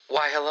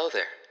Why, hello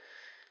there.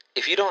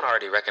 If you don't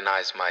already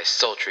recognize my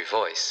sultry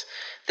voice,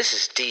 this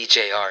is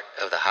DJ Art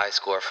of the High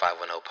Score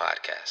 510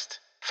 podcast.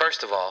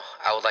 First of all,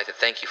 I would like to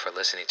thank you for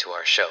listening to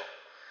our show.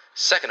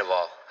 Second of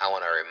all, I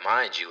want to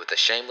remind you with a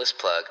shameless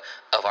plug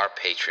of our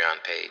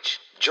Patreon page.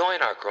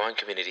 Join our growing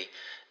community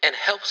and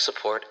help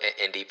support an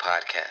indie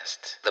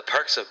podcast. The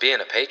perks of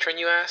being a patron,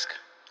 you ask?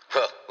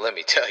 Well, let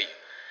me tell you.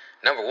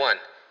 Number one,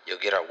 you'll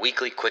get our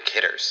weekly quick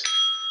hitters.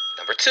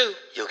 Number two,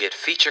 you'll get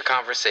feature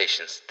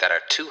conversations that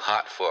are too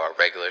hot for our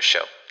regular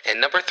show. And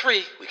number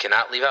three, we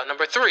cannot leave out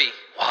number three.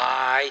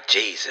 Why,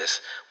 Jesus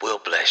will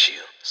bless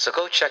you. So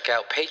go check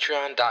out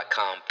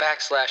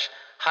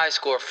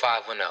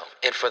patreon.com/highscore510.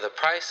 And for the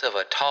price of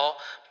a tall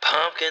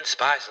pumpkin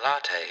spice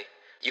latte,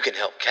 you can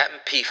help Captain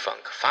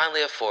P-Funk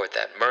finally afford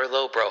that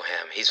Merlot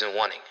Broham he's been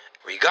wanting.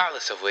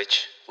 Regardless of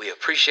which, we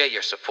appreciate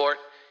your support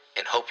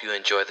and hope you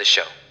enjoy the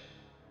show.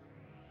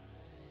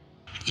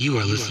 You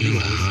are listening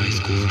to High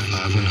Score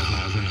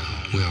 510,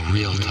 where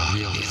real talk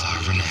is our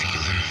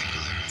vernacular.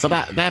 So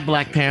that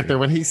Black Panther,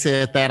 when he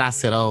said that, I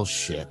said, "Oh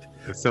shit!"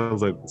 It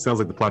sounds like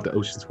the plot to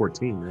Ocean's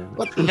 14, man.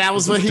 But that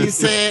was what he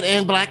said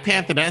in Black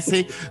Panther. That's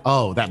it.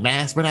 Oh, that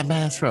mask, where that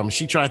mask from?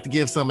 She tried to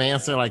give some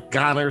answer like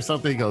Ghana or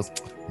something. He goes,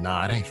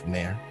 "Nah, it ain't from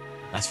there.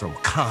 That's from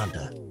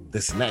Wakanda."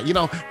 This and that. You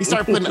know, he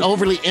started putting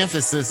overly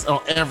emphasis on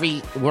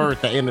every word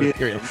at the end of the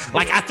period.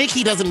 Like, I think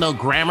he doesn't know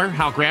grammar,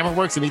 how grammar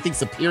works, and he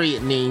thinks a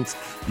period means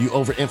you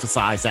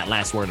overemphasize that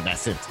last word of that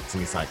sentence. And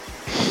he's like,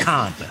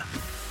 Wakanda.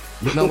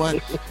 You know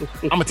what?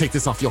 I'm gonna take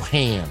this off your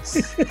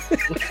hands.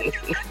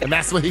 And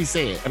that's what he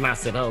said. And I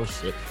said, oh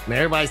shit. Now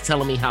everybody's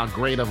telling me how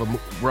great of a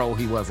role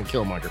he was in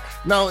Killmonger.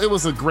 No, it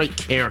was a great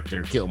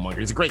character, Killmonger.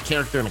 He's a great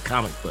character in a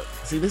comic book.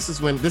 See,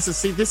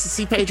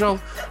 Pedro,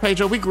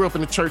 we grew up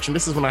in the church, and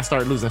this is when I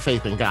started losing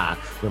faith in God.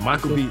 When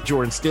Michael B.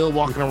 Jordan still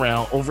walking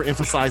around,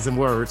 overemphasizing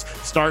words,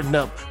 starting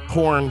up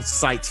porn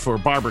sites for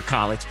Barber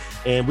College,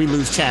 and we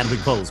lose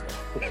Chadwick Boseman.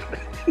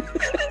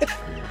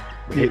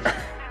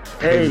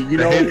 Hey, you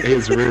know,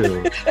 it's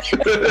real.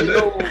 You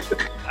know,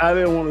 I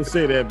didn't want to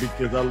say that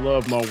because I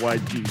love my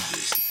white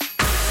Jesus.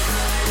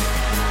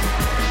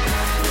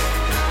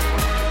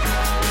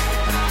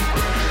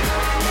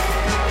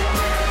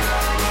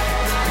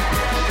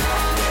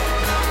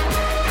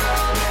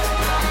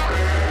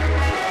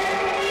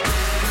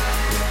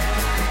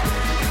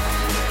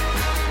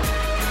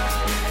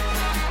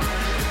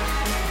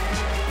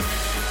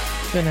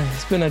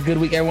 It's been a good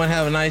week. Everyone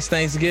have a nice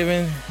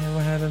Thanksgiving.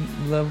 Everyone had a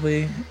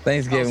lovely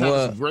Thanksgiving.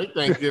 Well, great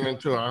Thanksgiving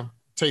too. I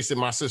tasted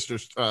my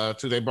sister's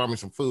too. They brought me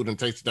some food and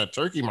tasted that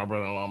turkey my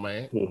brother-in-law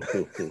made.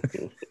 What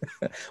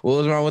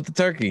was wrong with the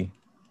turkey?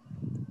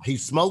 He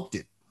smoked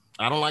it.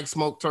 I don't like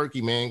smoked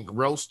turkey, man.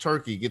 Roast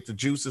turkey, get the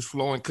juices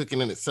flowing, cooking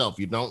in itself.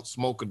 You don't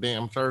smoke a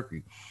damn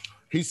turkey.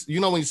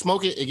 You know, when you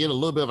smoke it, it get a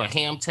little bit of a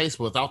ham taste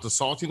without the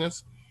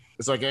saltiness.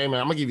 It's like, hey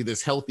man, I'm gonna give you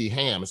this healthy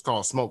ham. It's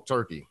called smoked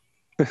turkey.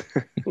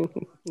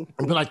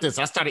 But like this,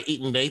 I started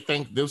eating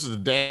this was the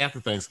day after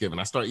Thanksgiving.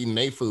 I started eating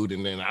their food,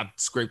 and then I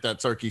scraped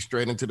that turkey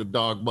straight into the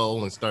dog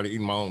bowl and started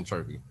eating my own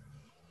turkey.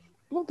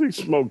 I don't think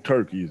smoked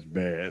turkey is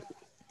bad.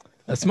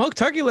 A smoked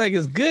turkey leg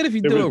is good if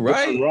you do it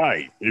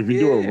right. If you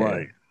do it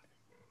right.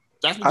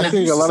 I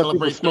think a lot of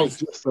people smoke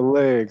just the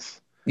legs.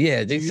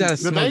 Yeah, just gotta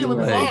smoke the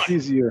legs. It's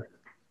easier.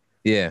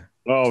 Yeah.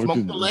 Oh,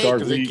 smoke the leg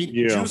because they keep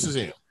juices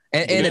in.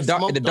 And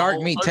the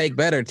dark meat take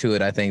better to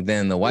it, I think,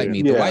 than the white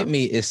meat. The white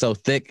meat is so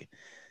thick.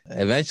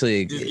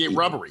 Eventually, it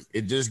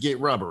just get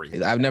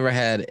rubbery. I've never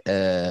had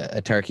a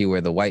turkey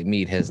where the white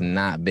meat has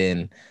not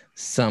been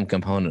some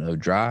component of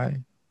dry.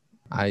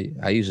 I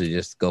usually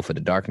just go for the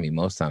dark meat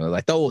most times.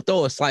 Like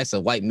throw a slice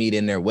of white meat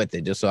in there with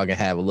it, just so I can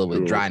have a little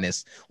bit of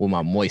dryness with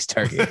my moist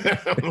turkey.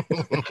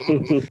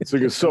 So you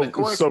can soak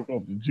up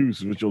the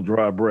juice with your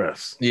dry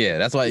breasts. Yeah,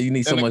 that's why you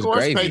need so much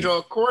gravy. Pedro,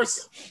 of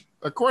course,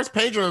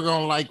 Pedro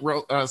gonna like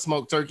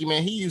smoked turkey,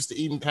 man. He used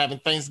to having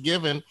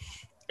Thanksgiving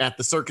at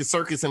the Circus,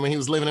 and when he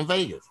was living in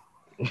Vegas.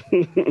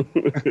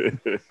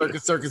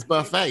 Circus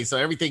buffet. So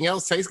everything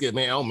else tastes good,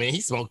 man. Oh man,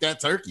 he smoked that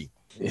turkey.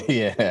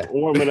 Yeah.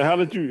 Wait a minute, how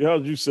did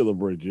you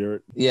celebrate,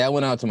 Jared? Yeah, I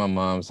went out to my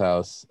mom's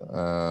house,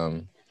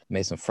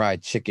 made some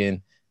fried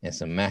chicken and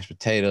some mashed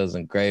potatoes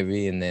and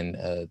gravy, and then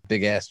a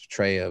big ass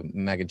tray of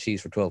mac and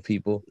cheese for 12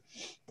 people.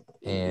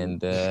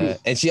 And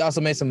she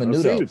also made some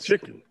menudo. The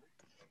chicken.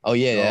 Oh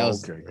yeah, that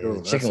was okay,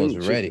 cool. The chicken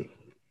was ready.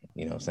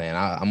 You know what I'm saying?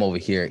 I'm over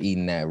here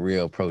eating that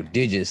real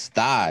prodigious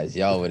thighs.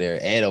 Y'all over there,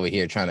 Ed over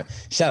here trying to,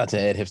 shout out to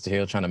Ed Hipster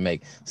Hill, trying to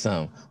make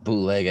some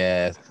bootleg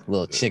ass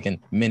little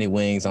chicken mini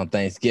wings on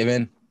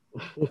Thanksgiving.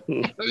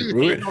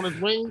 Really? On his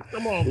wings?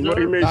 Come on, bro.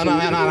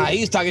 No.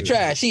 He's talking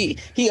trash. He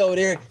over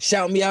there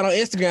shouting me out on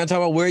Instagram talking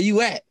about where you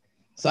at.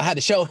 So I had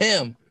to show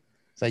him.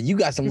 So you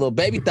got some little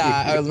baby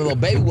thigh or little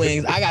baby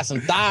wings. I got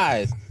some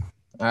thighs.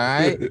 All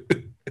right.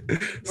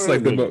 It's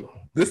like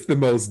This is the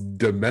most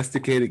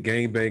domesticated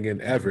gangbanging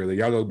ever. Like,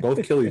 y'all gonna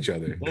both kill each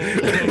other.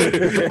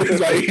 It's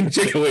like eating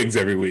chicken wings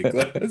every week.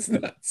 That's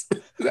nuts.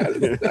 That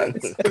is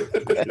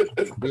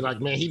nuts. Be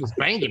like, man, he was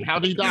banging.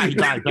 How'd he die? He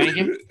died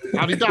banging.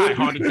 How'd he die?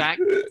 Heart attack.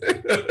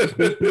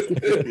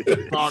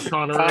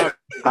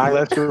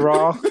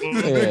 Cholesterol.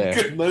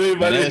 Yeah.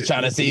 They're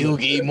trying to see who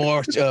can eat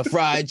more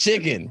fried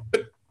chicken.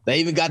 They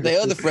even got their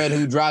other friend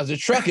who drives a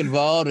truck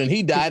involved, and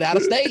he died out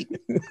of state.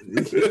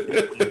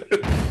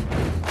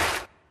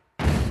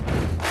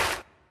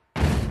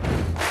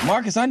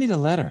 Marcus, I need a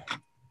letter.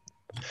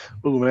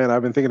 Oh man,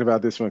 I've been thinking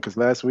about this one because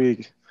last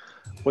week,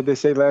 what they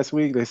say last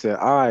week, they said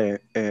I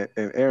and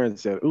Aaron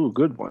said, "Ooh,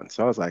 good one."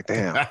 So I was like,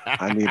 "Damn,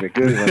 I need a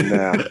good one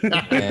now."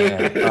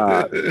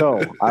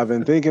 So I've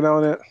been thinking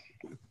on it.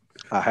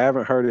 I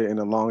haven't heard it in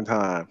a long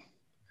time,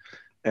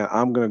 and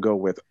I'm gonna go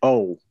with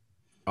O.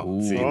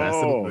 Oh, see,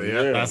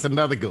 that's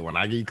another good one.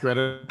 I give you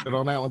credit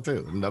on that one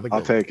too. Another good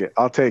one.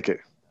 I'll take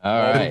it.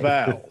 All right.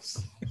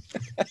 Vowels.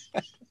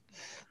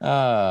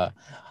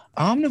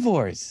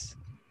 Omnivores.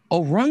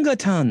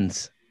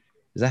 Orangutans.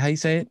 Is that how you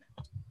say it?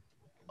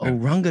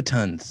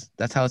 Orangutans.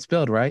 That's how it's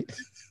spelled, right?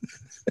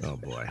 Oh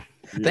boy.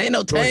 There ain't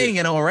no tang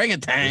in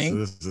orangutan.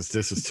 This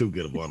is too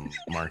good of one,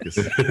 Marcus.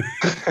 Give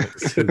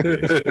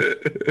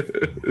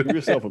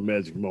yourself a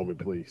magic moment,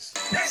 please.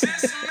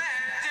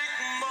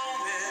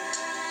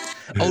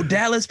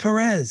 Dallas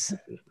Perez.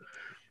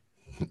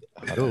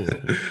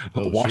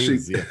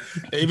 Washington.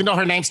 Even though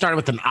her name started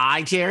with an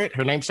I, Jared,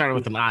 her name started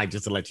with an I,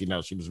 just to let you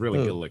know. She was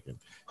really good looking.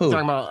 Who?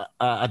 Talking about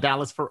a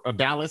Dallas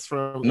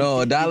from.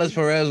 No, Dallas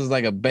Perez was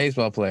like a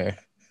baseball player.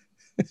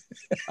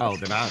 Oh,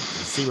 then I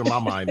see where my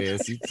mind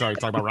is. You started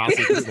talking about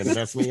Rossi and it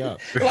messed me up.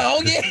 Like,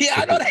 oh yeah,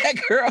 I know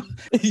that girl.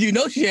 You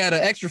know she had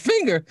an extra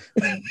finger.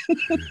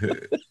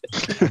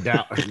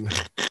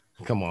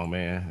 Come on,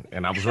 man.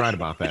 And I was right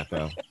about that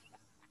though.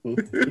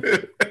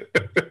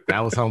 That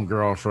was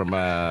homegirl from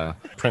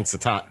Prince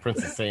of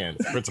Persia.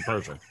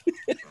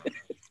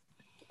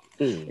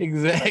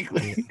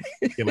 Exactly.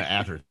 Give me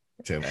after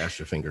Tim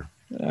extra finger.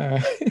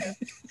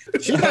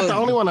 She's not the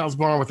only one that was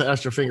born with the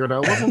extra finger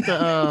though. Wasn't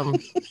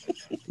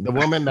the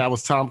woman that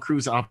was Tom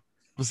Cruise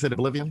opposite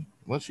Oblivion?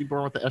 Wasn't she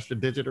born with the extra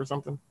digit or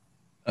something?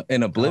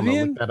 In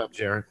Oblivion? Look that up,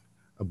 Jared.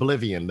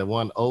 Oblivion, the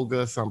one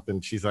Olga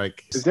something. She's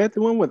like, is that the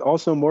one with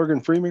also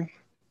Morgan Freeman?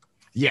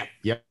 Yeah.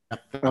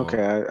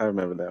 Okay, I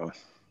remember that one.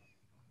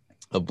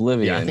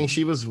 Oblivion. Yeah, I think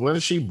she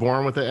wasn't she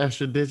born with the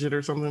extra digit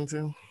or something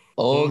too?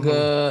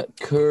 Olga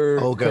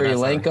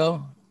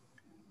Kurylenko.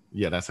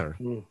 Yeah, that's her.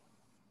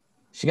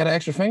 She got an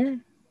extra finger?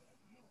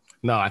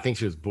 No, I think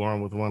she was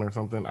born with one or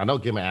something. I know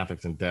Gemma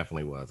Atherton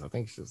definitely was. I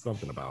think she's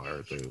something about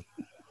her too.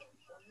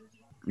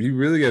 You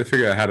really got to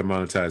figure out how to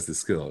monetize the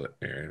skill,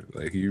 Aaron.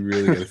 Like, you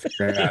really got to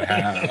figure out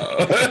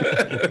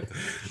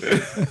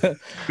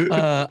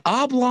how.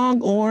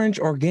 Oblong orange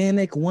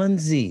organic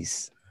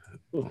onesies.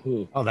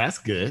 Oh, that's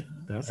good.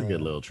 That's a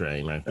good little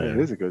train right there. That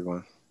is a good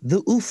one.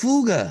 The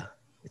Ufuga.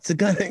 It's a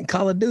gun in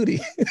Call of Duty.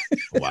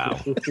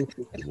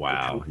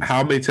 Wow.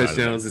 How many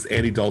touchdowns is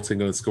Andy Dalton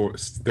going to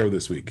throw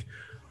this week?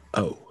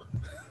 Oh.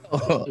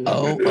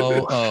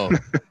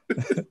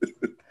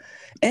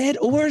 Ed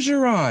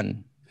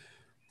Orgeron.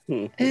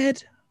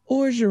 Ed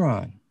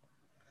Orgeron.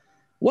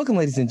 Welcome,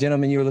 ladies and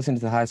gentlemen. You're listening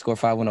to the High Score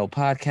 510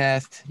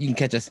 podcast. You can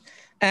catch us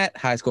at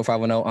High Score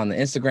 510 on the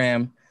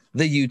Instagram,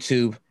 the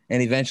YouTube,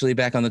 and eventually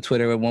back on the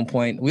Twitter at one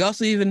point. We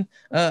also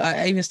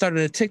I even started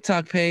a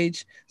TikTok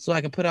page so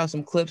I can put out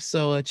some clips.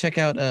 So check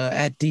out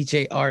at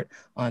DJ Art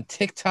on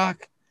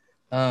TikTok.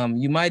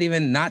 You might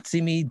even not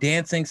see me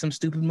dancing some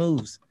stupid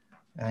moves.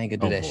 I ain't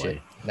gonna do that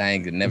shit. I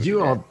ain't gonna never.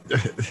 You all,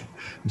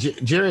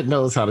 Jared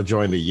knows how to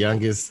join the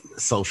youngest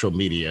social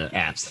media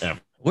apps ever.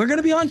 We're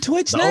gonna be on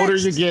Twitch. The older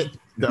you get,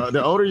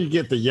 the older you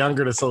get, the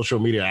younger the social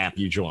media app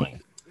you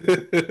join.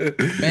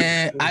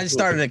 Man, I just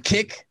started a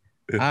Kick.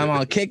 I'm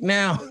on Kick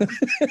now.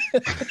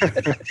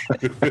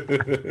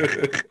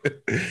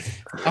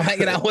 I'm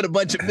hanging out with a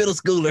bunch of middle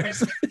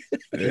schoolers.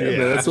 Yeah,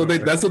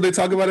 man, that's what they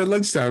talk about at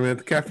lunchtime at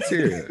the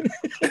cafeteria.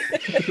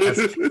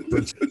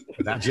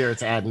 Now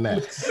Jared's adding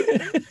that.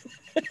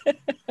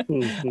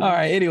 All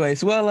right.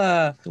 Anyways,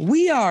 well,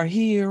 we are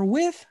here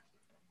with.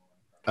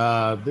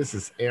 This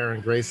is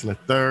Aaron Grayson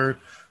III,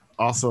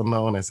 also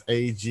known as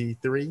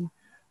AG3,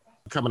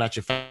 coming at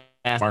you fast.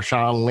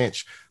 Marshawn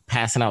Lynch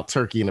passing out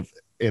turkey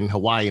in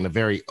Hawaii in a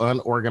very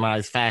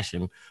unorganized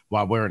fashion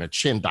while wearing a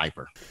chin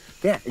diaper.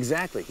 Yeah,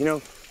 exactly. You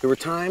know, there were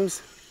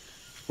times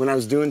when I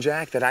was doing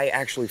Jack that I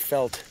actually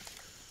felt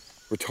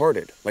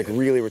retarded, like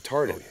really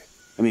retarded. Oh, yeah.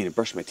 I mean, I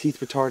brushed my teeth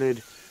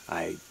retarded.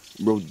 I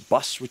rode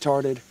bus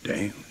retarded.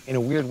 Damn. In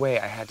a weird way,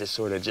 I had to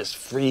sort of just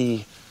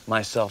free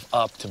myself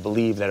up to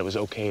believe that it was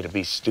okay to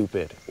be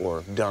stupid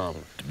or dumb.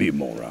 To be a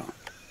moron.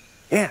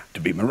 Yeah. To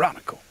be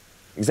moronical.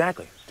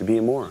 Exactly. To be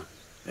a moron.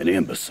 An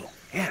imbecile.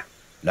 Yeah.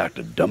 Like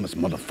the dumbest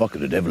motherfucker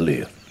that ever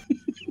lived.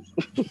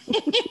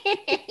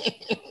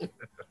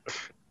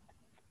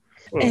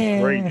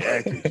 Great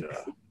acting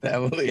job.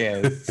 That was, yeah,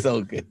 it's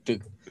so good, too.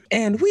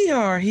 And we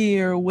are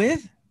here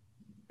with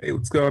Hey,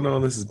 what's going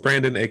on? This is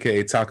Brandon,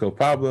 aka Taco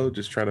Pablo,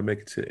 just trying to make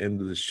it to the end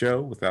of the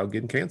show without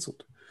getting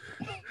canceled.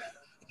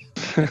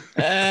 We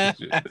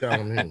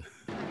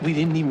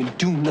didn't even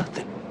do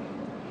nothing.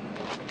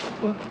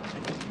 Well,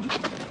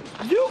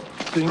 you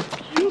think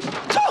you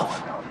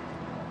tough?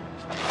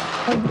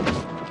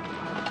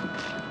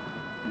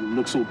 You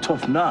look so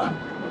tough now,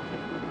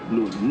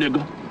 little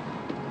nigga.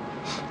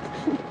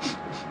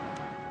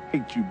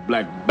 Hate you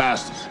black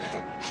bastards.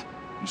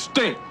 You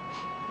stink.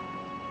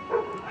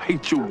 I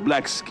hate your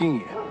black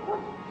skin.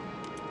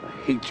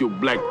 I hate your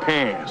black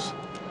pants.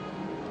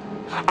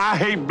 I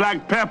hate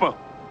black pepper.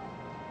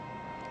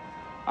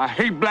 I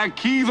hate black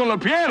keys on the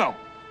piano.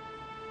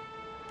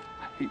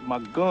 I hate my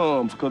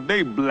gums because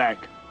they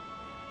black.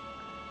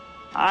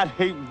 I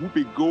hate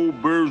Whoopi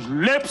Goldberg's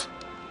lips.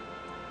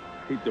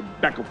 I hate the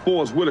back of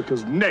Forrest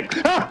Whitaker's neck.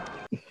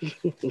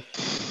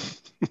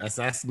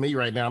 That's me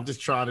right now. I'm just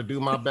trying to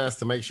do my best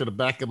to make sure the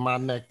back of my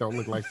neck don't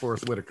look like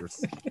Forrest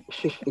Whitaker's.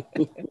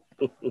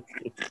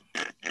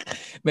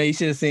 Man, you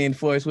should have seen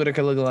Forrest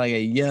Whitaker looking like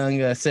a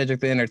young Cedric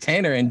the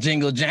Entertainer in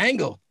Jingle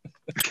Jangle.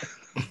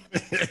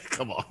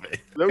 Come on, man.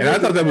 And I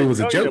thought that movie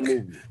was a joke.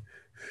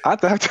 I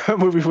thought that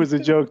movie was a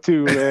joke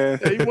too, man.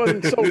 He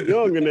wasn't so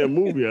young in that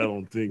movie, I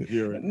don't think,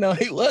 Jared. No,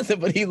 he wasn't,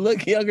 but he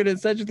looked younger than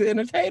Cedric the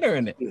Entertainer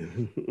in it.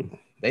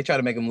 They try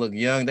to make him look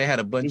young. They had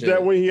a bunch Is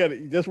that when he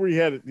had? That's where he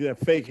had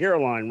fake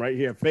hairline right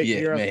here. Fake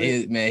hair.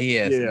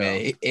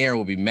 Man, Aaron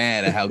would be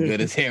mad at how good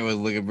his hair was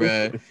looking,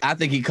 bro. I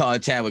think he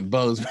called Chadwick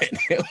Boseman.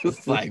 It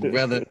was like,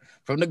 brother,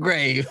 from the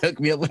grave, hook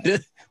me up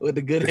with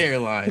the good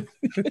hairline.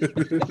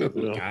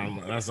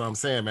 That's what I'm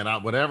saying, man.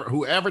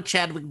 Whoever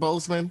Chadwick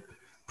Boseman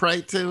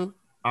prayed to,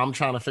 I'm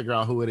trying to figure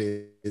out who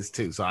it is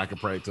too, so I can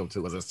pray to him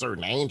too. Was it a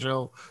certain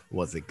angel?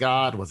 Was it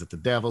God? Was it the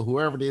devil?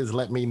 Whoever it is,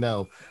 let me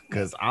know,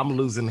 because I'm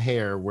losing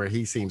hair where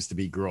he seems to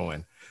be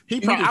growing.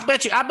 I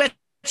bet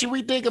you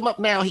we dig him up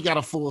now. He got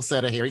a full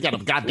set of hair. He got a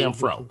goddamn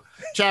fro.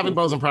 Chadwick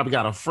Boseman probably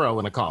got a fro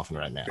in a coffin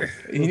right now.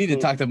 You need to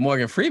talk to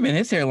Morgan Freeman.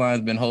 His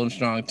hairline's been holding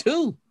strong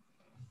too.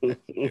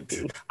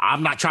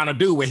 I'm not trying to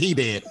do what he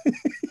did.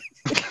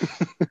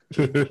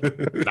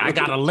 I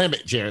got a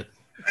limit, Jared.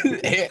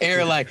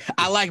 Aaron,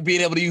 I like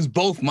being able to use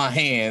both my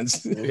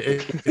hands.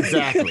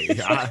 Exactly.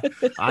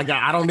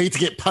 I don't need to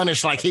get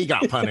punished like he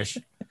got punished.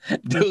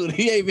 Dude,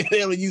 he ain't been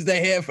able to use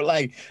that hand for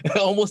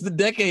almost a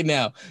decade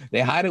now.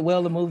 They hide it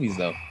well in movies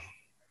though.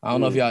 I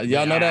don't know if y'all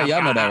know that.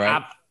 Y'all know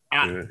that,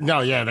 right? No,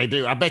 yeah, they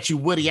do. I bet you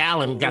Woody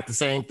Allen got the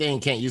same thing.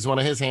 Can't use one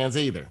of his hands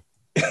either.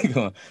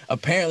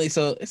 Apparently,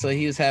 so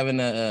he was having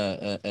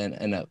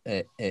an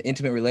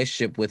intimate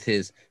relationship with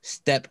his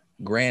step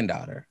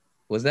granddaughter.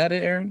 Was that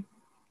it, Aaron?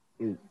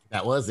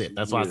 That was it.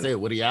 That's why I said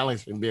Woody Allen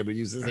shouldn't be able to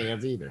use his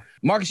hands either.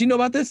 Marcus, you know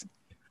about this?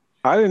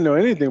 I didn't know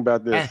anything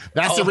about this.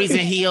 That's the reason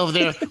he over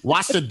there.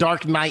 Watch The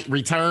Dark Knight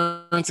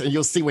Returns, and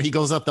you'll see when he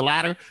goes up the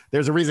ladder.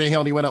 There's a reason he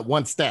only went up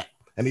one step,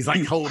 and he's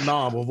like holding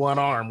on with one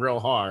arm real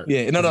hard.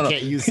 Yeah, no.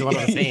 Can't use one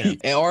of his hands.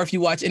 Or if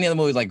you watch any other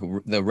movies, like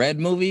the Red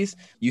movies,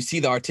 you see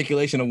the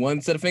articulation of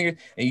one set of fingers,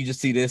 and you just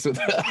see this with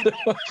the other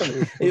one.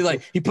 He's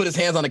like, he put his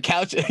hands on the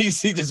couch, and you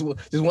see just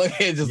one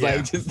hand just there,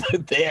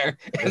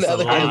 and the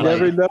other hand. I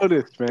never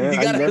noticed, man.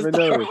 You gotta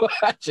start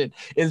watching.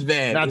 It's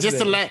bad. Now, just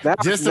to let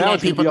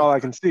people, all I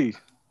can see.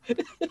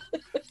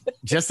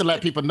 Just to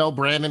let people know,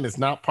 Brandon is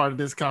not part of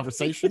this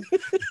conversation,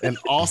 and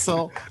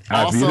also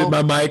I muted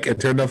my mic and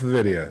turned off the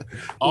video.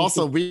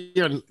 Also,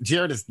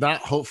 Jared is not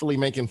hopefully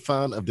making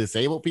fun of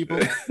disabled people.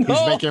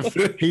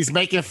 He's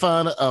making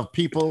fun of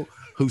people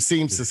who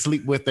seems to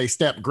sleep with their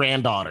step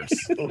granddaughters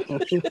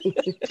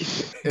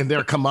and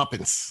their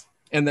comeuppance.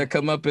 And their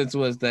comeuppance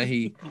was that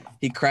he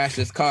crashed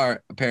his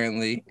car,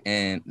 apparently.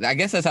 And I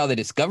guess that's how they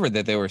discovered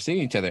that they were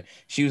seeing each other.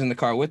 She was in the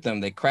car with them.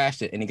 They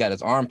crashed it, and he got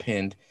his arm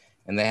pinned.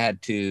 And they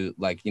had to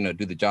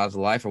do the jaws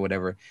of life or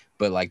whatever.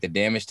 But the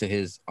damage to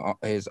his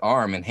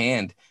arm and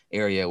hand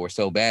area were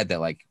so bad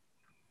that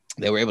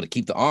they were able to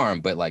keep the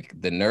arm. But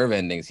the nerve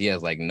endings, he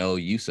has no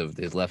use of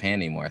his left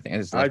hand anymore. I think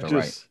it's left or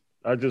right.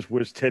 I just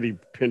wish Teddy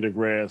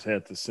Pendergrass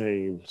had the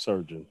same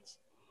surgeons.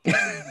 Is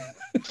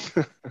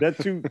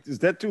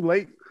that too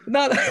late?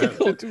 No,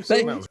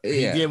 he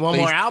did one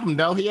more album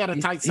though. He had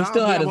a tight song. He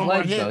still had his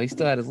legs though. He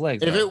still had his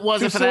legs. If it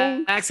wasn't for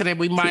that accident,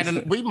 we might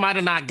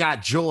have not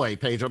got Joy,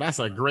 Pedro. That's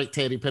a great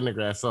Teddy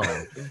Pendergrass song.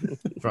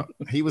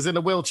 He was in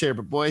the wheelchair,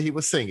 but boy, he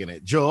was singing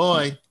it.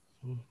 Joy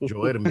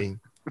to me.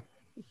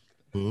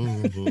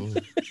 Mm-hmm.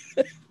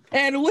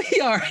 And we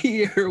are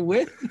here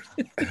with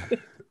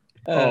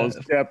it's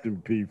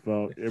Captain P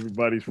Funk,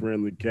 everybody's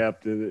friendly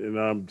captain, and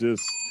I'm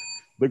just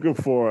looking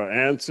for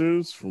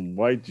answers from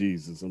White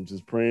Jesus. I'm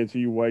just praying to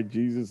you, White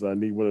Jesus. I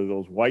need one of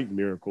those white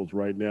miracles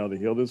right now to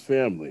heal this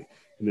family.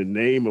 In the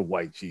name of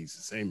White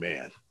Jesus,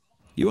 amen.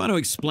 You want to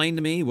explain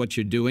to me what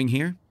you're doing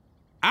here?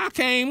 I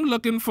came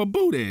looking for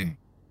booty.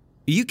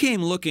 You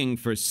came looking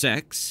for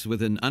sex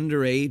with an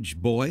underage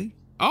boy?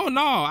 Oh,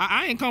 no,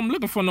 I ain't come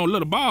looking for no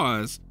little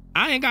boys.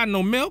 I ain't got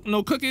no milk,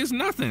 no cookies,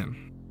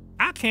 nothing.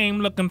 I came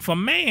looking for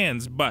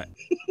man's butt.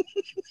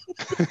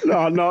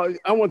 No,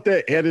 I want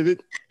that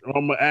edited.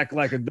 I'm gonna act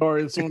like a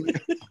Darius on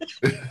it.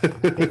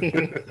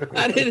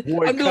 I'm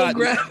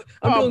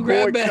doing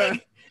grab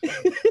bag.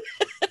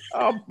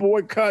 I'm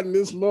boycotting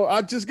this.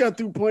 I just got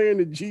through playing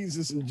the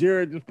Jesus, and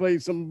Jared just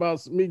played something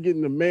about me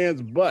getting the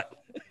man's butt.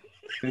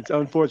 It's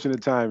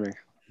unfortunate timing.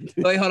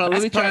 Wait, hold on.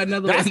 Let me try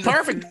another one. That's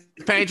perfect,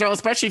 Pedro,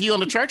 especially if you're in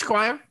the church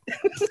choir.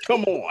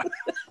 Come on.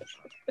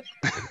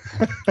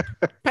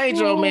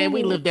 Pedro, man,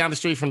 we live down the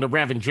street from the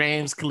Reverend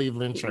James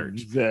Cleveland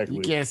Church. Exactly.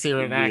 You can't sit here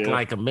and act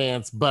like a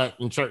man's butt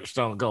and church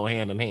don't go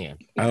hand in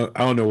hand. I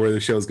don't know where the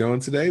show's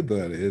going today,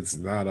 but it's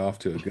not off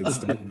to a good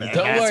start.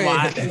 Don't worry.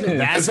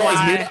 As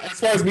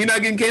far as me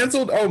not getting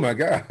canceled, oh my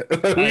God.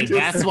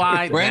 That's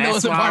why Brandon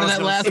wasn't part of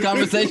that last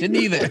conversation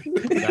either.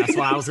 That's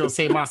why I was going to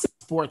say my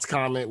sports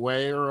comment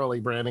way early,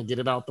 Brandon. Get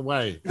it out the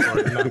way.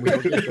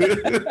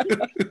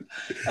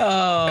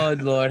 Oh,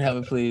 Lord,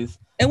 heaven, please.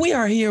 And we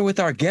are here with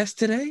our guest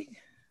today.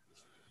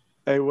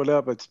 Hey, what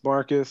up? It's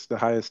Marcus, the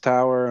highest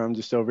tower. I'm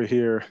just over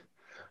here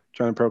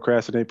trying to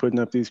procrastinate putting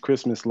up these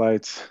Christmas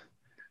lights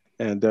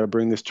and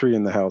bring this tree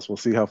in the house. We'll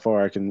see how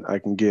far I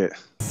can get.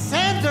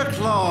 Santa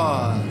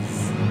Claus!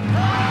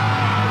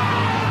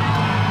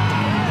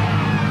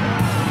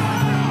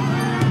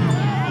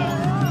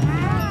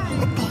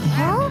 What the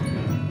hell?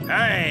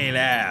 Hey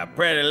there,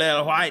 pretty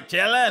little white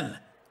chillin'.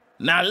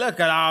 Now look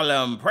at all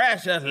them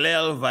precious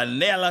little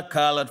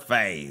vanilla-colored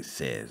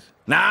faces.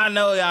 Now I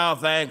know y'all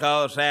think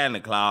old Santa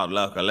Claus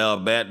look a little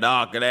bit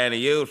darker than he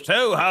used to,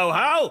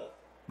 ho-ho.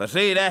 But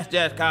see, that's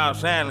just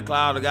cause Santa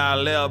Claus got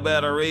a little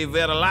bit of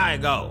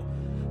revitiligo.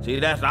 See,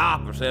 that's the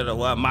opposite of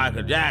what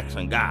Michael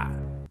Jackson got.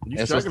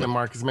 You struggling,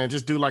 Marcus, man.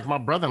 Just do like my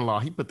brother-in-law.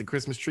 He put the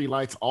Christmas tree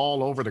lights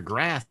all over the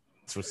grass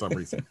for some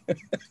reason.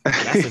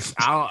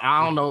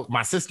 I don't know.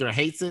 My sister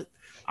hates it.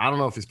 I don't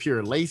know if it's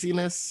pure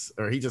laziness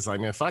or he just like,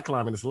 man, if I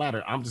climb in this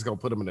ladder, I'm just going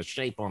to put them in a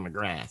shape on the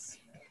grass.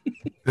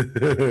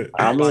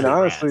 I mean,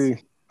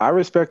 honestly, I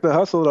respect the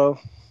hustle though,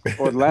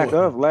 or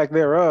lack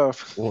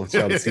thereof.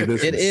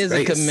 It is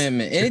a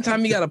commitment.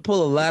 Anytime you got to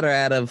pull a ladder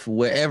out of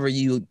wherever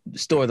you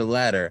store the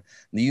ladder,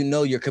 you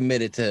know you're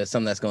committed to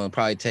something that's going to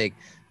probably take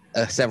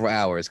several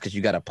hours because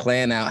you got to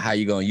plan out how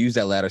you're going to use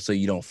that ladder so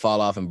you don't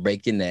fall off and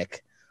break your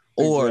neck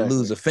or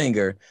lose a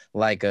finger.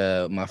 Like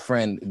my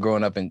friend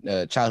growing up,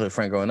 childhood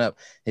friend growing up,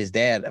 his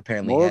dad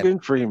apparently Morgan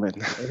Freeman.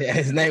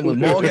 His name was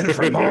Morgan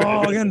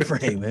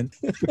Freeman,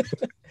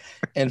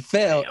 and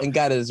fell and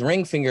got his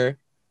ring finger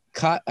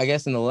caught, I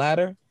guess, in the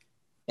ladder,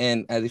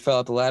 and as he fell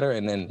out the ladder,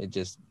 and then it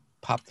just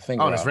popped the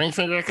finger. Oh, his ring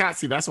finger caught.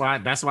 See, that's why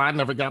I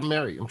never got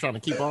married. I'm trying to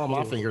keep all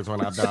my fingers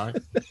when I die.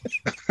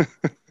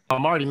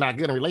 I'm already not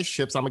good in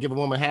relationships. I'm gonna give a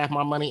woman half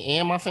my money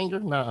and my finger.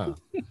 Nuh-uh.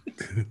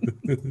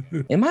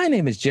 And my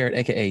name is Jared,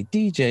 aka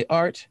DJ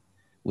Art,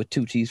 with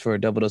 2 T's for a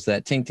double dose of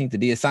that ting ting. The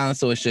D is silent,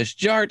 so it's just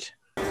Jart.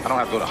 I don't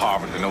have to go to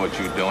Harvard to know what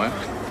you're doing.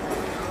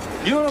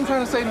 You know what I'm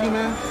trying to say to you,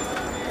 man?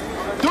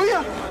 Do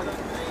you?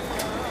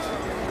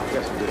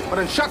 Yes, I do. Well,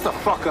 then shut the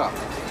fuck up.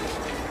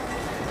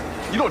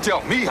 You don't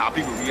tell me how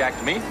people react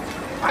to me.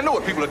 I know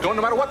what people are doing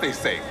no matter what they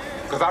say.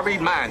 Because I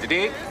read minds, you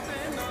dig?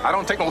 I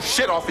don't take no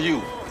shit off of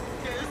you.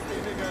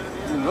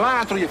 You're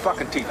lying through your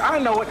fucking teeth. I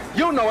know it,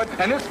 you know it,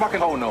 and this fucking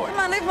hoe know it. Come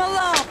on, leave him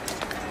alone.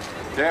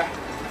 Yeah?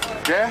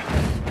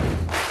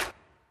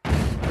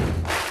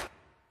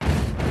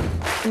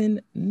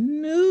 In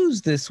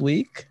news this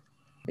week,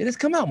 it has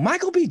come out.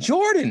 Michael B.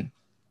 Jordan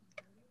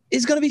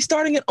is going to be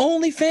starting an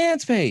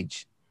OnlyFans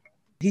page.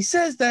 He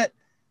says that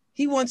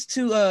he wants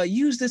to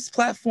use this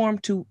platform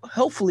to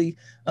hopefully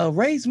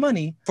raise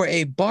money for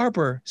a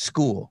barber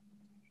school.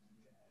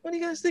 What do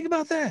you guys think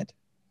about that?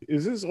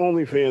 Is this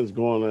OnlyFans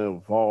going to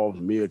involve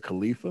Mia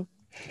Khalifa?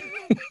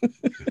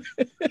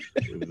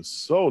 If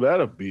so,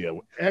 that'll be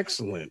an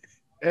excellent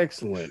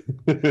time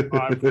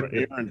for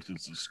Aaron to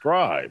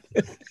subscribe.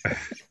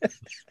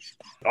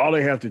 All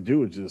they have to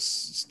do is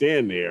just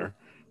stand there.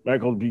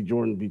 Michael B.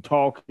 Jordan be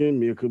talking.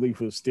 Mia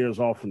Khalifa stares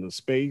off into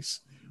space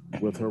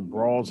with her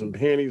bras and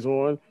panties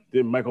on.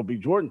 Then Michael B.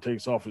 Jordan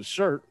takes off his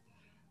shirt.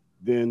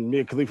 Then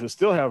Mia Khalifa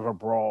still have her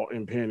bra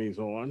and panties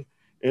on.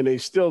 And they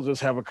still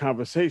just have a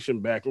conversation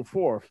back and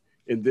forth.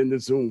 And then the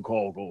Zoom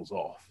call goes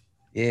off.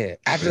 Yeah.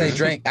 After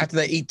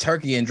they eat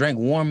turkey and drink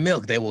warm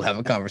milk, they will have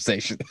a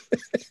conversation.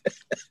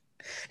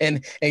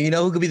 and you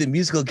know who could be the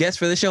musical guest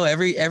for the show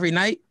every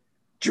night?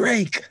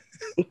 Drake.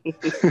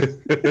 This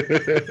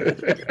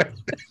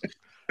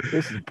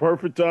is the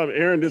perfect time.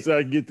 Aaron, this is how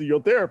you get to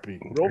your therapy.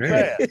 Real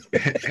fast.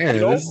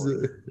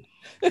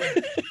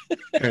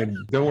 And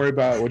don't worry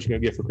about what you're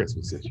gonna get for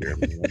Christmas this year.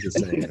 I'm just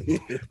saying.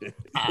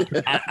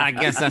 I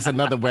guess that's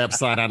another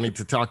website I need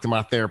to talk to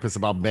my therapist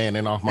about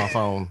banning off my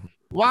phone.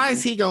 Why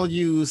is he gonna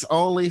use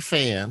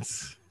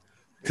OnlyFans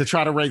to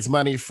try to raise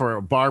money for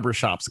a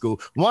barbershop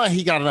school? One,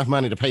 he got enough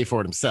money to pay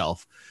for it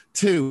himself.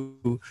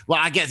 Two, well,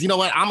 I guess, you know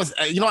what? I'm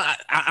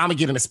gonna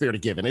get in the spirit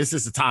of giving. This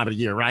is the time of the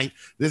year, right?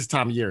 This is the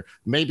time of year.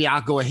 Maybe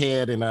I'll go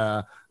ahead and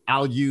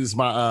I'll use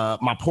my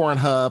my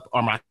Pornhub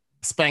or my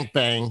Spank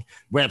Bang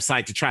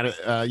website to try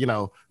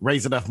to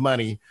raise enough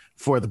money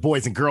for the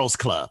Boys and Girls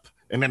Club.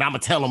 And then I'm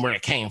going to tell them where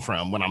it came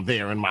from when I'm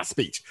there in my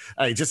speech.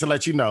 Hey, just to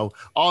let you know,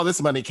 all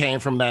this money came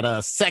from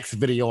that sex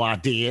video I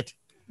did.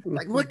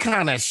 Like, what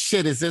kind of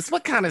shit is this?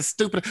 What kind of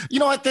stupid? You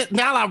know what?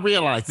 Now I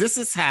realize this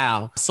is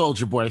how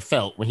Soulja Boy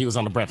felt when he was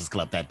on the Breakfast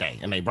Club that day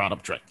and they brought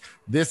up Drake.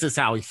 This is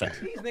how he felt.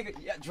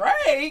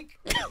 Drake?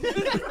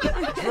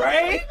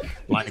 Drake?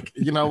 Like,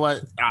 you know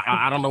what?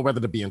 I don't know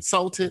whether to be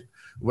insulted,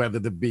 whether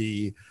to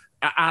be...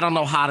 I don't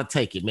know how to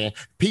take it, man.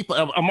 People,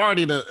 I'm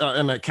already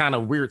in a kind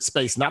of weird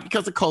space, not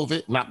because of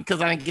COVID, not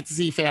because I didn't get to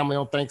see family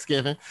on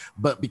Thanksgiving,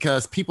 but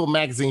because People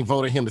Magazine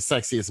voted him the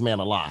sexiest man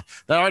alive.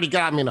 That already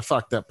got me in a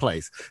fucked up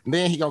place. And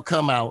then he gonna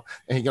come out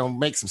and he gonna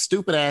make some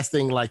stupid ass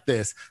thing like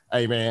this.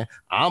 Hey, man,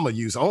 I'm gonna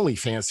use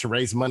OnlyFans to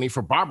raise money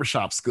for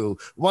barbershop school.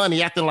 One,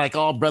 he acting like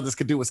all brothers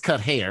could do is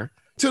cut hair.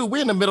 Two,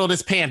 we're in the middle of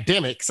this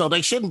pandemic, so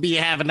they shouldn't be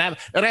having that.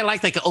 It ain't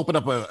like they can open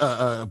up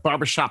a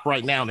barbershop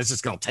right now and it's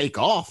just gonna take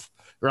off.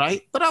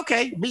 Right? But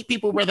okay, meet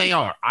people where they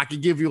are. I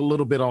could give you a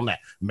little bit on that.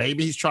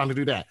 Maybe he's trying to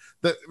do that.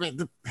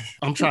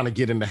 I'm trying to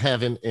get into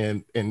heaven,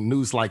 and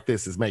news like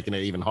this is making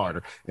it even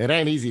harder. It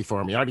ain't easy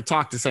for me. I already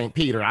talked to St.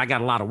 Peter. I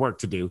got a lot of work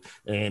to do,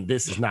 and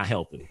this is not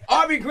helping.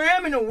 Aubrey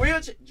Graham in a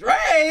wheelchair.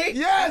 Drake!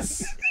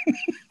 Yes!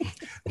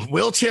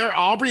 Wheelchair?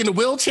 Aubrey in the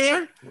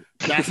wheelchair?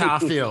 That's how I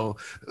feel.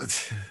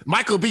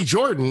 Michael B.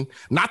 Jordan,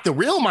 not the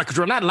real Michael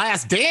Jordan, not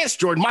Last Dance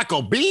Jordan,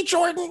 Michael B.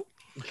 Jordan?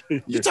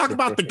 You talk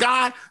about the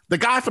guy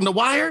from The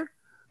Wire?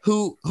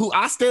 Who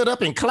I stood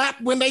up and clapped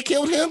when they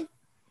killed him?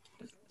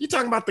 You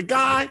talking about the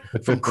guy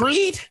from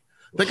Creed?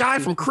 The guy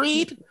from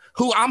Creed,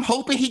 who I'm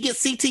hoping he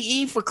gets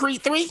CTE for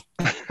Creed 3?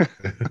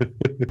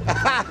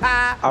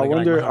 I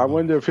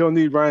wonder if he'll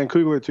need Ryan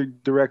Coogler to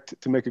direct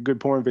to make a good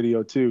porn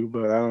video too,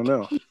 but I don't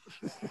know.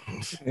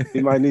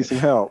 He might need some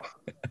help.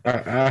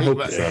 I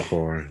hope so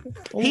for him.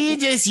 He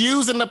just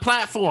using the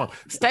platform.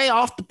 Stay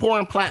off the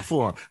porn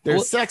platform.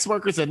 There's sex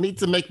workers that need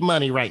to make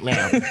money right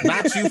now,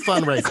 not you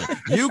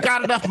fundraising. You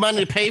got enough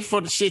money to pay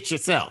for the shit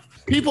yourself.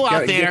 People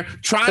out there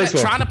trying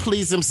to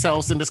please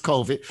themselves in this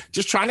COVID,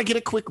 just trying to get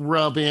a quick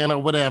rub in or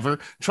whatever,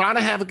 trying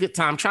to have a good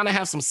time, trying to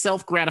have some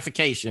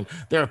self-gratification.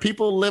 There are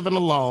people living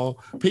alone,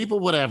 people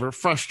whatever,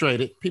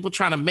 frustrated, people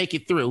trying to make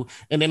it through,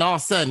 and then all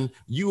of a sudden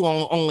you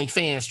on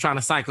OnlyFans trying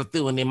to cycle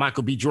through, and then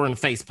Michael B. Jordan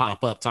face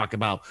pop up talking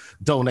about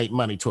donate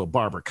money to a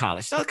barber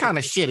college. What kind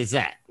of shit is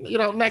that? You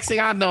know, next thing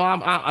I know,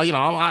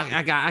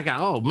 I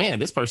got oh man,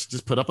 this person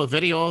just put up a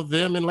video of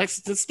them in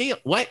Lexington Steel.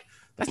 What?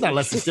 That's not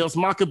Lexington Steel. It's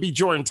Michael B.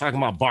 Jordan talking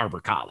about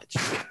barber college.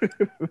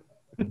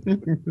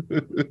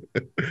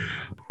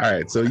 All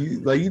right, so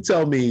you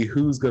tell me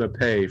who's gonna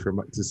pay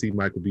to see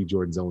Michael B.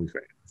 Jordan's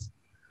OnlyFans?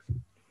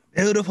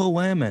 Beautiful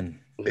women.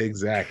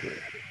 Exactly,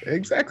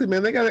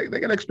 man. They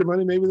got extra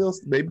money. Maybe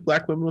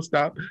black women will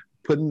stop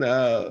putting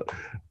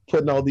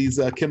all these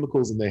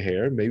chemicals in their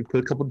hair. Maybe put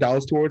a couple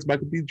dollars towards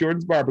Michael B.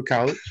 Jordan's barber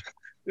college.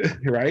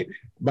 Right?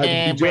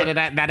 And Brandon,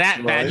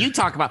 that you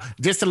talk about,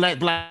 just to let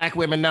black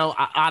women know,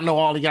 I know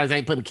all you guys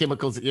ain't putting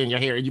chemicals in your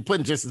hair. You're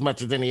putting just as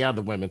much as any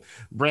other women.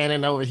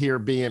 Brandon over here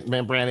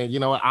Brandon, you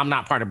know what? I'm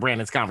not part of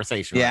Brandon's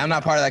conversation. Yeah, right? I'm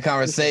not part of that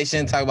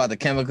conversation. Talk about the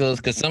chemicals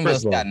because some of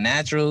us got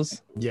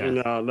naturals. Yeah.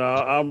 No,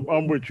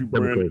 I'm with you,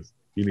 Brandon.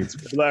 You need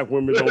to. Black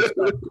women don't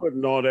stop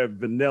putting all that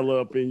vanilla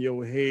up in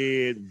your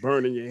head,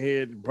 burning your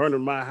head,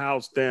 burning my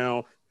house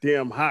down,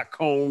 damn hot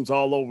combs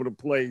all over the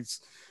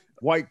place.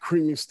 White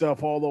creamy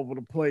stuff all over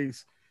the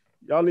place.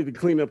 Y'all need to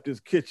clean up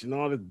this kitchen.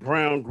 All this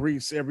brown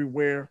grease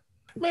everywhere.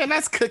 Man,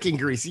 that's cooking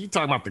grease. You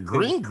talking about the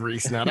green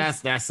grease now?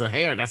 That's some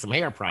hair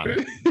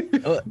product.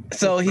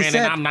 So he Brandon,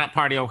 said, I'm not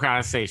part of your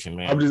conversation,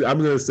 man. I'm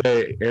gonna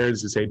say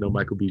Aaron's just hating on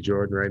Michael B.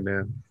 Jordan right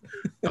now.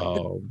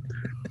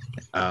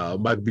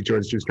 Michael B.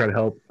 Jordan's just trying to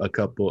help a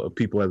couple of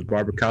people at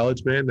barber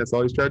college, man. That's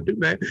all he's trying to do,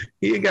 man.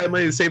 He ain't got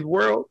money to save the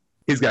world.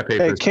 He's got paid.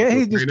 Hey, can't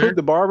he just put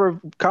the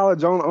barber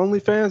college on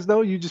OnlyFans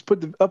though? You just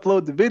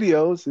upload the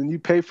videos and you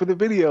pay for the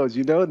videos,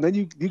 you know, and then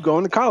you go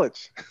into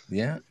college.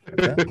 Yeah.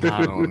 I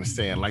don't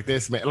understand. Like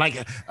this, man. Like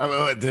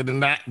did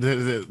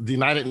the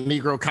United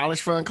Negro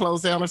College Fund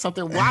close down or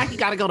something? Why he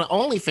got to go to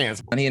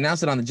OnlyFans? And he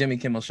announced it on the Jimmy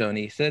Kimmel Show, and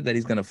he said that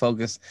he's going to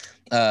focus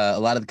a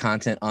lot of the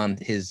content on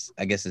his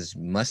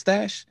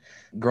mustache,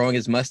 growing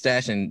his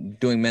mustache and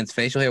doing men's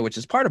facial hair, which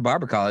is part of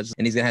barber college.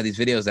 And he's going to have these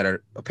videos that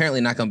are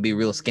apparently not going to be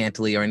real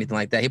scantily or anything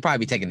like that. He'll probably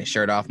be taking his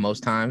shirt off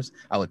most times,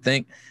 I would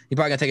think. He's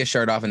probably going to take his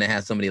shirt off and then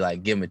have somebody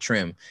like give him a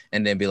trim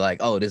and then be like,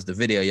 oh, this is the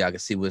video. Y'all can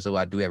see what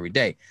I do every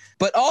day.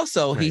 But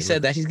also he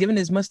said that he's giving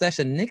his mustache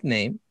a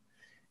nickname,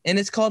 and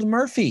it's called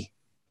Murphy.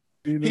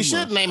 He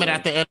should name it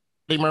after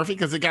Eddie Murphy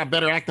because it got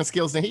better acting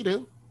skills than he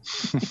do.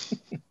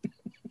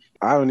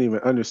 I don't even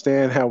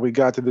understand how we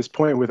got to this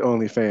point with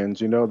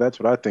OnlyFans. You know, that's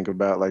what I think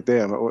about. Like,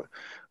 damn, all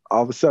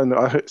of a sudden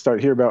I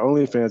started hearing about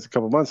OnlyFans a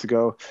couple months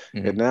ago,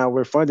 and now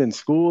we're funding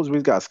schools.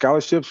 We've got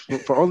scholarships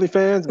for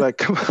OnlyFans. Like,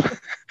 come on.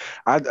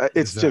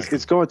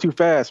 It's going too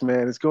fast,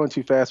 man. It's going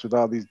too fast with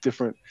all these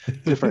different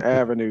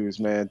avenues,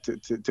 man,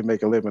 to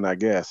make a living, I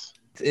guess.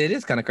 It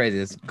is kind of crazy.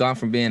 It's gone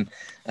from being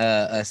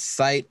a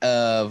site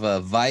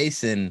of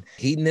vice and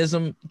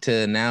hedonism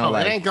to now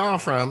it ain't gone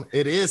from.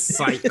 It is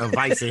site of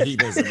vice and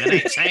hedonism. It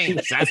ain't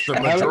changed. That's the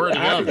majority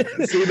of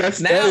it. See,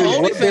 that's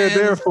what they're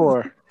there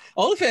for.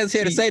 OnlyFans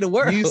here to say the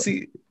word. It's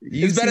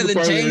better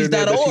than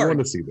change.org. Want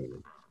to see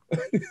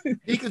that.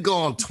 He could go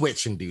on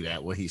Twitch and do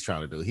that. What he's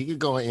trying to do. He could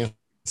go on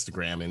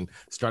Instagram and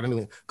start a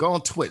new. Go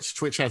on Twitch.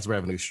 Twitch has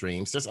revenue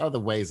streams. There's other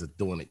ways of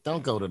doing it.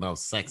 Don't go to no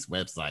sex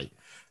website.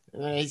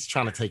 He's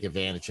trying to take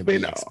advantage and be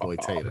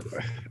exploitative.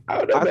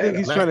 I think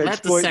he's trying to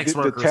exploit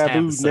the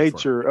taboo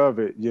nature of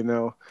it, you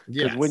know?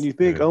 Because when you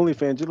think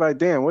OnlyFans, you're like,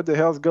 damn, what the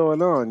hell's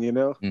going on, you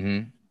know?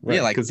 Mm-hmm. Right.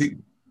 Yeah, like,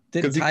 did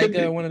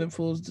Tyga, one of them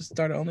fools, just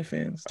start an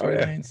OnlyFans?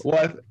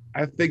 Well,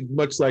 I think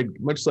much like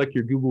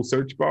your Google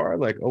search bar,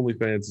 like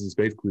OnlyFans is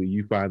basically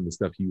you find the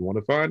stuff you want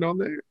to find on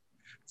there.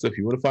 So if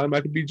you want to find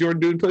Michael B.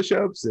 Jordan doing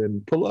push-ups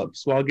and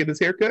pull-ups while getting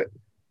his haircut,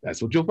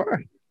 that's what you'll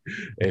find.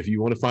 If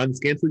you want to find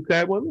scantily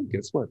clad women,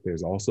 guess what?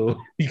 There's also,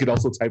 you could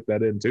also type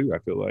that in too. I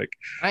feel like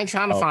I ain't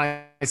trying to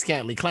find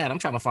scantily clad. I'm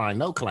trying to find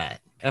no clad.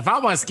 If I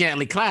want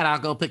scantily clad, I'll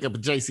go pick up a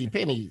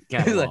JCPenney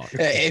catalog.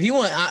 If you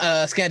want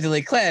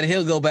scantily clad,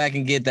 he'll go back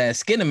and get that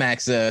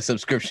Skinamax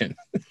subscription.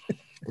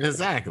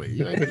 Exactly.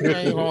 You ain't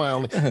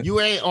on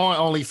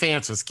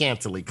OnlyFans for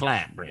scantily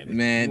clad, Brandon.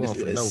 Man, no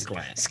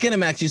clad.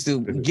 Skinamax used to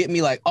get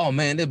me like, oh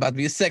man, there's about to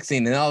be a sex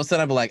scene, and all of a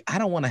sudden I'd be like, I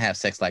don't want to have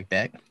sex like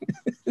that.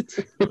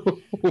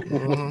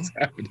 What's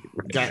happening?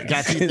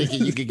 Got you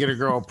thinking you could get a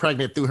girl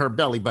pregnant through her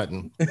belly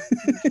button.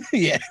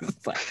 Yeah.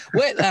 Like,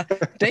 wait,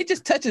 they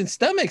just touching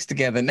stomachs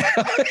together now.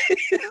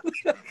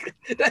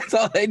 That's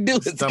all they do.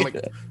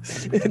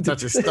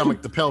 Touch your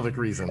stomach to pelvic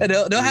region.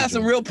 They'll have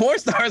some real porn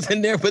stars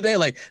in there, but they're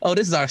like, oh,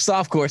 this is our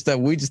softcore stuff.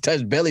 We just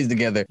touch bellies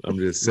together. I'm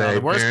just saying.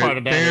 The worst part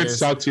of that parents is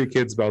talk to your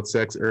kids about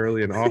sex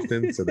early and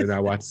often, so they're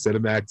not watching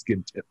Cinemax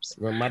getting tips.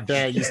 Well, my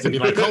dad used to be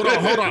like, hold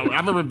on. I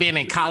remember being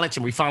in college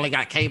and we finally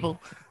got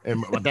cable. And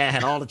my dad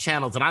had all the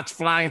channels, and I was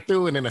flying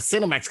through, and then the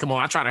Cinemax come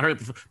on. I try to hurry.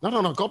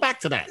 No, go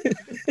back to that.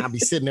 I'll be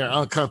sitting there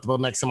uncomfortable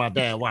next to my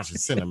dad watching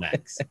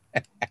Cinemax.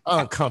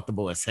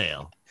 Uncomfortable as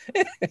hell.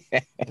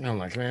 And I'm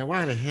like, man,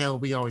 why the hell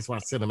we always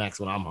watch Cinemax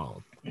when I'm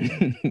home?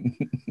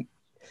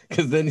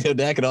 Because then your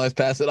dad could always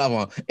pass it off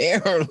on.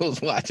 Aaron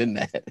was watching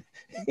that.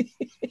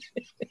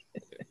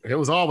 It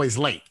was always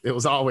late.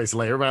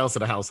 Everybody else in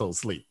the household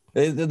sleep.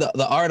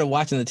 The art of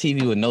watching the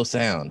TV with no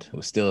sound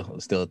was still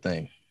a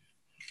thing.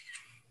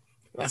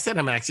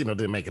 Cinemax,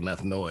 didn't make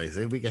enough noise.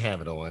 We could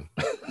have it on.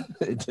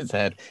 It just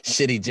had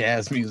shitty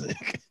jazz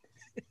music.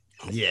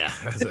 Yeah,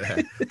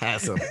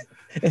 had some.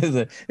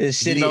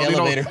 It's shitty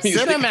elevator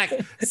music.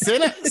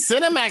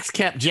 Cinemax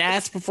kept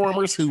jazz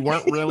performers who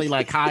weren't really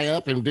like high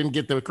up and didn't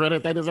get the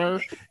credit they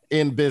deserved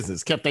in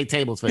business. Kept their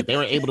tables fed. They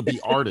were able to be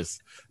artists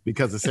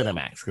because of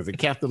Cinemax, because it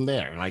kept them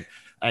there. Like,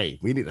 hey,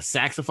 we need a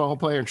saxophone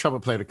player and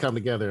trumpet player to come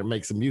together and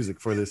make some music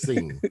for this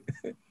scene.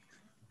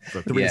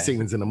 For 3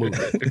 scenes in the movie.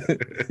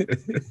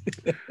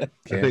 I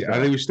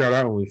think we should start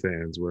our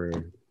OnlyFans where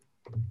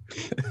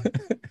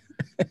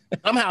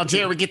somehow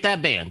Jared would get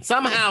that banned.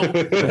 Somehow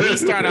we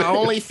start our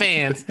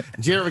OnlyFans,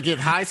 Jared would get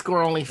high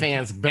score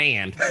OnlyFans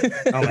banned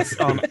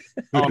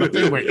on a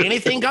thing where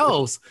anything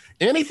goes.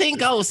 Anything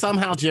goes.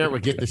 Somehow Jared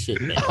would get the shit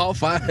banned. I'll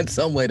find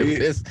some way to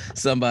piss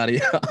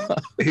somebody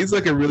off. He's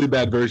like a really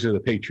bad version of the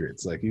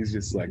Patriots. Like he's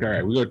just like, all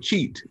right, we're gonna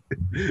cheat,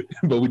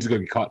 but we're just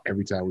gonna get caught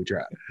every time we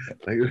try.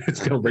 Like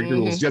it's gonna break the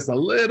rules just a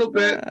little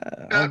bit.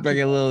 I'm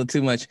breaking a little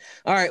too much.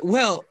 All right,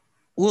 well,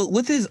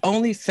 with his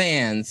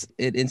OnlyFans,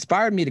 it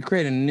inspired me to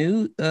create a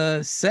new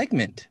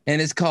segment,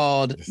 and it's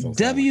called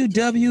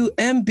W.W.M.B.J.D.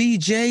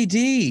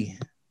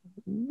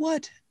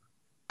 What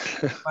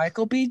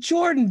Michael B.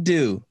 Jordan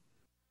do?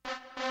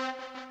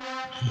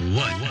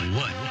 What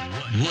would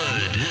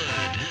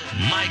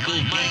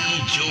Michael B.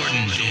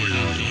 Jordan do?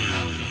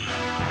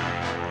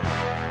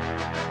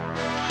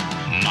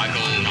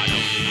 Michael.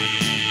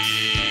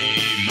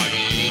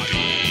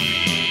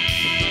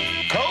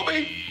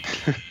 Kobe.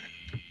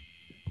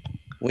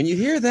 When you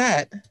hear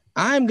that,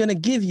 I'm going to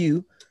give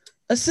you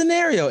a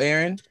scenario,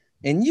 Aaron,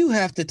 and you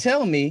have to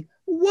tell me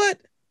what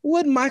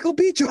would Michael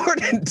B.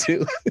 Jordan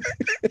do?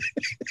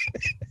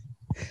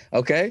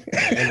 Okay?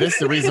 And this is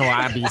the reason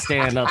why I be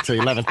staying up to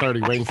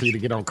 11:30 waiting for you to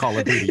get on Call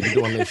of Duty. You're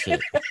doing this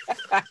shit.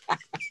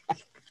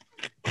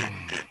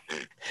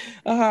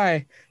 All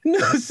right. No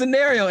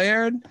scenario,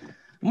 Aaron.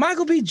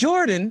 Michael B.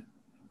 Jordan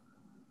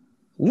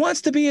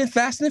wants to be in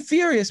Fast and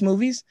Furious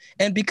movies,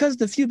 and because of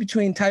the feud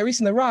between Tyrese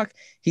and The Rock,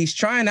 he's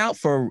trying out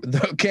for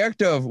the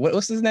character of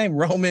what's his name?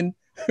 Roman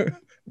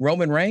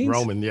Reigns?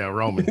 Roman. I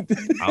don't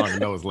even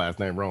know his last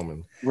name.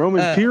 Roman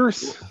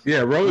Pierce? Yeah,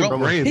 Roman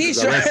Reigns.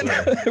 He's trying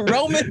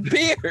Roman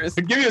Pierce.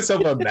 Give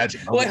yourself a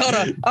magic. Wait, hold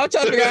on. I'm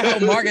trying to figure out how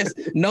Marcus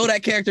know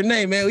that character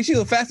name, man. Was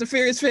you a Fast and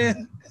Furious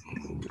fan?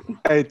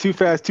 Hey, Too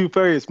Fast, Too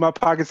Furious. My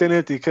pockets ain't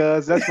empty,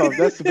 cuz that's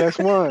the best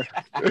one.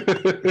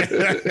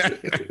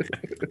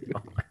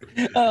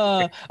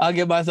 I'll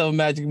give myself a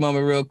magic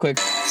moment real quick.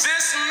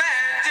 This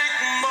magic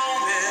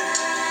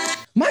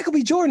moment. Michael Michael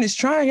B. Jordan is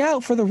trying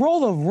out for the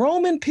role of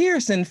Roman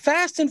Pierce in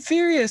Fast and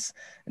Furious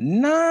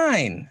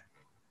 9.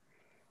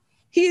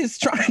 He is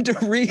trying to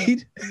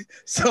read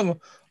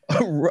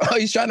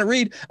he's trying to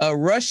read a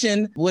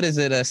Russian,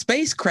 a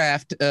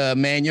spacecraft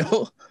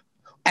manual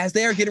as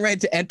they are getting ready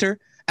to enter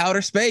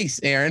outer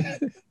space, Aaron.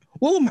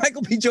 What will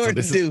Michael B.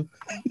 Jordan do?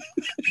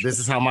 This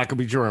is how Michael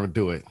B. Jordan would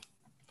do it.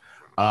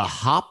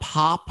 Hop,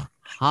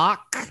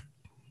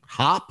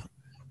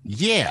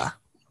 yeah.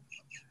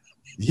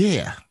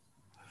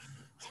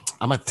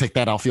 I'm going to take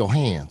that off your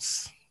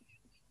hands.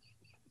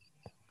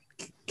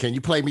 Can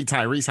you play me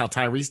Tyrese, how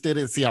Tyrese did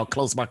it? See how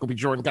close Michael B.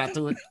 Jordan got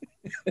to it?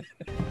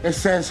 It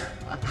says,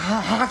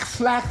 hak,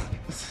 slack,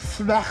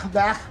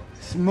 back,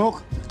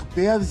 smoke,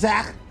 beer,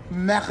 zack,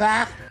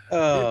 mekak.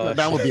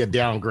 That would be a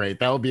downgrade.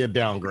 That would be a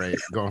downgrade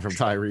going from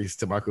Tyrese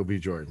to Michael B.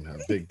 Jordan. A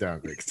big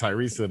downgrade.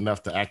 Tyrese is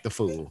enough to act a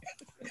fool.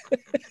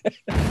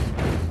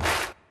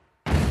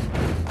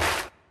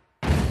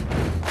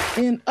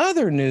 In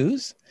other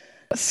news,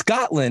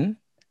 Scotland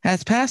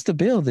has passed a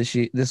bill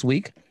this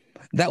week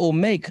that will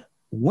make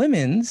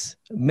women's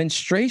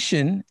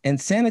menstruation and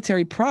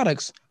sanitary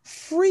products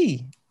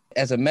free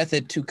as a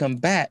method to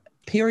combat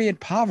period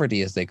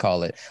poverty, as they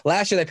call it.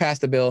 Last year, they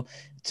passed a bill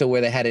to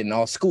where they had it in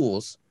all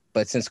schools,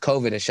 but since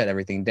COVID has shut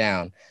everything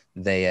down,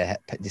 they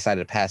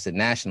decided to pass it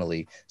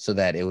nationally so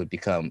that it would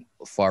become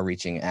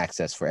far-reaching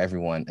access for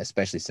everyone,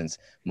 especially since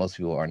most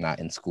people are not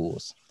in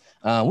schools.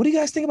 What do you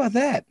guys think about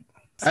that?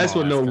 I just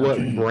want to know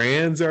what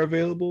brands are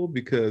available,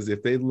 because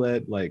if they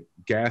let like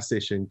gas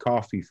station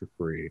coffee for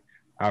free,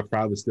 I'd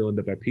probably still end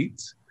up at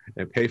Pete's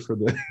and pay for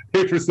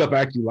stuff I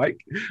actually like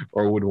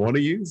or would want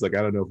to use. Like,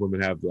 I don't know if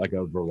women have like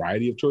a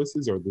variety of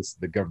choices or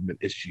the government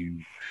issue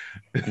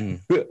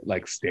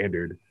like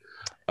standard.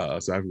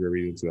 So I have to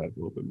read into that a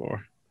little bit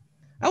more.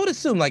 I would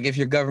assume like if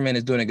your government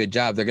is doing a good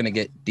job, they're going to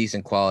get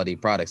decent quality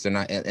products. They're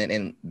not,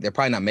 and they're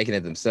probably not making it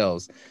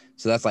themselves.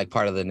 So that's like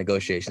part of the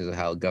negotiations of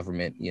how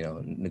government,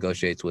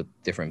 negotiates with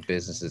different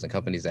businesses and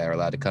companies that are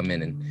allowed to come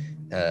in and,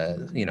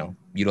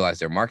 utilize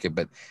their market.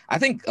 But I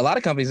think a lot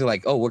of companies are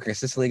like, oh, we're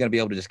consistently going to be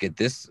able to just get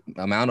this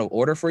amount of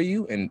order for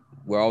you, and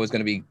we're always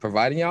going to be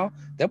providing y'all.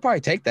 They'll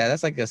probably take that.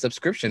 That's like a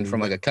subscription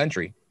from like a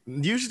country.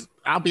 Usually,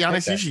 I'll be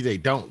honest, usually they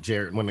don't,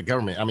 Jared, when the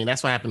government,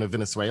 that's what happened in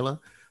Venezuela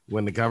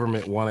when the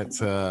government wanted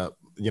to,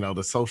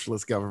 the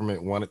socialist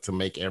government wanted to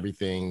make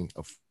everything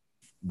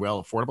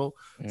affordable.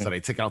 So they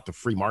took out the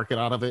free market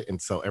out of it.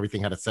 And so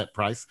everything had a set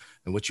price.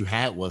 And what you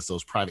had was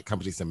those private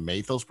companies that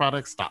made those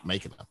products stop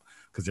making them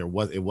because it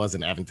wasn't it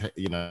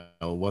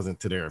wasn't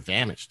to their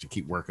advantage to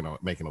keep working on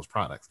making those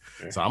products.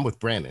 So I'm with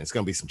Brandon. It's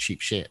going to be some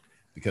cheap shit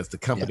because the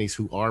companies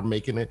who are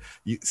making it,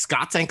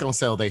 Scott's ain't going to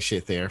sell their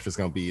shit there if it's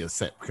going to be a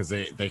set because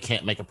they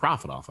can't make a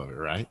profit off of it,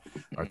 right?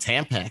 Or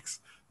Tampax.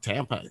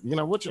 Tampa, I think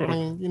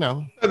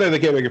they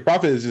can't make a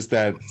profit. It's just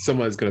that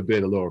someone's going to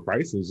bid a lower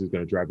price and it's just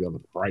going to drive down the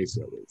price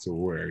of it. So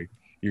where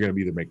you're going to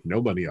either make no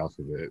money off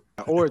of it,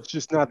 or it's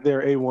just not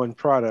their A1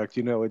 product.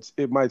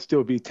 It might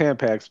still be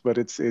Tampax, but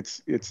it's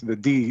the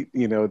D,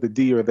 the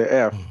D or the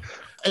F.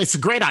 It's a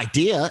great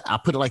idea. I'll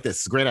put it like this: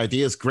 it's a great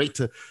idea. It's great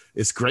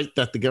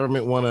that the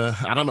government want to.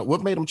 I don't know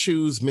what made them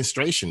choose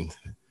menstruation.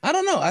 I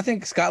don't know. I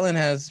think Scotland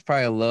has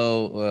probably a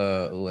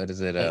low. What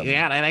is it?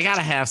 Yeah, they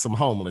gotta have some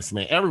homeless,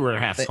 man. Everywhere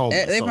has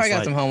homeless. They probably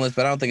got some homeless,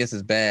 but I don't think it's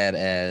as bad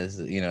as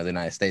the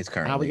United States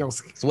currently.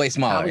 It's way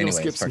smaller. How we gonna anyways,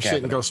 skip some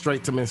shit and go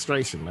straight to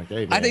menstruation? Like,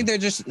 hey, man, I think they're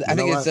just. I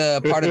think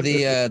it's part of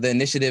the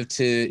initiative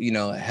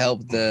to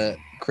help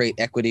create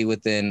equity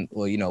within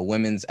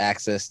women's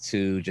access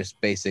to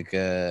just basic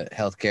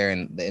healthcare,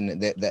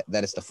 and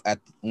that is at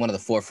one of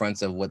the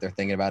forefronts of what they're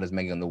thinking about is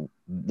making the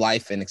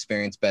life and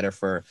experience better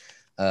for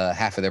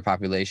half of their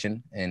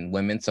population and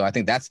women. So I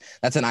think that's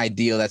an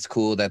ideal. That's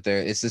cool.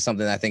 It's just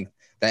something that I think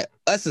that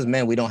us as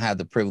men, we don't have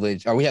the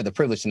privilege, or we have the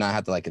privilege to not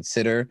have to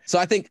consider. So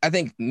I think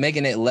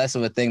making it less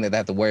of a thing that they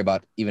have to worry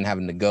about even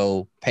having to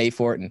go pay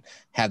for it and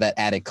have that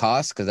added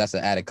cost, because that's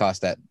an added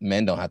cost that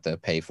men don't have to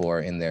pay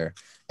for in their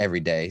every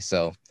day.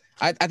 So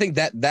I think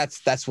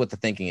that's what the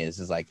thinking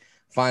is like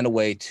find a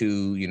way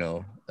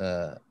to,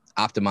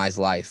 optimize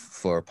life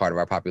for part of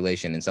our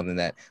population and something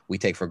that we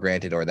take for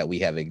granted or that we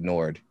have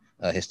ignored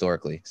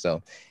historically.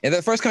 So, and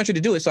they're the first country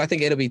to do it. So I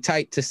think it'll be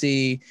tight to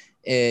see,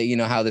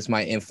 how this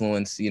might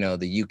influence,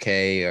 the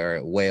UK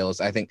or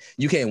Wales. I think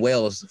UK and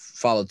Wales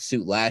followed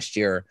suit last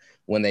year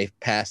when they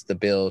passed the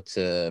bill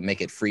to make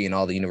it free in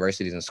all the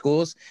universities and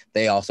schools.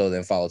 They also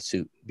then followed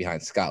suit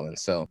behind Scotland.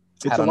 So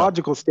it's a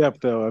logical step,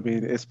 though. I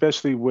mean,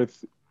 especially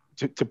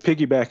to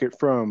piggyback it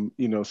from,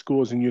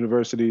 schools and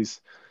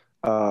universities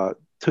to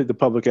the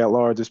public at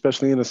large,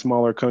 especially in a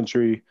smaller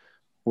country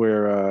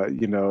where,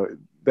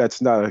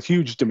 that's not a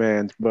huge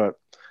demand, but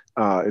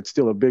it's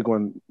still a big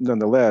one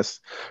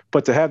nonetheless.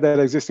 But to have that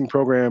existing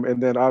program,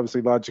 and then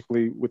obviously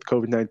logically with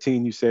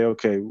COVID-19, you say,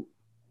 okay,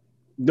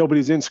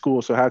 nobody's in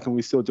school, so how can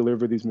we still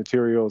deliver these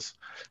materials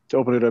to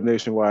open it up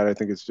nationwide? I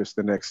think it's just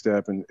the next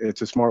step, and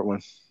it's a smart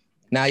one.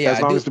 Now, yeah,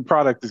 as long as the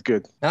product is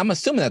good. And I'm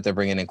assuming that they're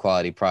bringing in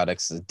quality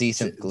products,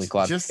 decently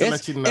quality. Just to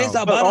let you know. It's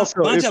a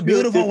bunch of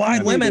beautiful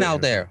white women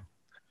out there.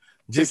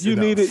 If you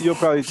need it, you'll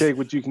probably take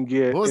what you can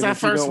get. What was that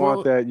if you first don't one?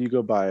 want that, you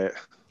go buy it.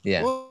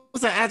 Yeah. What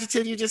was that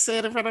adjective you just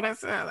said in front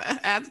of that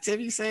adjective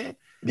you said?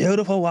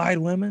 Beautiful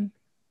white women.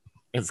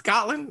 In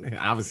Scotland?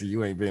 Obviously,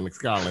 you ain't been in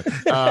Scotland.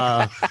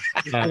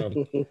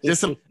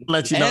 Just to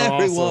let you know,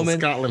 Every also,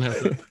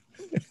 woman.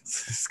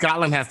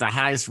 Scotland has the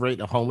highest rate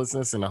of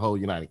homelessness in the whole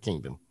United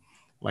Kingdom.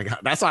 Like,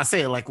 that's why I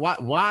say, like,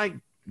 why?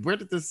 Where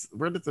did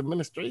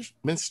the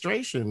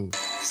menstruation?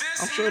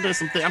 I'm sure there's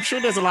something. I'm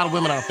sure there's a lot of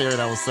women out there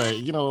that will say,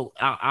 you know,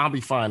 I'll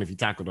be fine if you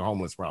tackle the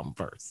homeless problem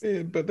first.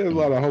 Yeah, but there's a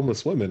lot of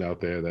homeless women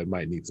out there that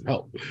might need some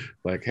help.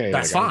 Like, hey,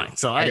 that's fine.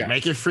 So hey,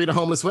 make it free to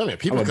homeless women.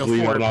 People can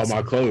afford all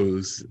my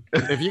clothes.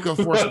 If you can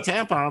afford some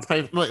tampons,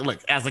 pay.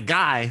 Look. As a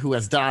guy who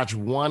has dodged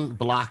one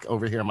block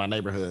over here in my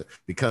neighborhood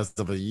because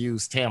of a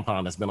used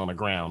tampon that's been on the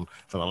ground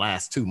for the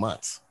last 2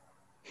 months,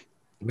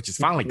 which is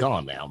finally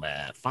gone now,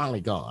 man.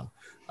 Finally gone.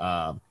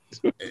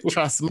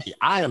 Trust me,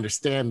 I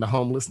understand the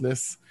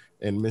homelessness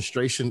and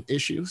menstruation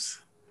issues,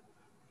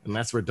 and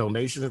that's where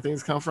donations and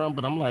things come from.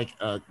 But I'm like,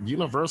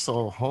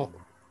 universal home.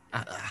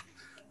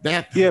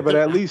 But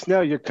at least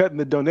now you're cutting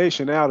the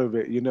donation out of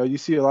it. You know, you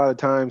see a lot of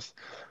times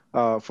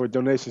for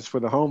donations for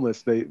the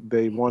homeless,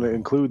 they want to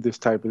include these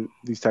type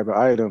of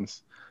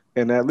items,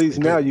 and at least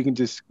now you can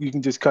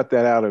just cut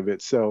that out of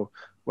it. So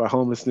while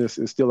homelessness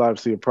is still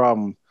obviously a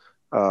problem,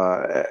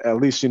 at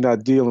least you're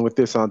not dealing with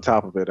this on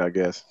top of it, I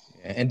guess.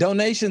 And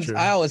donations,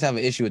 I always have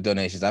an issue with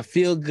donations. I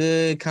feel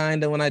good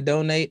kind of when I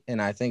donate,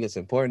 and I think it's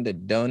important to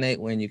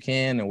donate when you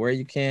can and where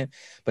you can.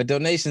 But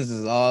donations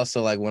is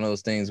also like one of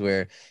those things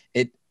where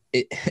it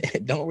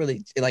don't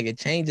really, like, it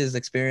changes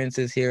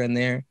experiences here and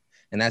there,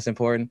 and that's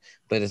important,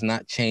 but it's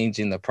not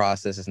changing the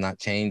process. It's not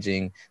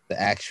changing the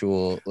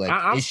actual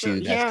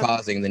issue that's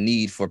causing the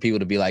need for people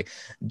to be like,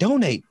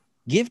 donate,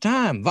 give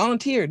time,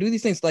 volunteer, do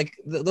these things. Like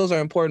those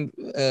are important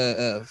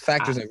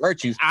factors and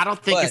virtues. I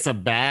don't think it's a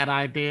bad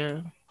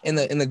idea. In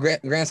the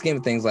grand scheme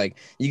of things, like,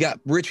 you got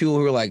rich people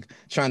who are like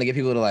trying to get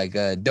people to like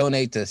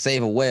donate to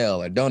save a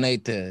whale or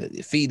donate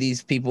to feed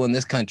these people in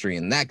this country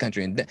and that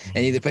country, and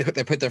they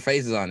put their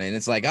faces on it, and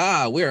it's like,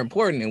 we're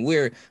important and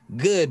we're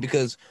good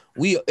because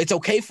it's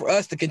okay for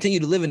us to continue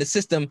to live in a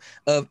system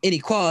of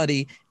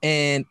inequality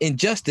and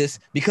injustice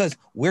because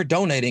we're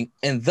donating,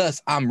 and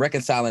thus I'm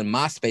reconciling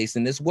my space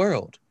in this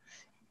world.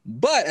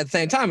 But at the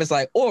same time, it's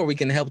like, or we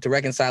can help to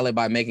reconcile it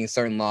by making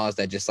certain laws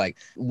that just like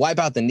wipe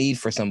out the need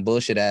for some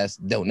bullshit ass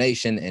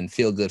donation and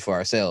feel good for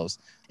ourselves.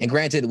 And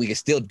granted, we can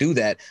still do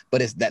that,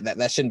 but it's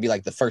that shouldn't be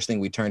like the first thing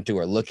we turn to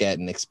or look at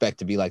and expect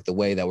to be like the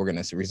way that we're going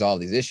to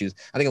resolve these issues.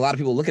 I think a lot of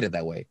people look at it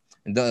that way.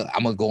 And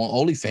I'm gonna go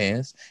on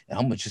OnlyFans and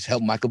I'm gonna just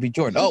help Michael B.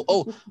 Jordan.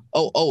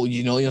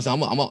 You know, so I'm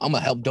gonna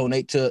help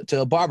donate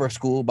to a barber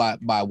school by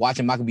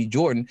watching Michael B.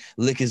 Jordan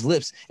lick his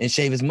lips and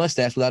shave his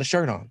mustache without a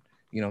shirt on.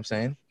 You know what I'm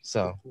saying?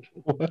 So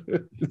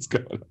it's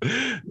good.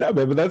 No,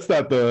 man, but that's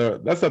not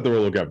the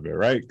role of government,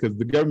 right? Because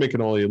the government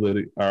can only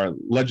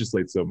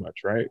legislate so much,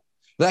 right?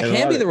 That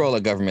can be the role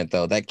of government,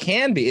 though. That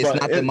can be. It's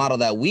not the model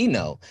that we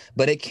know,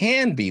 but it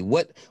can be.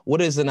 What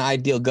does an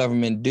ideal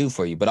government do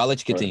for you? But I'll let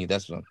you continue.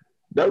 That's what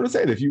I'm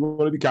saying. If you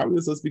want to be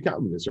communist, let's be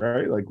communist,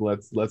 right? Like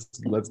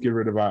let's get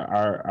rid of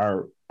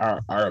our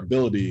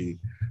ability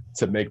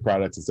to make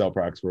products and sell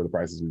products for the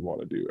prices we want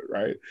to do it,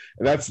 right?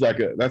 And that's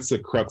the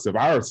crux of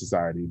our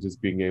society,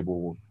 just being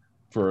able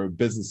for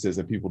businesses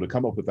and people to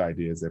come up with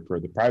ideas and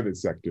for the private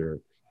sector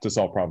to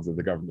solve problems that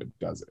the government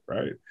doesn't,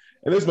 right?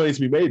 And there's money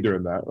to be made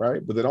during that, right?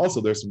 But then also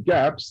there's some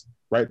gaps,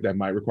 right, that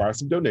might require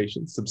some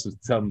donations,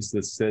 some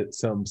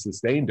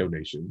sustained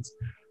donations,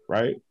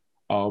 right?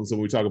 So when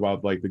we talk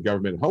about like the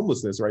government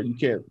homelessness, right, you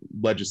can't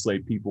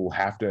legislate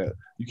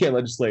you can't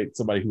legislate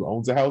somebody who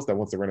owns a house that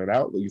wants to rent it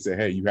out. Like you say,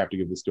 hey, you have to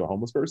give this to a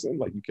homeless person.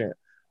 Like you can't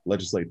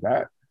legislate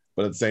that.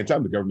 But at the same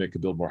time, the government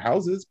could build more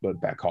houses, but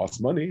that costs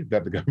money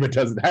that the government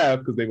doesn't have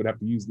because they would have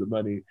to use the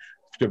money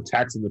to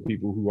taxing the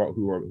people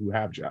who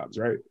have jobs,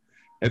 right?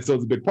 And so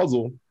it's a big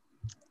puzzle.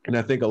 And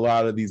I think a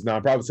lot of these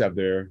nonprofits have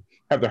their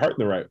heart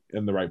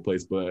in the right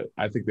place, but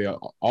I think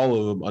all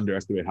of them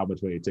underestimate how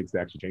much money it takes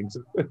to actually change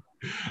it.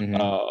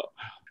 Mm-hmm.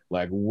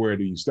 Like, where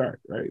do you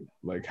start, right?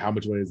 Like, how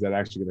much money is that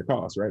actually going to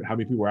cost, right? How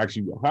many people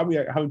actually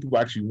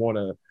want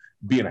to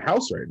be in a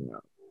house right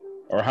now,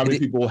 or how many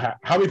people have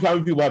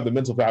the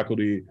mental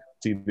faculty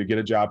to either get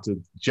a job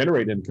to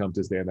generate income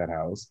to stay in that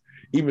house,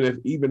 even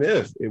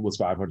if it was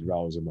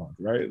 $500 a month,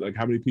 right? Like,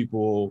 how many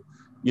people,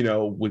 you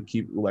know, would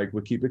keep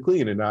it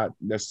clean and not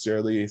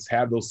necessarily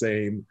have those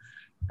same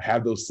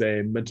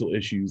mental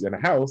issues in a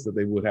house that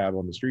they would have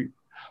on the street.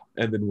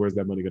 And then where's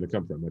that money going to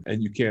come from?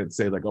 And you can't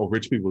say like, oh,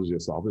 rich people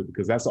just solve it,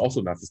 because that's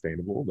also not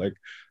sustainable. Like,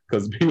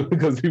 because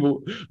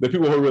the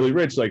people who are really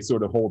rich, like,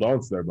 sort of hold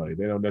on to their money.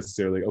 They don't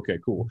necessarily, okay,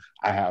 cool,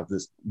 I have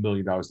this $1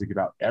 million to give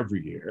out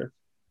every year.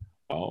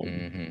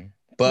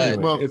 But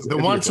anyway, the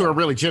ones who are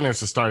really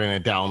generous are starting an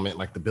endowment,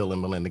 like the Bill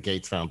and Melinda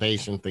Gates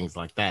Foundation, things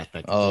like that.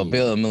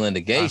 Bill and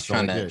Melinda Gates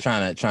trying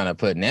to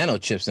put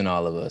nanochips in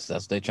all of us.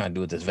 That's what they're trying to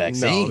do with this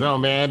vaccine. No,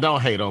 man,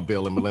 don't hate on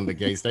Bill and Melinda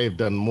Gates. They've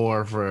done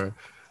more for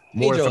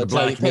the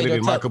black community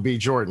than Michael B.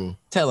 Jordan.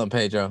 Tell him,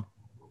 Pedro.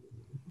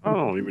 I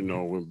don't even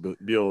know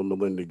what Bill and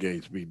Melinda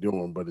Gates be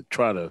doing, but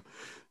trying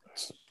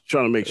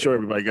to make sure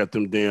everybody got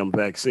them damn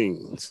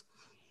vaccines,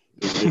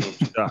 them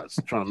shots,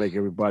 trying to make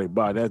everybody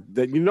buy that.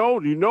 They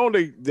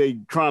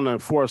trying to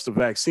force the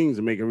vaccines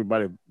and make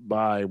everybody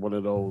buy one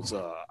of those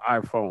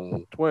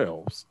iPhone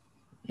 12s.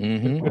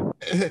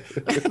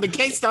 Mm-hmm. The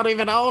Gates don't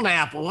even own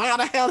Apple. How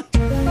the hell?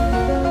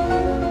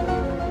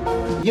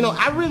 You know,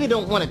 I really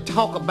don't want to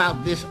talk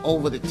about this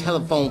over the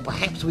telephone.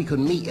 Perhaps we could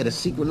meet at a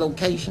secret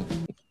location.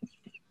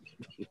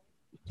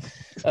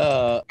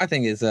 I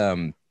think it's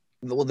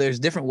well, there's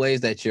different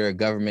ways that your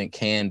government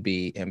can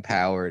be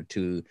empowered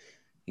to,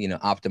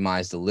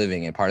 optimize the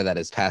living, and part of that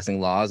is passing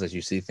laws as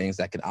you see things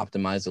that can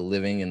optimize the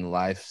living and the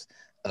lives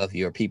of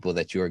your people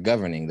that you are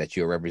governing, that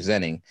you are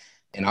representing.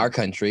 In our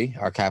country,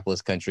 our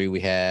capitalist country,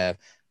 we have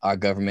our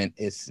government.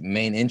 Its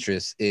main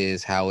interest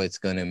is how it's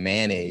going to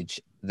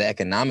manage the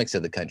economics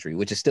of the country,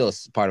 which is still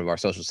part of our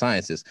social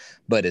sciences,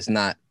 but it's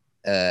not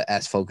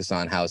as focused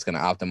on how it's going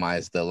to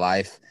optimize the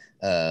life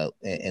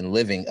and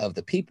living of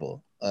the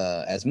people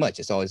as much.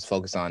 It's always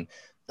focused on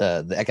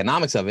the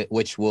economics of it,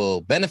 which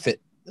will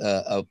benefit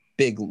a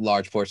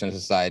large portion of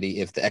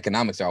society if the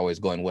economics are always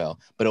going well,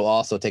 but it will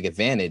also take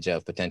advantage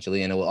of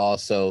potentially, and it will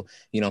also,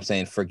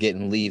 forget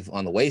and leave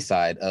on the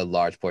wayside a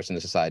large portion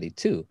of society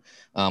too,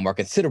 or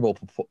considerable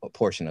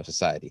portion of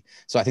society.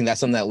 So I think that's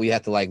something that we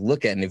have to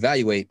look at and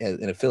evaluate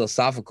in a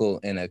philosophical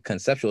and a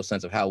conceptual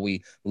sense of how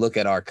we look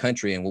at our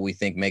country and what we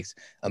think makes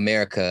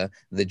America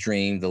the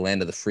dream, the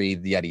land of the free,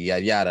 yada,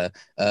 yada, yada,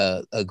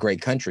 a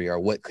great country, or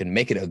what could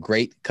make it a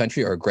great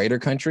country or a greater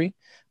country.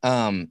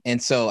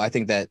 And so I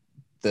think that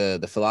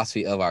the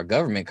philosophy of our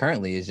government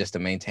currently is just to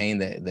maintain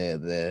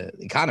the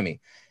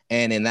economy.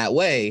 And in that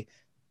way,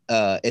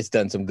 it's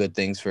done some good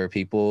things for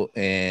people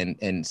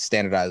and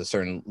standardize a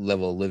certain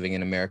level of living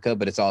in America,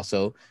 but it's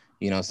also,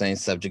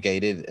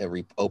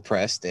 subjugated,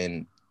 oppressed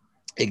and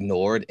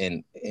ignored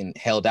and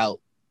held out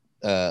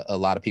a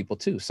lot of people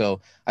too.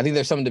 So I think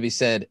there's something to be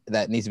said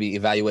that needs to be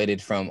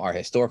evaluated from our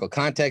historical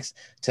context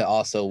to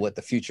also what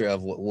the future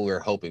of what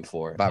we're hoping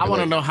for. I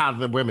want to know how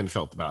the women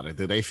felt about it.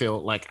 Did they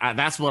feel like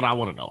that's what I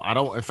want to know? I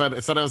don't.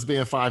 Instead of us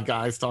being five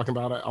guys talking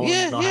about it, I want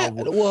to know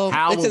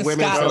how would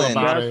women feel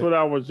about it. That's what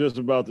I was just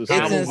about to say.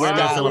 How would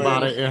women feel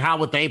about it, and how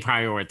would they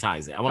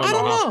prioritize it? I want to know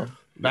how.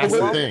 That's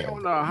the thing.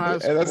 On our High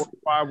School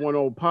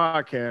 510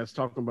 podcast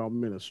talking about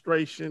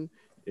administration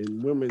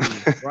and women's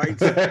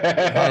rights.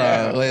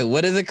 Wait,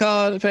 what is it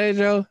called,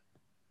 Pedro?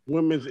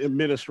 Women's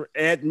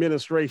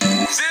administration.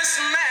 This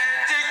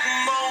magic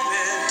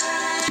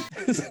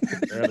moment.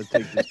 I gotta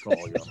take this call,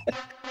 y'all.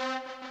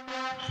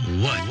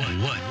 What would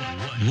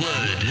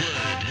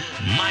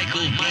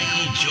Michael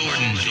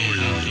B.J.D do?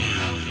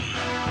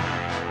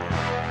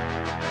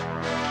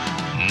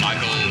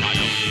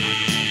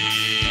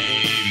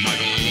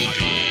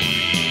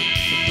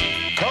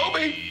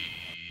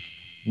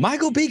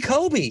 Michael B.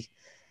 Kobe.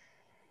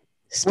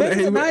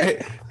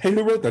 Hey,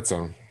 who wrote that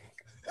song?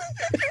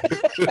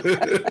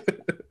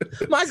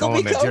 Michael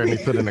B. that Kobe. Jeremy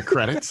put in the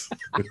credits.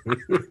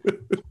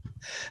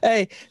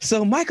 Hey,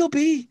 so Michael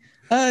B.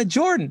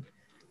 Jordan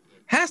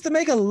has to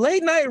make a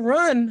late night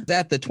run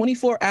at the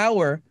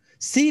 24-hour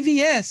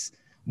CVS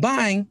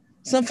buying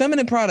some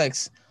feminine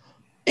products.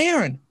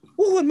 Aaron,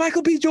 what would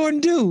Michael B. Jordan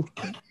do?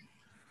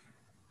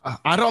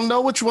 I don't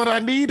know which one I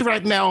need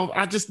right now.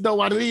 I just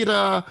know I need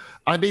a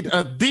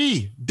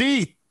D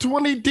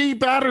 20D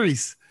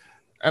batteries.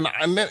 And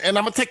I'm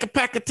gonna take a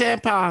pack of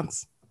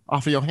tampons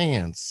off of your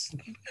hands.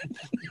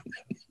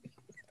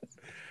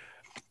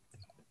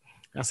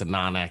 That's a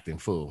non-acting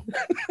fool.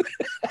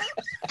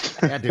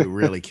 That dude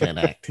really can't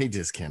act. He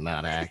just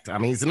cannot act. I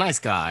mean, he's a nice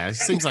guy. He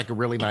seems like a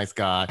really nice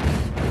guy.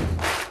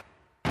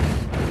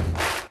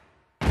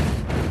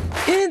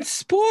 In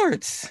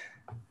sports,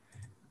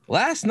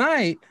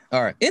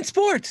 in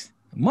sports,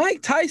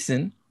 Mike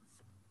Tyson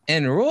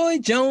and Roy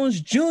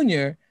Jones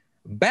Jr.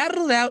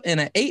 battled out in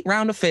an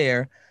 8-round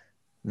affair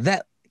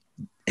that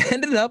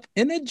ended up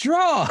in a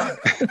draw.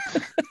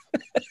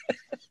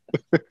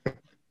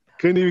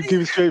 Couldn't even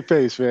keep a straight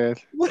face, man.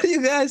 What do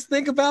you guys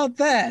think about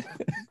that?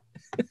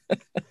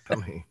 I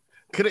mean,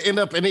 could it end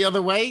up any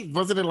other way?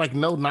 Wasn't it like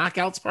no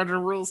knockouts part of the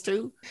rules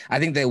too? I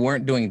think they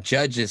weren't doing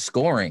judges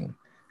scoring.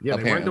 Yeah,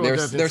 they weren't doing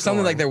judges there's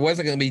something like there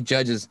wasn't going to be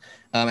judges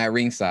at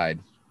ringside.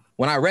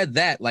 When I read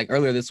that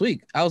earlier this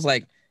week, I was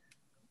like,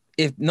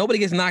 if nobody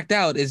gets knocked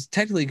out, it's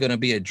technically going to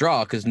be a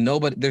draw because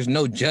there's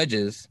no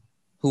judges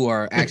who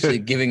are actually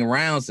giving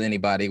rounds to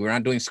anybody. We're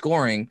not doing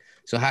scoring.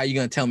 So how are you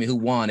going to tell me who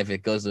won if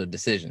it goes to a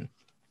decision?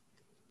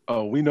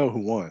 Oh, we know who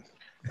won.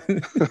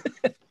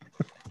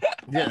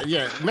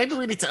 Yeah. Maybe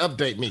we need to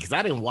update me because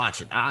I didn't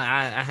watch it.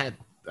 I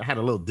had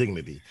a little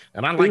dignity,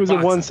 and I It was boxing.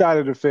 A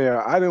one-sided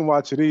affair. I didn't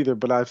watch it either,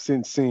 but I've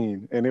since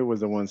seen, and it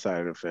was a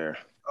one-sided affair.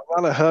 A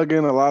lot of hugging,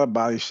 a lot of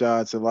body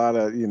shots, a lot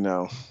of Yeah,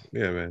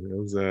 man.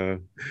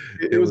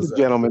 It was a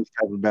gentleman's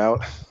type of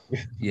bout.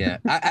 Yeah,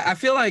 I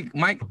feel like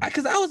Mike,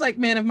 because I was like,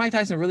 man, if Mike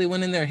Tyson really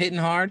went in there hitting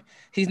hard,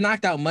 he's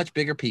knocked out much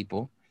bigger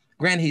people.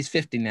 Granted, he's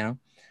 50 now,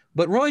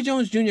 but Roy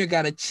Jones Jr.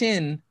 got a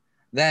chin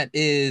that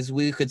is,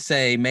 we could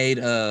say, made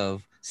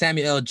of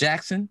Samuel L.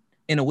 Jackson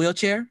in a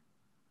wheelchair.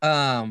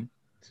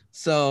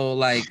 So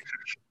like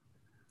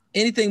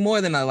anything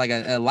more than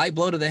a light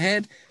blow to the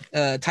head,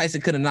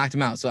 Tyson could have knocked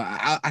him out. So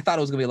I thought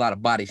it was gonna be a lot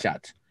of body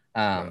shots.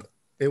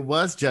 It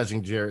was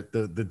judging, Jared.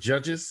 The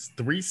judges,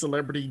 3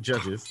 celebrity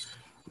judges,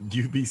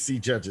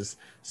 UBC judges,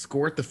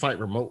 scored the fight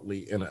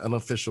remotely in an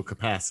unofficial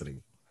capacity.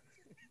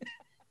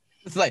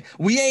 It's like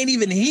we ain't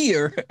even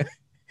here,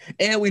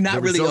 and we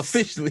not really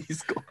officially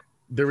scored.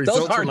 The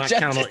results will not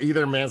count on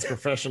either man's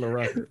professional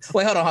records.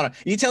 Wait, hold on.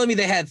 You telling me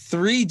they had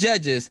 3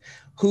 judges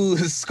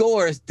whose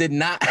scores did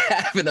not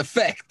have an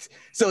effect?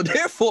 So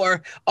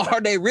therefore,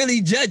 are they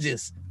really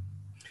judges?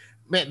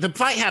 Man, the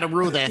fight had a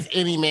rule that if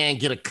any man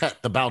get a cut,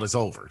 the bout is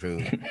over,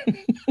 dude.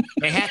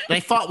 They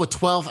fought with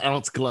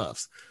 12-ounce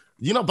gloves.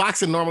 You know,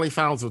 boxing normally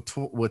fights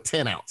with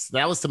 10 ounce.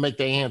 That was to make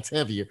their hands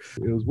heavier.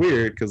 It was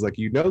weird because, like,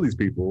 these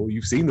people,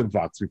 you've seen them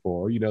box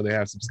before. They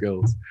have some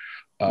skills.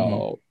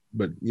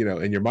 But,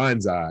 in your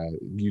mind's eye,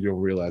 you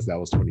don't realize that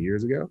was 20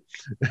 years ago.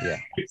 Yeah.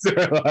 So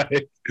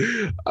like,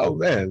 oh,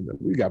 man,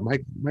 we got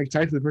Mike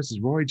Tyson versus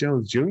Roy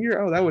Jones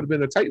Jr. Oh, that would have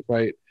been a tight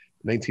fight.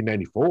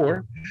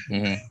 1994,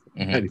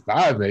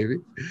 95 maybe.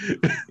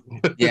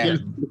 Yeah,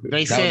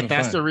 they said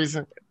that's the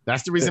reason.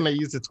 That's the reason they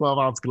used the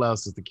 12-ounce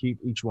gloves, is to keep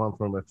each one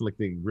from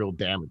inflicting real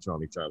damage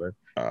on each other.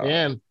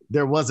 And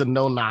there was a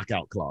no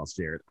knockout clause,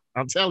 Jared.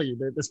 I'm telling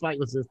you, this fight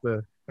was just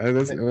the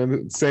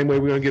same way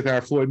we're gonna get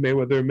our Floyd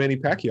Mayweather Manny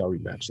Pacquiao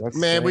rematch.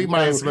 Man, we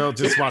might as well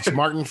just watch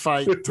Martin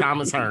fight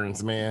Thomas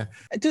Hearns, man.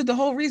 Dude, the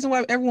whole reason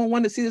why everyone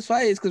wanted to see this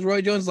fight is because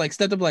Roy Jones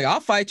stepped up I'll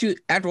fight you,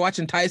 after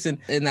watching Tyson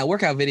in that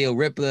workout video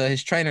rip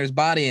his trainer's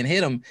body and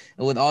hit him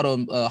with all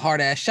them hard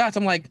ass shots.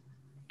 I'm like,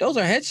 those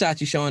are headshots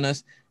you're showing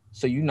us.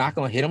 So you're not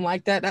gonna hit him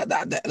like that?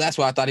 That's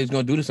what I thought he was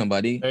gonna do to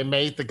somebody. They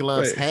made the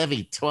gloves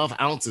heavy. 12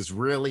 ounces,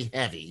 really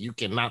heavy. You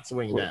cannot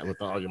swing that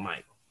with all your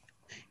might.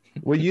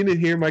 Well, you didn't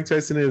hear Mike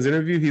Tyson in his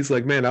interview. He's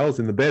like, man, I was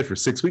in the bed for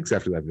 6 weeks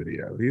after that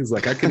video. He's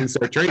like, I couldn't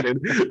start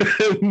training.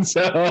 And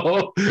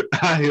so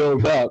I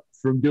healed up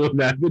from doing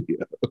that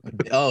video.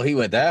 Oh, he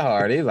went that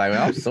hard. He's like,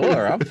 I'm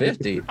sore. I'm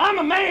 50. I'm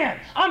a man.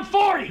 I'm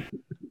 40.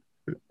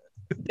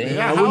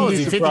 Yeah, how old is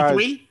he?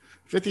 53?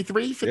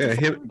 53?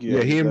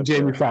 54? He and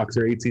Jamie Foxx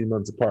are 18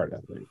 months apart,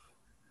 I think.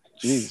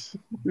 Jeez.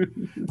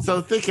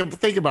 So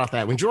think about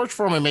that. When George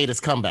Foreman made his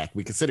comeback,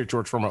 we considered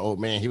George Foreman an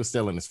old man. He was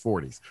still in his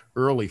 40s,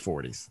 early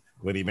 40s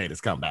when he made his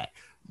comeback.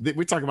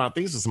 We're talking about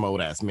these are some old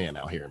ass men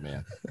out here,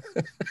 man.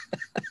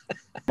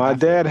 My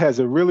dad has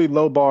a really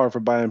low bar for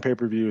buying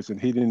pay-per-views,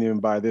 and he didn't even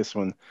buy this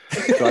one.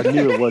 So I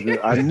knew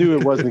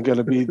it wasn't going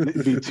to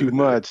be too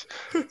much.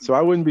 So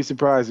I wouldn't be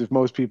surprised if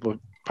most people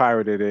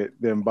pirated it,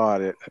 then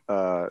bought it.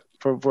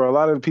 For a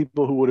lot of the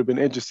people who would have been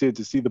interested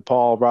to see the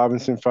Paul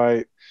Robinson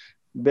fight,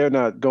 they're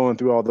not going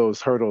through all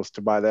those hurdles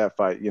to buy that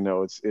fight.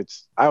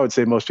 It's I would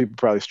say most people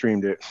probably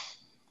streamed it.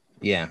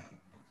 Yeah.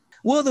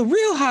 Well, the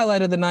real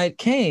highlight of the night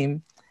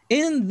came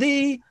in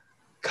the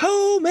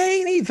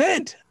co-main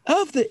event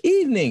of the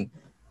evening.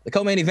 The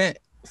co-main event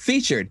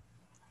featured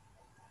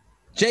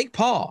Jake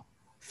Paul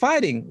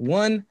fighting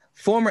one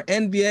former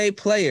NBA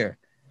player,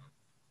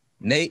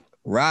 Nate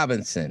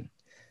Robinson.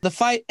 The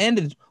fight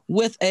ended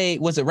with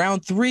was it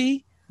round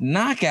 3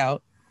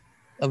 knockout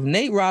of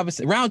Nate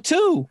Robinson, round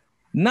 2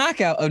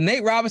 knockout of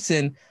Nate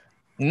Robinson,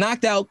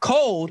 knocked out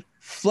cold,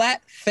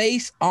 flat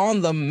face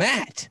on the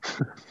mat.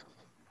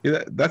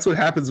 Yeah, that's what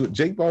happens with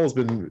Jake Paul. Has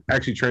been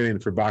actually training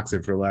for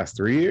boxing for the last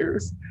 3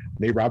 years.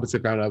 Nate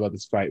Robinson found out about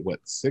this fight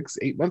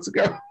 6-8 months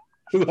ago.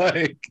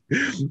 And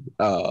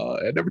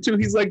number 2,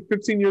 he's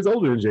 15 years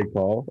older than Jake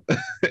Paul,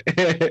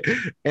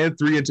 and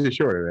 3 inches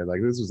shorter.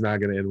 Man. This was not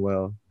going to end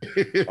well.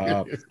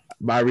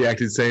 I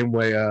reacted the same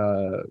way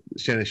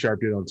Shannon Sharp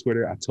did on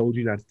Twitter. I told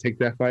you not to take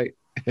that fight.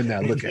 And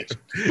now look at you.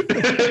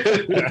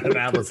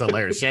 That was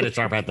hilarious. Shannon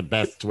Sharp had the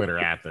best Twitter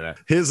after that.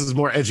 His is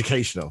more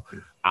educational.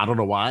 I don't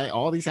know why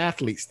all these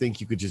athletes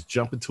think you could just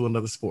jump into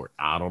another sport.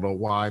 I don't know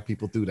why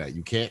people do that.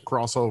 You can't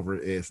cross over.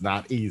 It's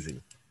not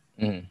easy.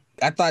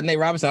 I thought Nate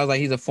Robinson, I was like,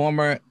 he's a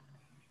former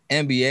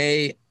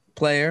NBA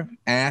player,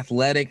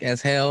 athletic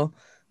as hell,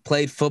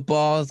 played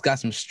football, has got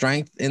some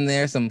strength in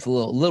there, some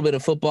little bit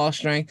of football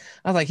strength.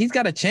 I was like, he's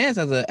got a chance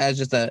as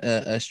just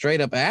a straight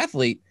up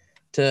athlete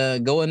to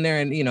go in there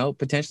and,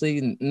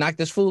 potentially knock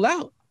this fool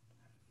out.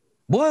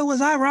 Boy,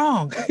 was I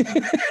wrong.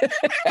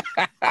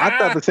 I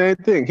thought the same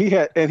thing. He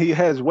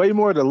has way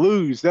more to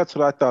lose. That's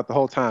what I thought the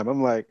whole time.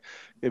 I'm like,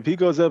 if he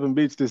goes up and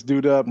beats this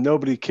dude up,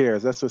 nobody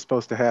cares. That's what's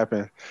supposed to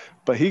happen.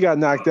 But he got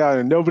knocked out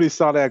and nobody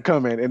saw that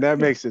coming. And that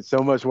makes it so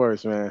much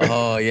worse, man.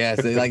 Oh, yeah.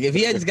 So, if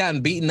he had just gotten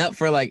beaten up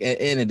for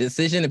in a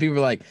decision and people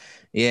were like,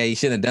 yeah, he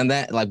shouldn't have done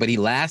that. But he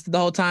lasted the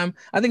whole time.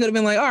 I think it would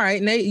have been like, all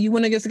right, Nate, you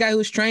went against a guy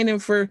who's training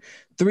for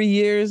 3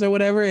 years or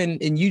whatever,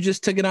 and you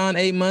just took it on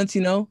 8 months.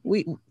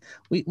 We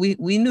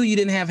knew you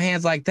didn't have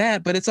hands like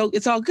that, but it's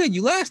all good.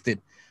 You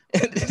lasted.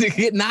 To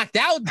get knocked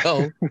out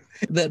though,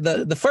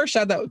 the first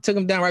shot that took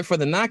him down right before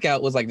the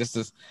knockout was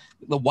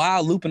the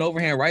wild looping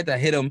overhand right that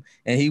hit him,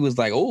 and he was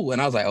like, oh,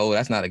 and I was like, oh,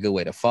 that's not a good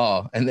way to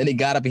fall. And then he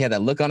got up, he had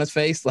that look on his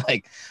face,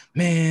 like,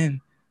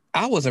 man,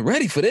 I wasn't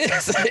ready for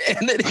this.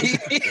 And then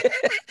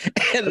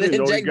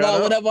Jake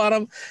Paul went up on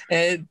him,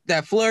 and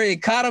that flurry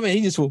caught him, and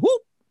he just went,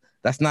 whoop.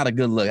 That's not a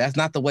good look. That's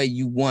not the way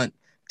you want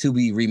to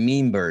be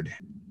remembered.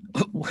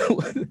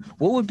 What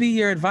would be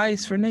your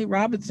advice for Nate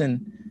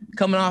Robinson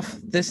coming off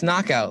this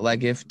knockout?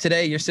 Like, if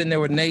today you're sitting there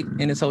with Nate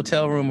in his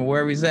hotel room or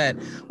wherever he's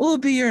at, what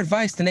would be your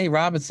advice to Nate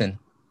Robinson?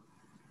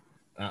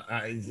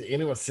 Is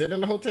anyone sitting in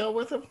the hotel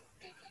with him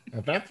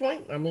at that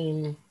point? I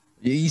mean,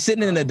 you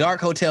sitting in a dark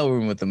hotel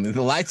room with him.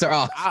 The lights are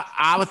off.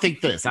 I would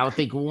think this. I would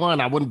think, one,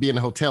 I wouldn't be in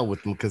the hotel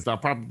with him because I'll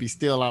probably be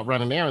still out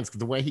running errands, because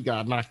the way he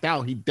got knocked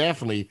out, he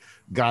definitely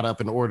got up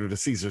and ordered a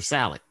Caesar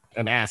salad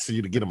and asked for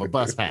you to get him a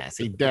bus pass.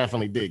 He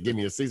definitely did. Give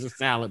me a Caesar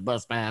salad,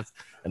 bus pass,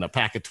 and a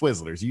pack of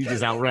Twizzlers. You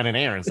just out running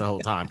errands the whole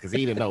time because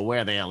he didn't know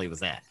where the hell he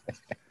was at.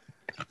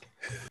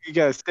 You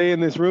got to stay in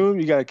this room.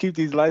 You got to keep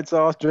these lights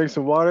off, drink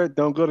some water.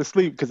 Don't go to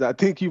sleep because I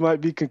think you might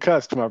be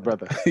concussed, my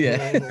brother.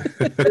 Yeah.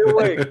 Stay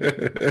awake.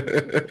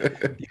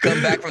 You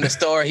come back from the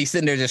store, he's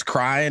sitting there just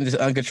crying, just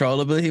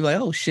uncontrollably. He's like,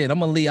 oh, shit, I'm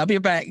going to leave. I'll be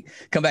back.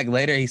 Come back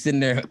later. He's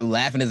sitting there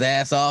laughing his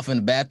ass off in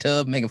the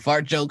bathtub, making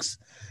fart jokes.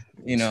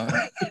 You know,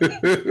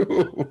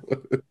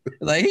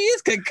 like, he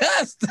is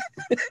concussed.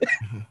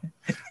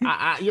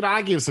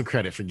 I give some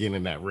credit for getting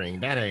in that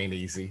ring. That ain't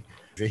easy.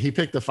 He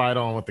picked the fight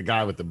on with the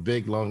guy with the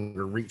big,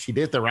 longer reach. He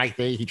did the right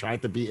thing. He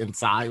tried to be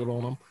inside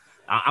on him.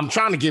 I'm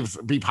trying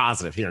to be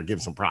positive here and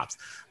give some props.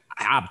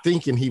 I'm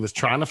thinking he was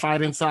trying to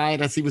fight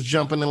inside as he was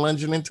jumping and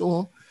lunging into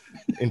him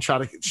and try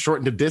to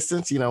shorten the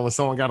distance, when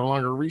someone got a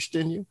longer reach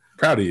than you.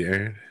 Proud of you,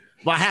 Aaron.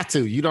 Well, I have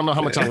to. You don't know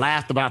how much I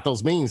laughed about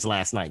those memes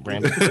last night,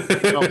 Brandon.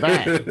 So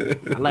bad.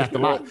 I laughed a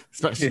lot,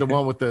 especially the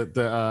one with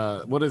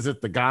the what is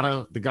it? The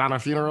Ghana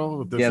funeral?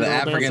 With the the funeral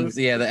African, dancers?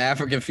 the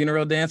African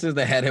funeral dancers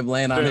that had him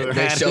laying on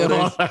their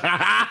shoulders.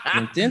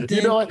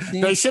 You know what?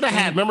 They should have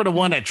had. Remember the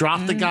one that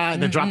dropped the guy,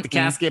 that dropped the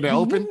casket and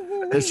opened?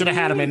 They should have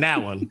had him in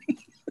that one.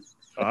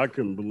 I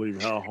couldn't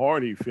believe how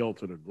hard he fell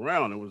to the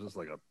ground. It was just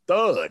like a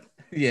thud.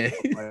 Yeah.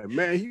 Like,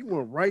 man, he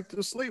went right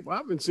to sleep. I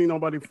haven't seen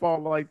nobody fall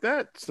like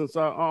that since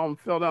I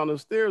fell down the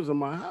stairs in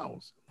my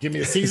house. Give me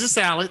a Caesar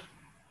salad.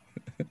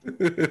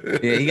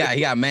 Yeah,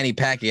 he got Manny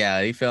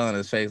Pacquiao. He fell on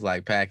his face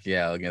like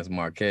Pacquiao against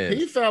Marquez.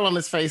 He fell on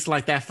his face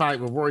like that fight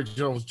with Roy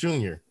Jones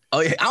Jr. Oh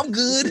yeah, I'm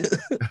good.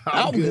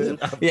 I'm good.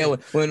 Yeah,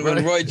 when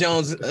Roy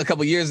Jones a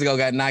couple years ago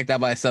got knocked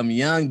out by some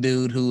young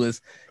dude who was,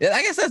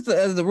 I guess that's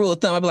the rule of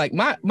thumb. I'd be like,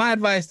 my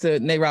advice to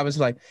Nate Robinson,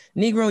 like,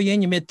 Negro, you're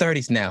in your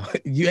mid-30s now.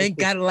 You ain't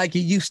got it like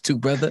you used to,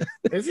 brother.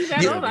 Is he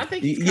that old? I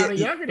think he's kind of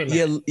younger than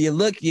that.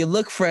 You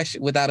look fresh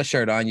without a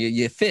shirt on.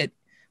 You're fit,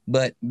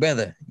 but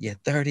brother, you're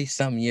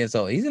 30-something years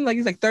old. He's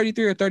like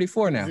 33 or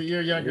 34 now. He's a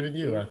year younger than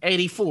you.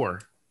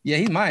 84. Yeah,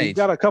 he's my age. He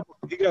got a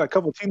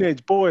couple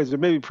teenage boys or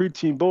maybe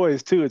preteen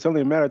boys too. It's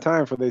only a matter of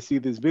time before they see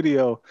this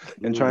video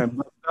and try and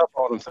bust up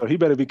on him. So he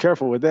better be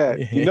careful with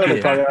that. You know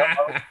they probably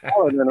are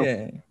smaller than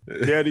him.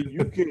 Daddy,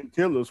 you can't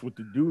tell us what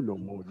to do no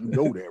more. You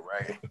know that,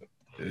 right?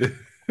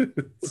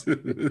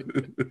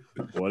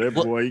 Boy, that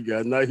boy, he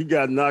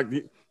got knocked.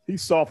 He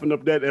softened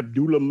up that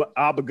Abdullah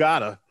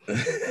Abagada.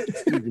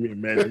 Excuse me,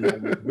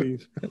 man.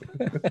 Please.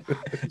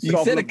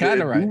 You said it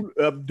kind of right.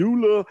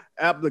 Abdullah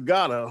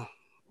Abagada.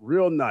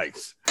 Real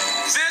nice.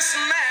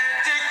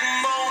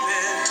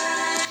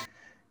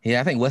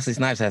 Yeah, I think Wesley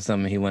Snipes had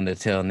something he wanted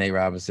to tell Nate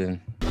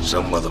Robinson.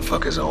 Some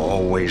motherfuckers are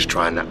always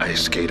trying to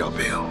ice skate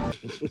uphill.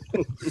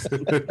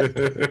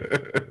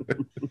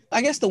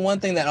 I guess the one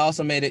thing that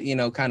also made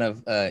it, kind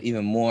of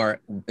even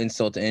more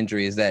insult to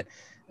injury is that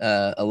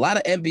a lot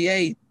of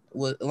NBA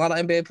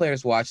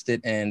players watched it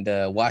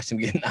and watched him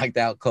get knocked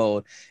out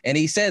cold. And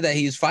he said that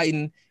he was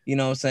fighting,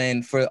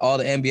 for all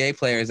the NBA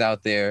players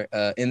out there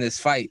in this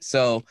fight.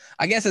 So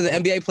I guess as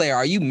an NBA player,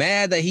 are you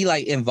mad that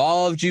he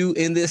involved you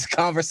in this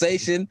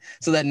conversation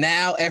so that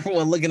now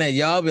everyone looking at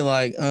y'all be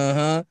like,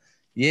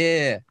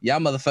 yeah, y'all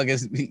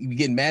motherfuckers be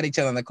getting mad at each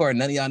other on the court.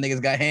 None of y'all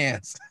niggas got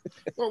hands.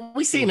 Well,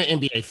 we seen an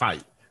NBA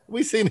fight.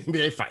 We seen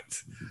NBA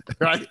fights,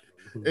 right?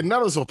 And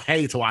none of us will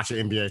pay to watch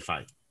an NBA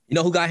fight. You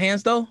know who got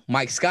hands though?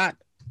 Mike Scott.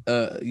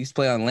 Used to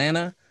play on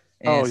Atlanta.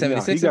 And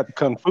 76. He got the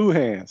kung fu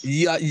hands.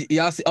 Y'all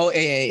see? Oh,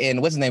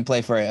 and what's his name?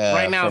 Play for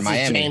right now. For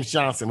Miami. James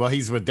Johnson. Well,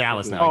 he's with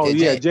Dallas now. Oh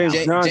yeah, James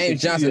Johnson.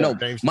 James Johnson. Yeah.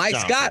 No, Mike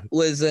Scott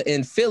was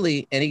in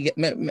Philly, and he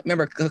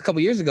remember a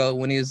couple years ago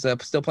when he was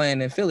still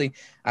playing in Philly.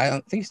 I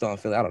don't think he's still in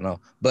Philly. I don't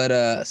know,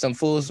 but some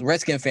fools,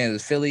 Redskin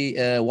fans, Philly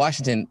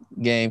Washington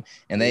game,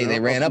 and they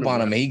ran up on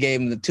him, and he gave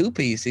him the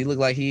 2-piece. He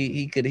looked like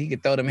he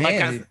could throw them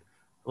hands.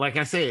 Like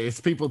I said,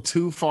 it's people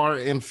too far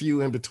and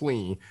few in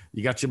between.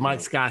 You got your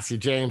Mike Scotts, your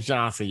James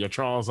Johnson, your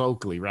Charles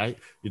Oakley, right?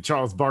 Your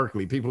Charles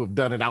Barkley. People have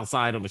done it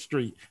outside on the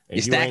street. And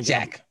your Stack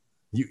Jack.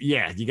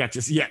 You got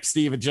your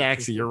Steven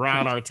Jackson, your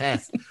Ron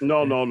Artest.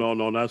 No,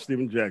 not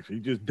Steven Jackson.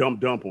 He just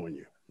dump on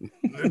you.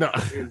 No,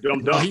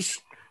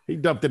 he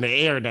dumped in the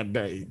air that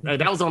day.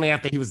 That was only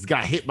after he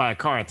got hit by a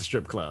car at the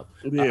strip club.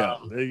 Yeah,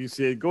 you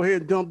said, go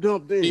ahead, dump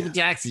then. Steven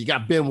Jackson, you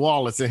got Ben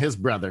Wallace and his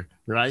brother,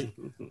 right?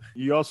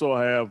 You also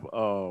have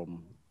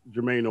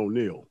Jermaine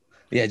O'Neal.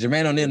 Yeah,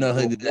 Jermaine O'Neal know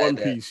who did One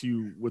that. Piece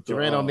you with the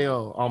Jermaine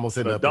O'Neal almost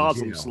ended up in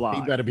Dawson jail. slide.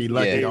 He better be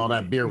lucky all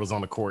that beer was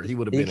on the court. He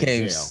would have He been in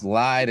came jail.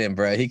 sliding,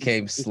 bro. He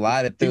came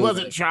sliding through. He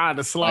wasn't trying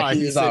to slide. Like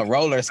he was on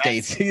roller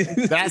skates.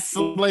 That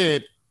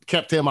sled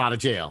kept him out of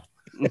jail.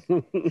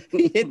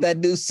 He hit that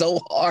dude so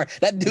hard.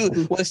 That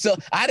dude was so.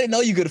 I didn't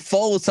know you could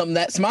fold something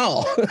that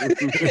small.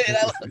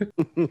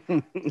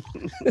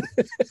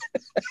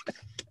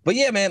 But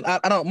yeah, man,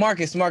 I don't.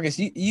 Marcus,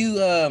 you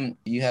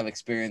have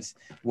experience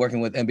working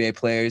with NBA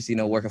players. You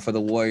know, working for the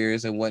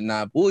Warriors and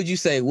whatnot. What would you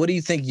say? What do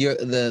you think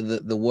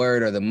the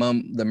word or the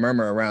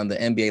murmur around the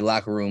NBA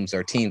locker rooms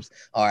or teams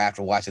are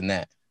after watching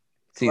that?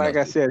 Like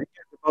I said, he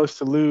had the most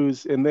to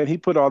lose, and then he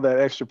put all that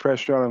extra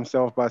pressure on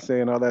himself by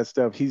saying all that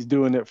stuff. He's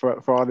doing it for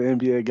all the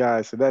NBA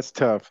guys, so that's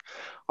tough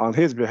on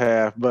his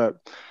behalf. But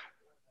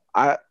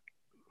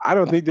I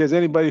don't think there's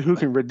anybody who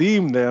can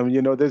redeem them.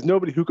 You know, there's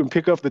nobody who can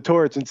pick up the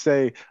torch and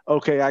say,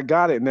 okay, I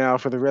got it now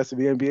for the rest of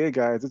the NBA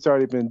guys. It's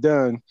already been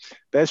done.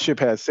 That ship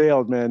has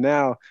sailed, man.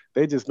 Now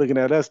they just looking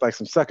at us like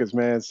some suckers,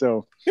 man.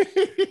 So I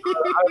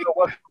don't know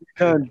what's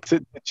done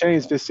to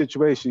change this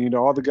situation. You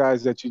know, all the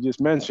guys that you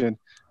just mentioned,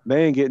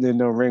 they ain't getting in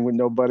no ring with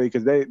nobody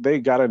because they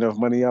got enough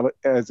money out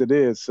as it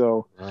is.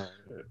 So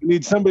you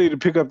need somebody to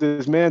pick up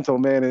this mantle,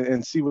 man,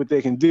 and see what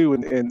they can do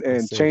and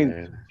change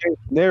the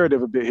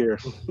narrative a bit here.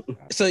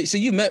 So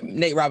you met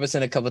Nate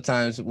Robinson a couple of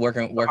times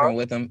working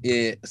with him.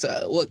 Yeah.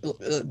 So what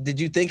did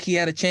you think he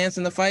had a chance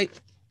in the fight?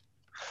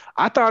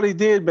 I thought he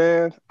did,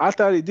 man. I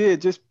thought he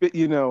did. Just,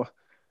 you know,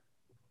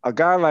 a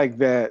guy like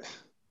that,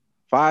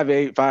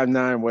 5'8",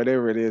 5'9",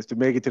 whatever it is, to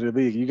make it to the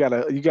league, you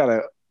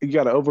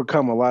gotta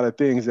overcome a lot of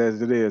things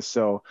as it is.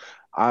 So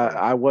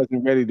I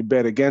wasn't ready to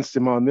bet against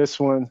him on this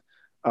one.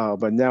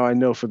 But now I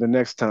know for the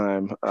next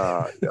time,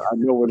 I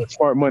know where the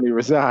smart money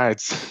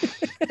resides.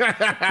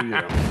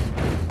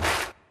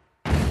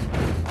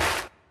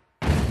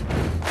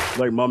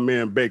 Like my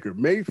man Baker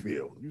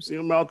Mayfield. You see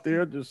him out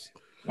there just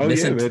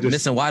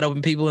missing wide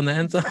open people in the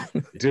end zone.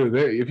 Dude,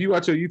 if you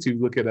watch on YouTube,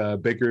 look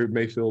at Baker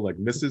Mayfield like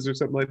misses or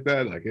something like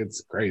that. Like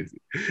it's crazy.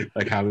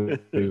 Like how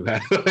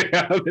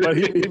but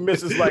he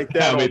misses like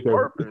that on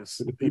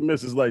purpose. He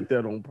misses like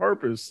that on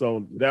purpose,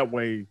 so that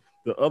way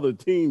the other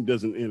team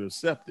doesn't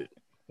intercept it.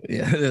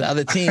 Yeah, the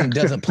other team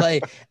doesn't play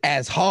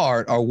as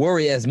hard or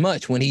worry as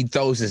much when he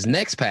throws his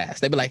next pass.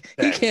 They be like,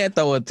 he can't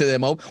throw it to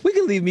them open. We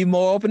can leave me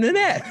more open than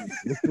that.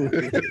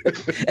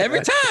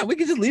 Every time we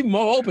can just leave him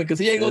more open because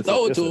he ain't gonna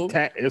throw it to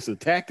him. It's a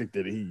tactic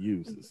that he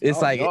uses. It's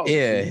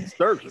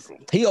surgical.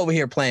 He over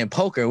here playing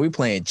poker. We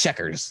playing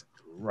checkers.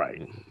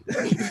 Right.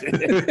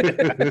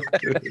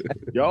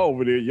 y'all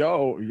over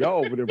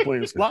there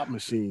playing slot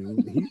machine.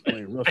 He's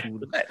playing Russell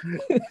with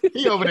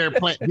He over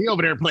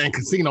there playing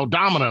casino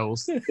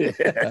dominoes.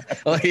 Yeah.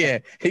 Oh yeah.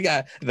 He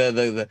got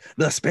the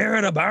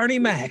spirit of Barney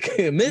Mac,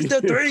 Mr.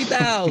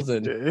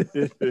 3000.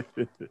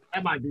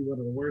 That might be one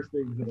of the worst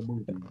things in the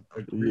movie.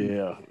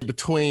 Yeah.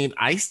 Between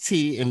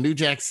Ice-T and New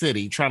Jack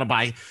City trying to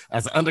buy,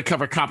 as an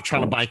undercover cop,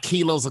 trying to buy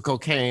kilos of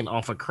cocaine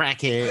off a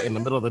crackhead in the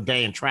middle of the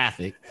day in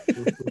traffic,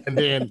 and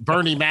then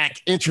Bernie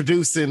Mac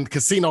introducing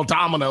casino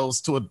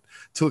dominoes to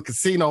a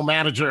casino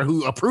manager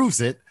who approves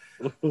it.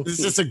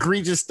 It's just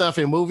egregious stuff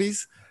in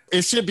movies.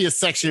 It should be a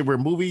section where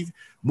movie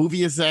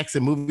execs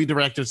and movie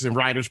directors and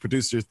writers,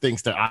 producers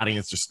thinks their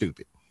audience are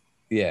stupid.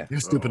 Yeah. They're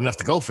stupid enough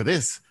to go for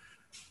this.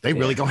 They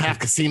really gonna have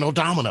casino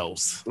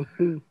dominoes.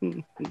 I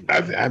mean,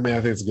 I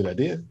think it's a good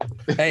idea.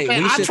 Hey,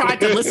 man, I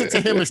tried to listen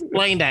to him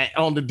explain that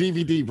on the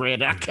DVD,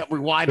 Brandon. I kept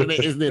rewinding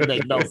it. It didn't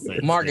make no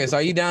sense. Marcus,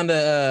 are you down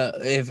to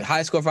if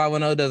High Score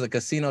 510 does a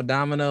casino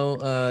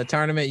domino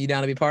tournament? You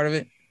down to be part of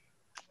it?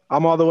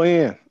 I'm all the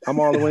way in.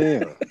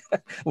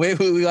 We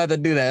got to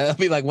do that. That'll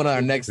be like one of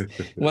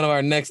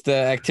our next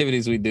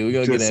activities we do. We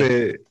go get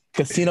a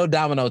casino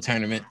domino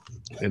tournament.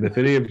 And if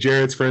any of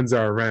Jared's friends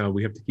are around,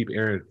 we have to keep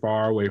Aaron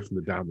far away from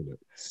the dominoes.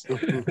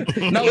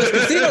 No, it's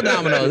casino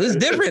dominoes. It's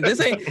different. This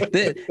ain't.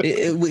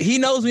 He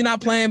knows we're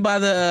not playing by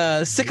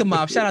the Sicka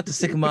Mob. Shout out to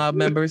Sicka Mob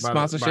members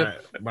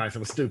sponsorship. By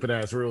some stupid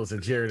ass rules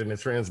that Jared and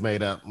his friends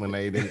made up when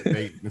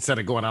they instead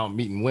of going out and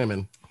meeting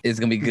women. It's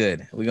gonna be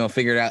good. We're gonna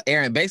figure it out.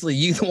 Aaron, basically,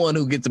 you the one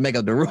who gets to make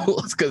up the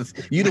rules because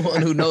you the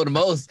one who know the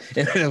most.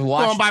 And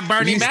going by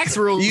Bernie Mac's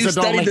rules, that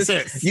don't make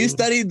sense. You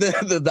studied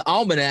the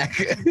almanac.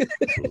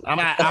 I'm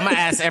gonna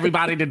ask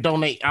everybody to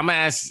donate. I'm gonna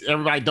ask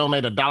everybody to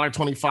donate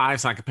 $1.25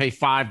 so I can pay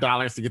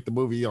 $5 to get the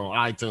movie on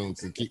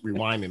iTunes and keep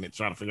rewinding it,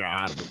 trying to figure out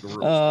how to put the rules.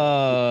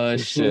 Oh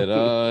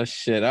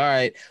shit! All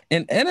right.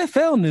 In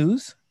NFL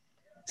news,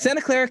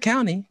 Santa Clara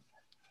County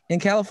in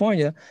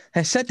California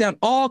has shut down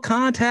all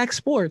contact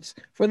sports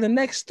for the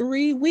next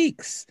 3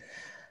 weeks.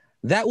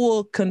 That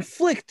will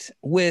conflict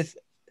with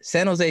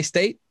San Jose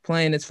State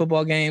playing its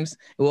football games.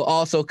 It will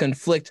also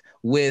conflict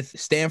with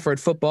Stanford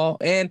football,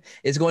 and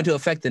it's going to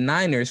affect the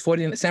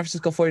San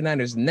Francisco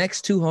 49ers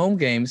next 2 home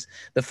games,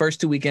 the first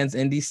 2 weekends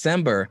in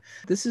December.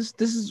 This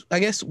is I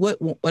guess what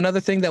another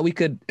thing that we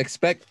could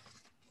expect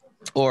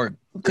or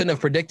couldn't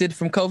have predicted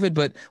from COVID.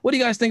 But what do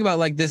you guys think about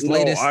like this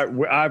latest?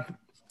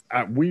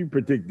 We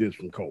predict this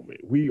from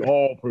COVID. We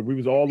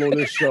was all on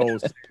this show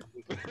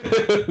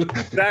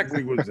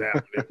Exactly what's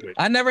happening.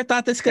 I never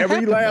thought this could happen.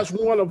 Every last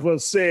one of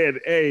us said,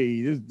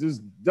 hey, this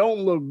don't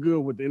look good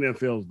what the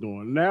NFL's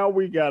doing. Now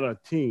we got a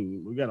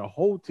team. We got a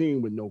whole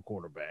team with no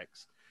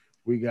quarterbacks.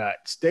 We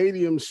got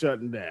stadiums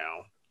shutting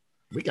down.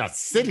 We got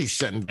cities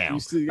shutting down.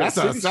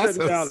 That's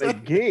shutting down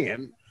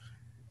again.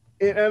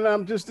 And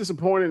I'm just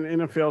disappointed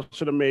the NFL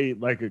should have made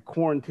like a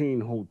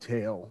quarantine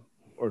hotel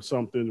or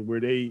something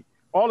where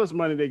all this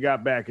money they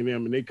got back in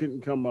them and they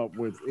couldn't come up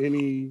with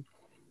any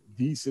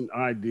decent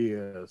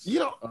ideas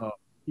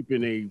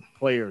keeping a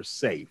player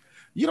safe.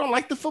 You don't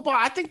like the football?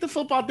 I think the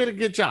football did a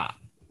good job,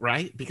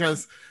 right?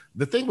 Because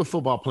the thing with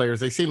football players,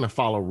 they seem to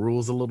follow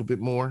rules a little bit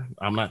more.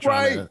 I'm not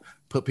trying to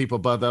put people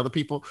above the other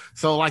people.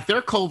 So like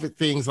their COVID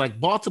things, like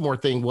Baltimore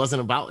thing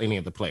wasn't about any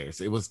of the players.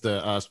 It was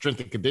the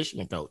strength and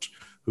conditioning coach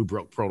who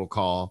broke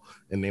protocol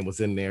and then was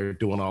in there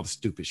doing all the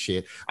stupid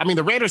shit. I mean,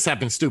 the Raiders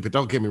have been stupid.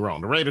 Don't get me wrong.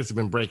 The Raiders have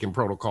been breaking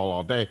protocol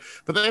all day.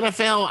 But the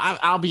NFL,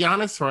 I'll be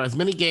honest, for as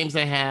many games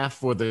they have,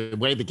 for the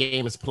way the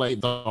game is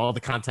played, all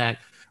the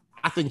contact,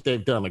 I think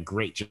they've done a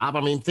great job.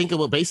 I mean, think of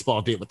what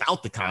baseball did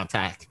without the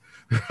contact,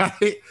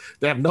 right?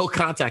 They have no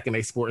contact in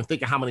their sport. And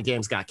think of how many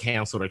games got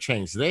canceled or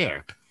changed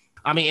there.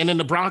 I mean, and in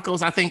the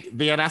Broncos, I think,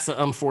 that's an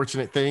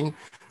unfortunate thing.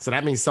 So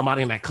that means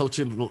somebody in that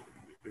coaching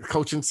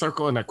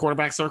circle and that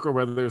quarterback circle,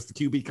 whether it's the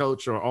QB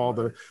coach or all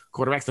the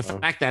quarterbacks, the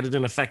fact that it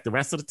didn't affect the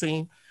rest of the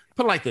team.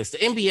 Put it like this, the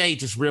NBA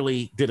just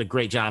really did a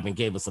great job and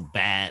gave us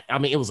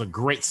it was a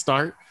great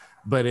start,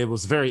 but it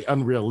was very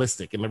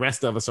unrealistic. And the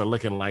rest of us are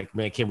looking like,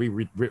 man, can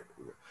we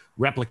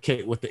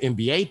replicate what the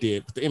NBA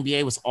did? But the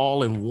NBA was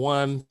all in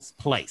one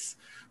place,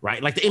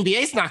 right? Like the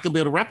NBA is not going to be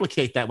able to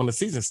replicate that when the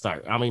season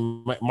starts. I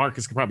mean,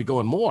 Marcus could probably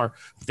go in more,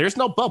 but there's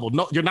no bubble.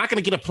 No, you're not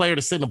going to get a player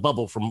to sit in a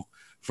bubble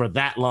for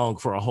that long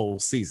for a whole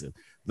season.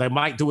 They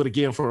might do it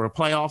again for a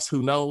playoffs.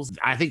 Who knows?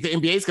 I think the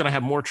NBA is going to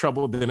have more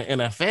trouble than the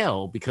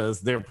NFL because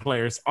their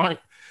players aren't,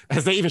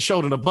 as they even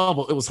showed in the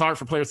bubble, it was hard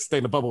for players to stay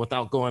in the bubble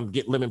without going to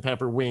get lemon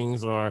pepper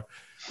wings or,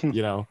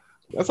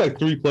 That's like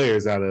 3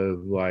 players out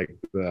of like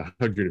the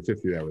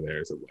 150 that were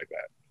there or something like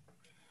that.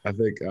 I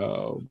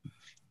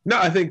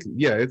think,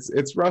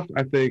 it's rough.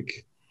 I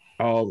think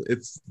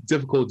it's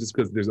difficult just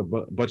because there's a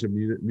bunch of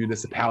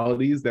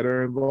municipalities that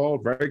are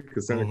involved, right?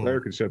 Because Santa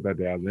Clara could shut that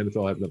down. The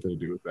NFL has nothing to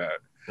do with that.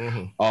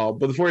 But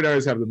the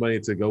 49ers have the money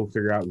to go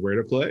figure out where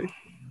to play.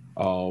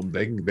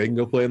 They can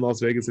go play in Las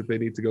Vegas if they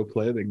need to go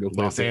play. They can go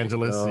play Los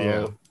Angeles,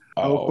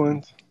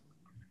 Oakland.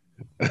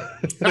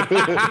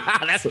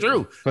 That's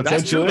true.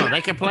 That's true.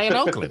 They can play in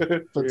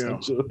Oakland.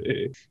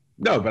 Potentially.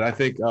 No, but I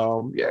think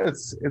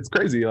it's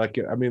crazy. Like,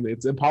 I mean,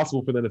 it's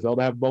impossible for the NFL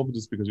to have both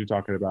just because you're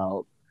talking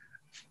about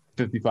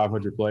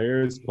 5,500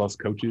 players plus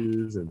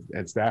coaches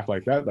and staff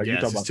like that. Like,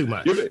 it's about too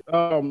much.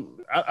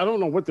 I don't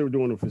know what they were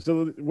doing in the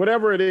facility.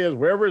 Whatever it is,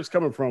 wherever it's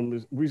coming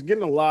from, we're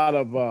getting a lot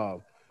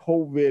of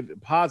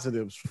COVID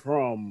positives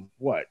from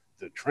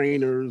the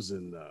trainers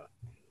and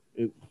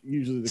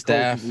usually the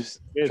staff,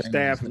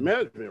 staff and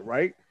management,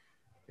 right?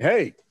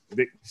 Hey,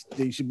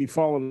 they should be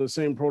following the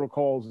same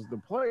protocols as the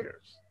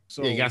players.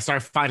 So you got to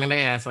start finding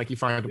their ass like you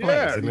find the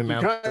players. And then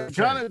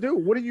kind of do.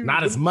 What do you?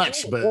 Not as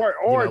much, but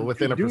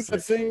within a do percent.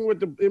 the thing with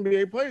the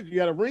NBA players. You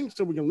got a ring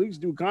so we can at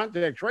least do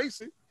contact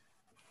tracing.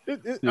 I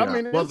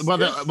mean,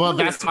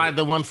 that's why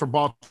the one for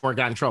Baltimore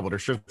got in trouble. Their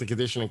strength and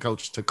conditioning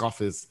coach took off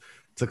his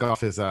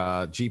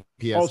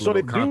GPS. Oh, so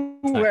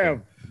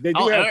they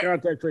do have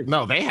contact tracing.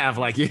 No, they have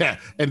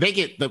and they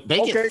get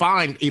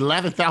fined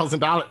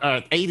 $11,000,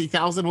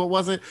 $80,000. What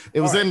was it?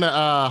 It was in the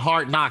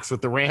Hard Knocks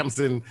with the Rams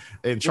and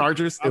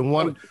Chargers, and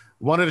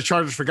one of the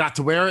Chargers forgot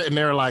to wear it, and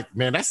they're like,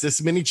 "Man, that's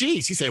this many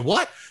G's." He said,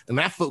 "What?" And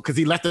that fool, because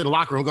he left it in the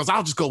locker room, goes,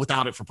 "I'll just go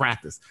without it for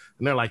practice."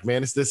 And they're like,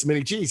 "Man, it's this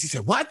many G's." He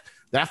said, "What?"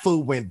 That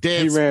fool went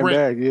dead. He ran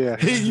back, yeah.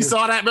 You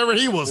saw that? Remember,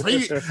 he was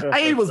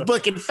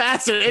booking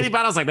faster than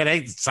anybody. I was like, man,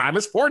 hey,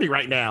 Simon's 40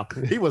 right now.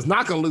 He was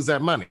not going to lose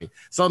that money.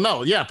 So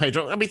no,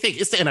 Pedro. I mean,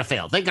 think it's the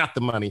NFL. They got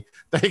the money,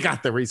 they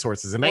got the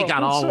resources, and they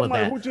got all of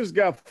that. Who just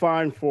got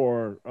fined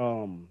for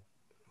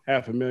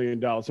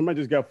 $500,000?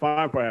 Somebody just got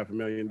fined for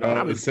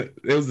 $500,000.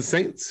 It was the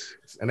Saints,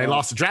 and they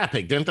lost a draft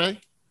pick, didn't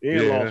they?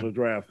 Yeah, lost a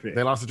draft pick.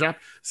 They lost a draft.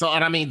 So,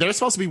 and I mean, they're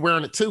supposed to be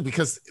wearing it too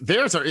because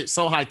theirs are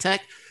so high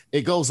tech.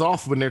 It goes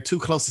off when they're too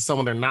close to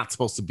someone they're not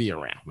supposed to be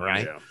around,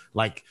 right? Yeah.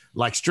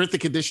 Like strength and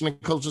conditioning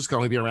coaches can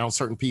only be around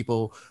certain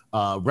people.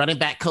 Running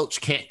back coach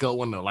can't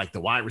go in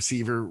the wide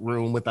receiver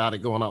room without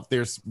it going up.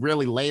 There's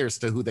really layers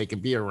to who they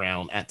can be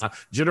around at times.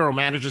 General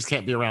managers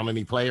can't be around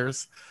any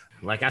players.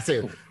 Like I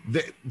said,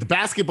 the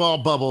basketball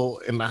bubble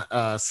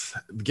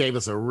gave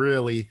us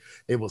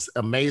it was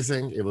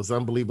amazing. It was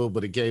unbelievable,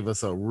 but it gave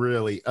us a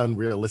really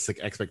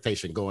unrealistic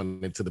expectation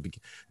going into the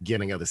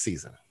beginning of the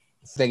season.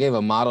 They gave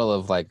a model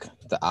of like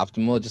the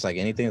optimal, just like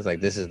anything. It's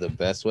like, this is the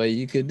best way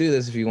you could do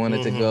this if you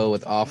wanted to go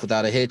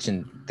without a hitch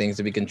and things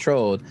to be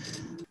controlled.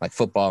 Like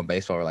football and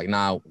baseball were like,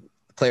 nah,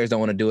 players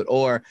don't want to do it,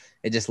 or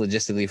it just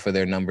logistically for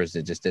their numbers,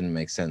 it just didn't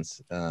make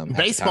sense.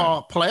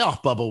 Baseball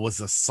playoff bubble was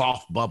a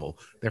soft bubble.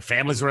 Their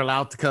families were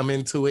allowed to come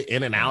into it,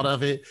 in and out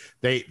of it.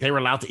 They were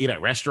allowed to eat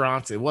at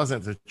restaurants. It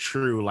wasn't the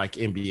true like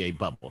NBA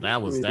bubble.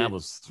 That was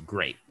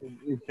great.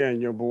 You can,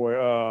 your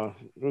boy.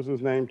 What's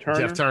his name? Turner.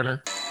 Jeff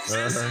Turner. He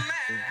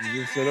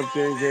just set up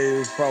there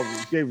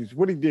and gave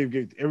what he did.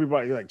 Gave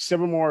everybody like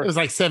 7 more. It was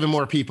like 7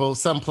 more people.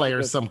 Some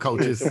players, some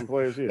coaches. Some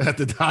players, yeah. At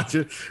the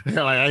Dodgers.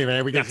 They're like, hey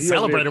man, we got to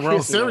celebrate the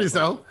World Series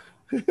though.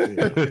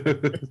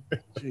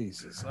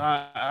 Jesus,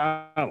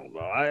 I don't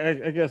know.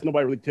 I guess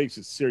nobody really takes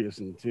it serious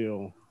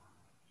until,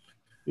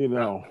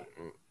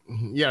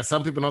 Yeah,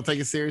 some people don't take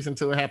it serious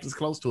until it happens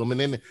close to them. And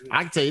then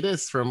I can tell you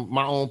this from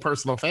my own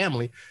personal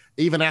family,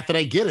 even after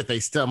they get it, they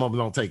still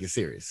don't take it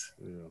serious.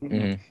 Yeah.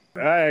 Mm-hmm.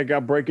 I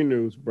got breaking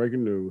news.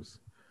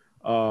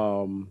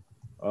 Colin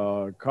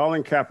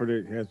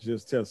Kaepernick has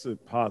just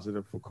tested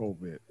positive for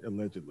COVID,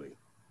 allegedly.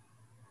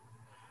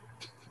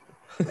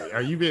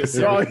 Are you being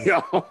serious?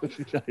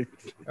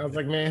 I was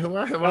like, man,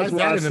 why is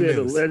that in the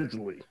news?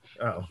 Allegedly.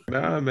 Oh,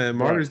 nah, man,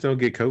 martyrs don't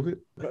get COVID.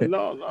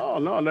 No.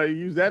 You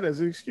use that as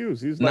an excuse.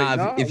 He's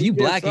if you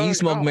black and you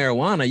smoke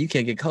marijuana, you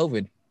can't get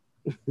COVID.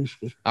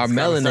 Our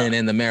melanin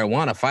and the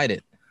marijuana fight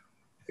it.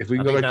 If we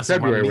can go back to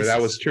February where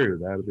that was true,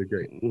 that would be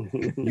great.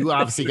 You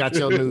obviously got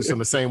your news from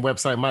the same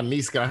website my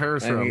niece got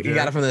hers from. You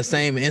got it from the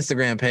same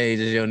Instagram page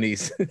as your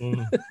niece.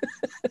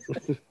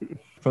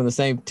 From the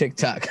same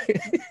TikTok.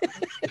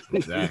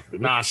 Exactly.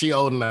 Nah, she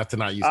old enough to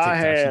not use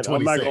TikTok.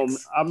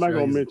 I'm not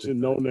gonna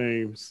mention no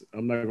names.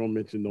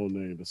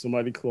 But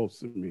somebody close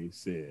to me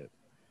said,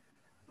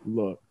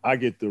 "Look, I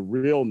get the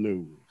real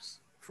news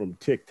from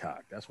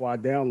TikTok. That's why I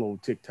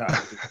download TikTok.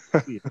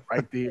 See it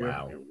right there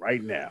and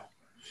right now.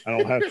 I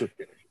don't have to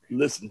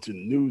listen to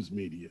news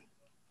media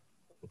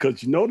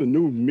because the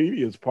news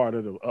media is part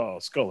of the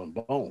Skull and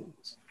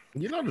Bones.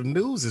 The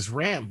news is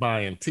ran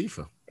by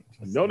Antifa.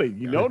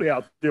 They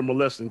out there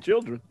molesting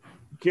children.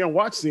 You can't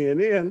watch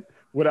CNN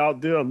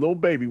without their little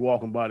baby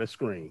walking by the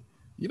screen.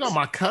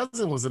 My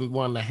cousin was the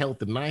one that held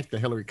the knife that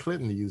Hillary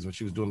Clinton used when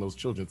she was doing those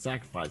children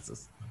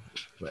sacrifices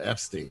for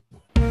Epstein.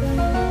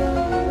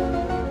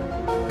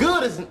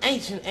 Good is an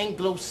ancient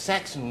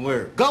Anglo-Saxon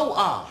word.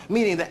 Go-ah,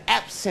 meaning the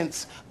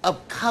absence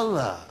of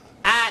color,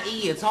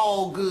 i.e. it's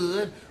all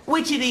good,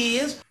 which it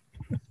is.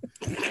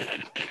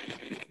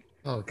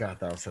 Oh, God,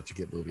 that was such a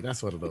good movie.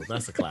 That's one of those.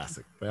 That's a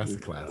classic. That's a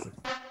classic.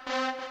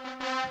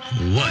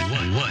 What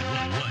would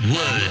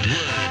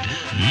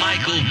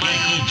Michael B.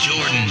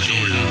 Jordan do?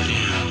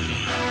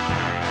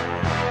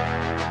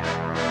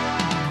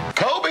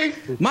 Kobe!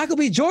 Michael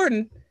B.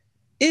 Jordan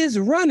is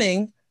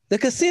running the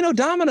Casino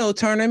Domino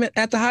tournament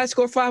at the High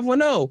Score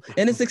 510,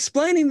 and it's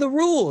explaining the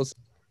rules.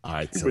 All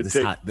right, so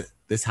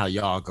this how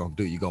y'all gonna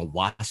do. You're gonna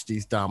wash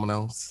these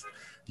dominoes.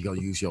 You're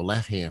gonna use your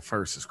left hand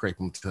first to scrape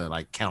them to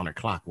like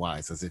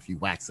counterclockwise as if you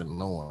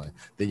waxing on.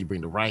 Then you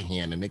bring the right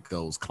hand and it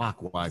goes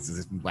clockwise as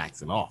if you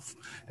waxing off.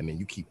 And then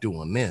you keep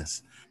doing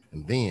this.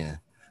 And then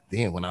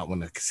when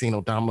the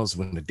casino dominoes,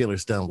 when the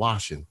dealer's done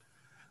washing,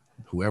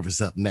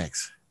 whoever's up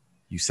next,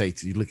 you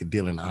look at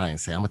dealer in the eye and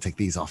say, I'm gonna take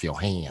these off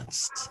your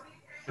hands.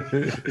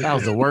 That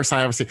was the worst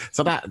I ever seen.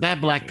 So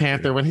that Black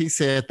Panther, when he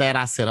said that,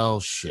 I said, oh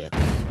shit.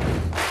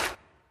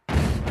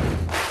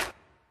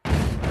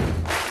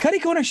 Cuddy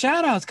Corner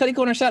Shoutouts. Cuddy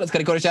Corner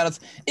Shoutouts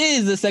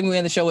is the segment we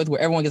end the show with where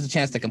everyone gets a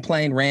chance to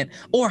complain, rant,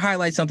 or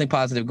highlight something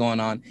positive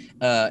going on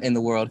in the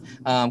world.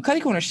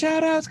 Cuddy Corner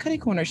Shoutouts.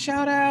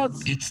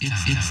 It's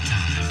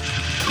time.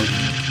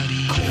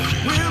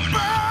 We're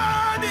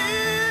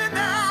burning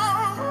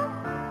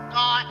now.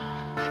 God,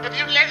 if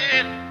you let it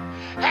in,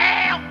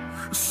 hell,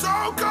 so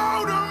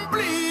cold and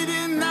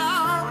bleeding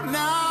now.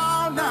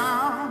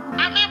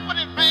 I'm in for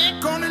it, man.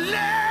 Gonna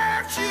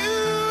let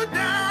you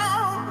down.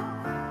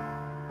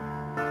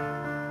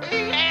 He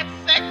had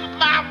sex with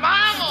my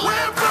mama.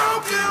 We're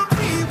broken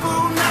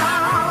people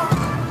now.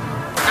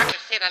 Like I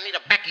said, I need a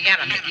backyard.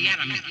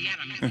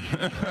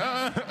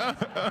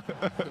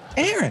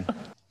 Aaron,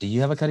 do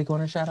you have a Cuddy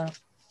Corner shout out?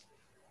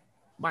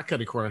 My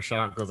Cuddy Corner shout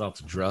out goes out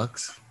to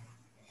drugs.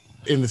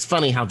 And it's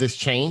funny how this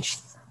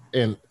changed.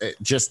 And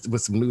just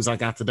with some news I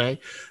got today,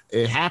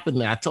 it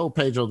happened. I told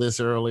Pedro this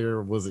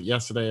earlier. Was it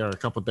yesterday or a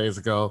couple of days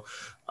ago?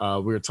 We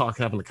were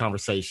having a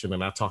conversation,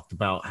 and I talked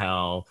about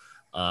how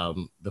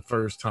the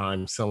first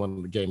time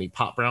someone gave me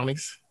pop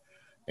brownies,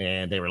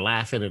 and they were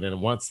laughing. And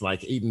then once,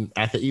 after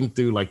eating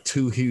through like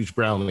 2 huge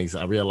brownies,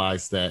 I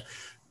realized that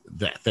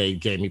they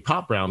gave me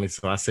pop brownies.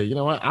 So I said, you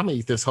know what? I'm gonna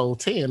eat this whole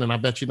 10, and I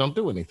bet you don't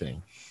do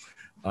anything.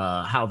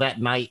 How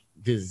that night,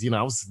 because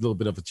I was a little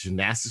bit of a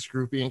gymnastics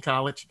groupie in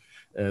college.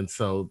 And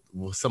so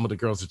some of the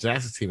girls'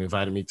 gymnastics team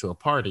invited me to a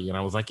party, and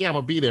I was like, yeah, I'm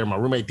gonna be there. My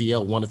roommate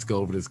DL wanted to go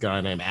over to this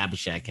guy named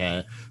Abhishek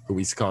had, who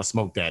we used to call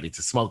Smoke Daddy,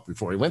 to smoke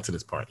before he went to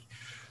this party.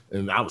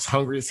 And I was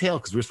hungry as hell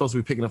because we were supposed to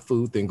be picking up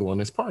food, then go on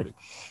this party.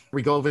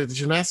 We go over to the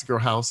gymnastics girl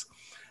house,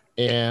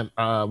 and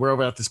we're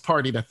over at this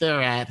party that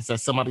they're at. It's at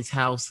somebody's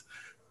house,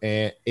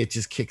 and it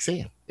just kicks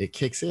in. It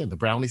kicks in. The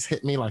brownies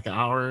hit me like an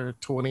hour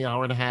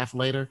and a half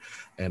later,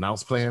 and I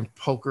was playing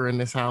poker in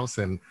this house,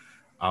 and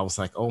I was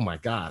like, oh my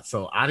God.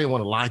 So I didn't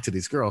want to lie to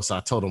these girls. So I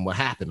told them what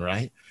happened,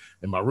 right?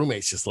 And my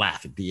roommates just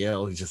laughing.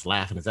 DL, he's just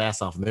laughing his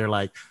ass off. And they're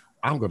like,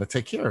 I'm going to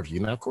take care of you.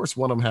 Now, of course,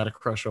 one of them had a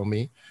crush on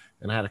me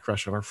and I had a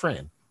crush on her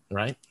friend,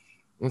 right?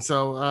 And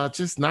so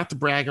just not to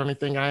brag or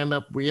anything,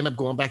 we end up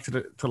going back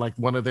to like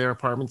one of their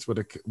apartments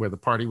where the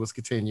party was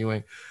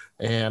continuing.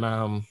 And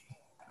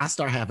I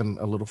start having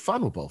a little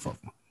fun with both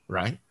of them,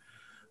 right?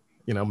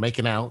 You know,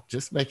 making out,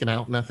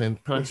 nothing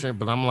punishing.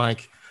 But I'm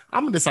like,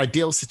 I'm in this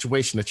ideal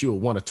situation that you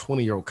would want a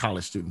 20-year-old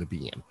college student to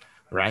be in,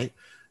 right?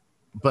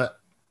 But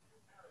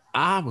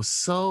I was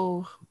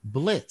so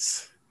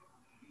blitz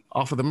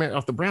off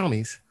the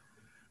brownies.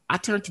 I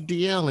turned to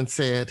DL and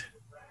said,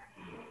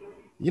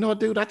 you know what,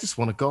 dude? I just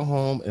want to go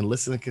home and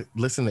listen to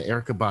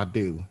Erykah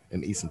Badu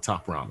and eat some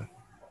top ramen.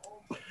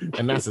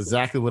 And that's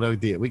exactly what I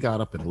did. We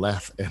got up and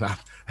left, and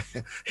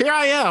here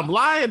I am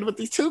lying with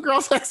these two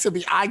girls next to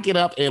me. I get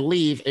up and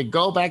leave and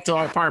go back to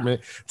our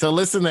apartment to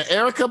listen to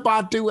Erykah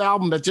Badu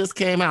album that just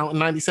came out in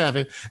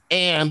 '97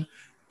 and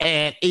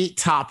eat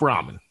top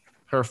ramen,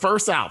 her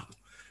first album.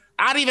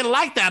 I didn't even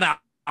like that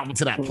album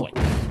to that point.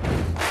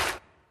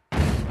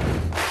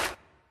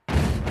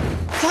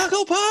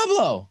 Taco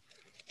Pablo,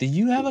 do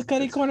you have a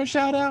Cuddy Corner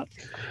shout out?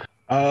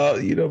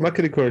 My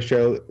Cuddy Corner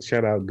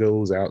shout out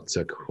goes out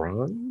to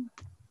Kron.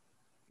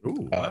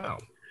 Ooh, wow.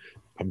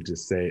 I'm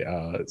just saying.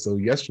 So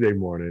yesterday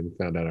morning,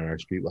 found out on our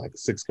street like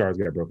 6 cars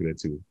got broken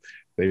into.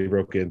 They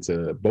broke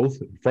into both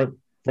front,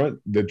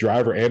 the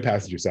driver and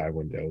passenger side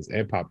windows,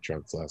 and pop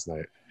trunks last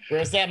night.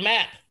 Where's that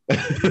map?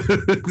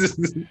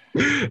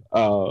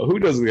 Who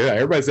doesn't? Yeah,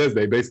 everybody says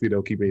they basically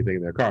don't keep anything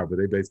in their car, but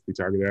they basically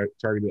targeted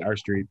our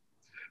street.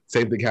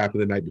 Same thing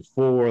happened the night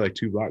before, like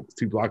two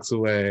blocks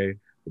away.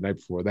 The night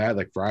before that,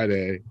 like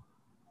Friday,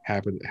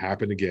 happened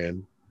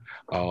again.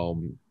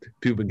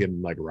 People been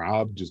getting like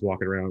robbed just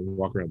walking around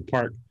the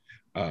park.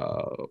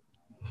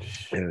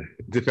 And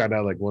just found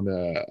out like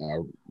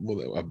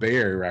a Bay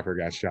Area rapper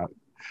got shot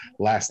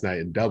last night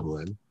in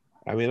Dublin.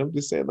 I mean, I'm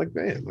just saying, like,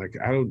 man, like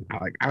I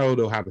don't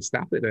know how to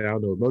stop it, and I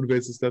don't know what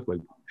motivates and stuff. Like,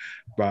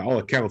 by all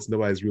accounts,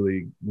 nobody's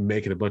really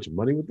making a bunch of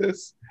money with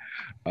this.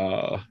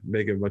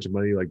 Making a bunch of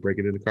money, like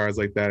breaking into cars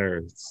like that,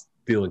 or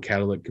stealing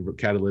catalytic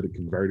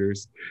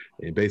converters,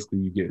 and basically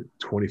you get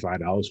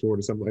 $25 for it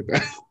or something like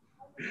that.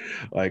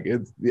 Like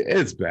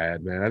it's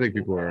bad, man. I think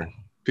people are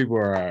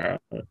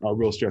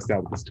real stressed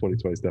out with this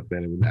 2020 stuff,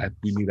 man. And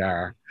we need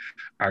our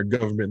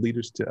government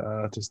leaders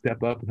to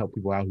step up and help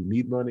people out who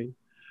need money.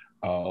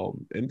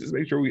 And just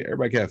make sure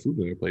everybody can have food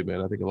on their plate,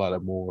 man. I think a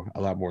lot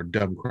more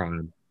dumb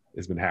crime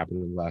has been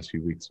happening in the last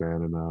few weeks,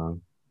 man.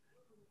 And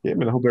yeah,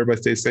 man, I hope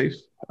everybody stays safe.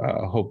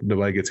 Hope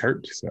nobody gets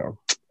hurt. So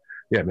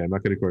yeah, man, my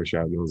Cuddy Corner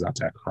shout goes out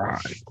to that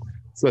crime,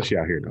 especially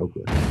out here in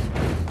Oakland.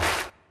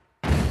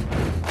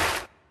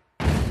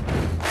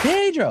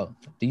 Pedro,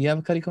 do you have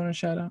a Cuddy Corner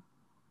shout out?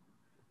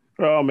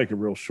 I'll make it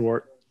real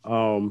short.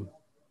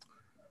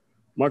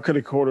 My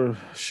Cuddy Corner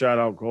shout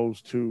out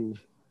goes to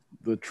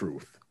the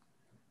truth.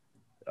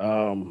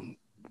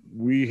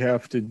 We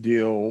have to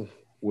deal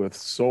with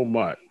so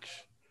much,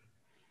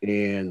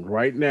 and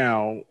right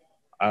now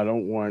I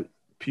don't want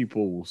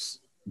people's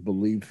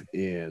belief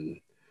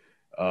in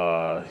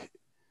what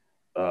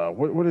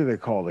do they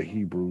call the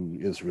Hebrew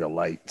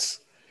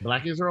Israelites?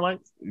 Black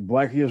Israelites?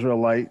 Black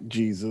Israelite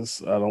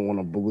Jesus. I don't want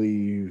to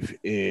believe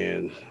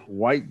in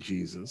white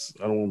Jesus.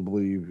 I don't want to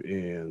believe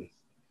in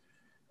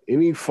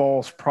any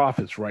false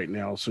prophets right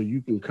now, so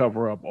you can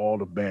cover up all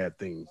the bad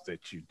things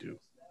that you do.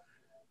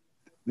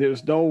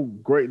 There's no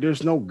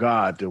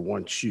God that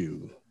wants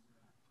you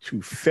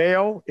to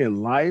fail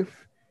in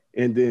life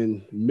and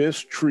then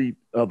mistreat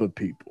other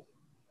people.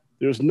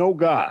 There's no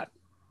God,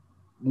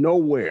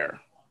 nowhere,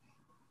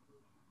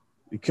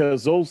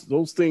 because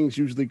those things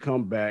usually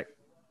come back,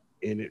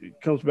 and it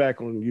comes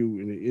back on you,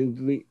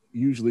 and it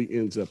usually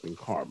ends up in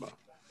karma.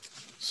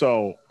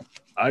 So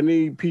I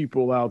need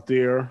people out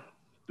there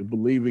to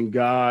believe in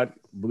God,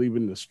 believe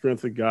in the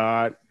strength of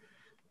God,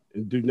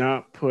 and do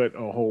not put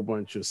a whole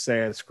bunch of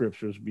sad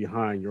scriptures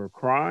behind your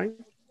crying,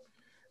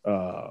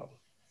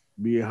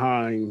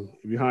 behind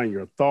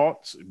your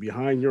thoughts,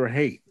 behind your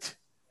hate.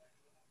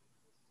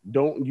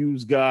 Don't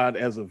use God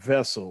as a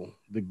vessel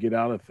to get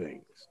out of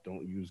things.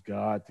 Don't use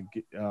God to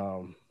get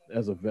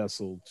as a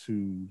vessel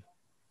to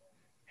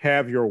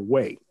have your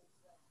way.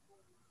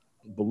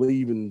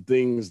 Believe in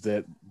things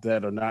that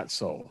are not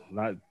so.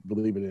 Not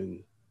believing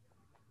in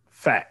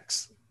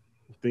facts.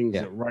 Things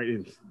that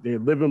they're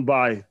living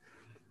by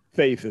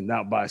faith and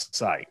not by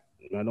sight.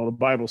 I know the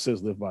Bible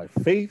says live by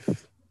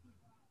faith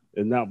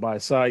and not by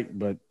sight,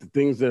 but the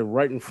things that are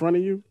right in front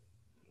of you,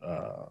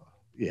 no.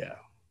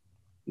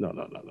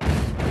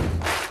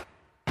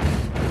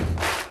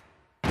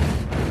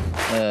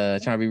 Trying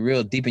to be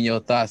real deep in your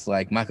thoughts,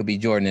 like Michael B.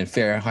 Jordan in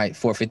Fahrenheit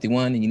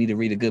 451, and you need to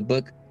read a good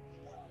book.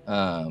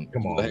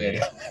 Come on,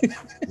 man.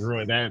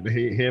 Ruined that.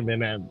 Him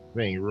and that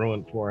thing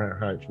ruined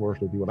Fahrenheit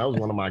 451. That was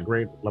one of my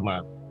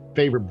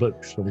favorite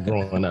books from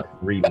growing up,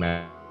 reading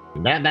that.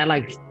 That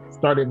like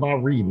started my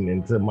reading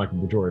until Michael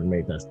B. Jordan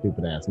made that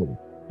stupid ass movie.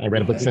 I ain't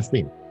read a book since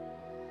then.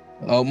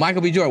 Oh,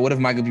 Michael B. Jordan. What if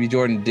Michael B.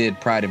 Jordan did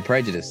Pride and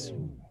Prejudice?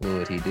 What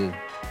would he do?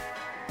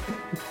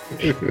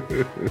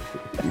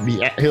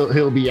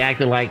 He'll be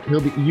acting like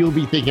you'll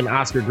be thinking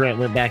Oscar Grant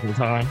went back in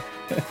time.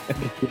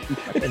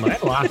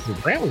 Oscar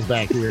Grant was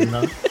back here,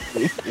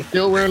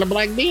 still wearing a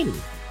black beanie.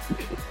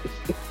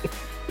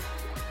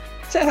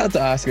 Shout out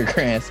to Oscar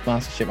Grant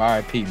sponsorship.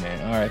 R.I.P.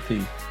 man.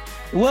 R.I.P.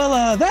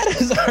 Well, that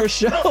is our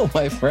show,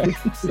 my friends.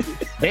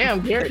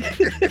 Damn, Gary.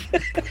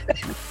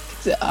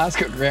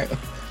 Oscar Grant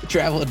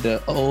traveled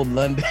to old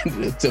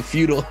London, to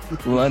feudal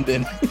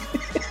London.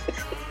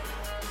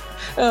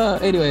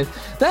 Anyways,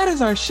 that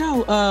is our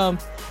show.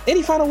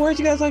 Any final words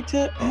you guys like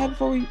to have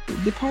before we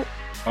depart?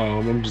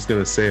 I'm just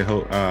gonna say,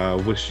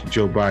 wish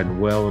Joe Biden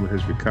well in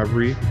his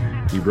recovery.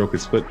 He broke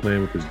his foot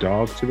playing with his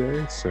dog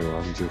today, so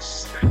I'm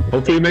just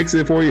hopefully he makes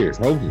it 4 years.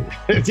 Hopefully,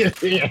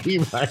 yeah, he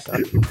might.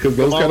 Because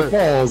those kind of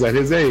falls at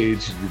his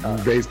age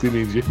basically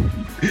means he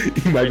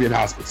might be in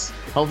hospice.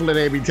 Hopefully,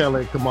 they be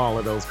telling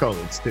Kamala those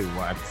codes too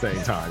at the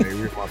same time. They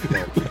really want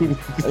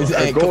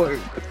to go.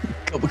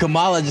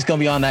 Kamala just gonna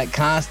be on that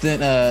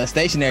constant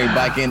stationary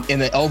bike in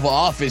the Oval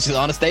Office, just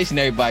on a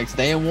stationary bike,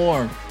 staying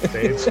warm.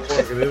 This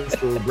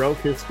fool broke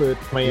his foot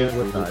playing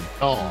with a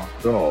dog.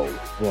 Oh,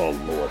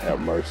 Lord have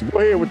mercy. Go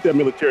ahead with that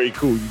military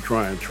coup you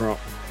trying,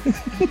 Trump.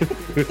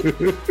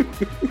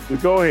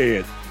 Go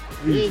ahead.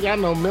 He ain't got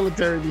no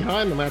military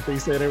behind him after he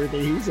said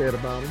everything he said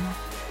about him.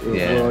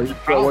 Yeah. He's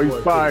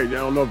fired. I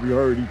don't know if you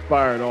heard, he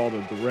fired all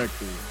the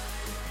directors.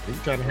 He's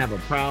trying to have a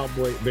proud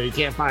boy, but he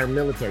can't fire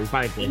military.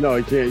 No,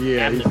 he can't.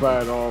 Yeah, he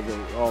fired all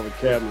the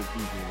cabinet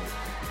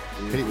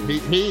people.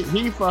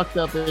 He fucked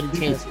up any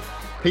chance.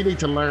 He needs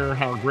to learn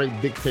how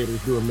great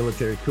dictators do a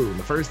military coup. And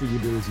the first thing you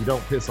do is you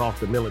don't piss off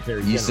the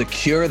military. You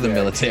secure the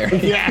military.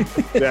 Yeah,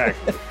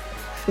 exactly.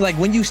 Like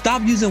when you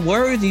stop using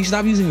words and you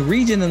stop using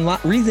reason and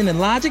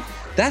logic,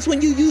 that's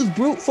when you use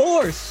brute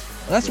force.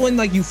 That's when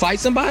like you fight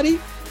somebody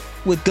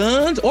with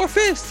guns or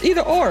fists,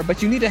 either or.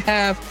 But you need to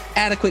have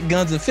adequate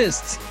guns and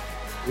fists.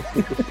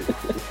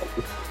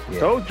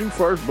 Told you,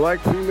 first black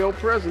female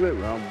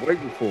president. I'm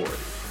waiting for it.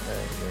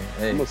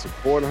 Hey. I'm gonna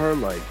support her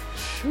like,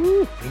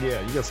 shoo.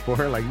 Yeah, you gonna support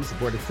her like you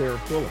supported Sarah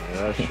Fuller.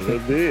 Yeah, I sure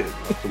did.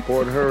 I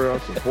support her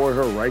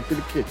right to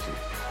the kitchen.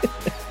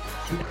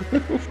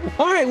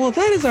 All right, well,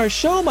 that is our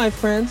show, my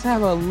friends.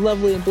 Have a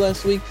lovely and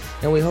blessed week,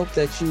 and we hope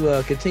that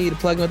you continue to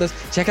plug in with us.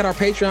 Check out our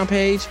Patreon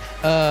page.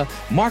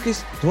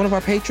 Marcus is one of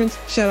our patrons.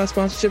 Shout out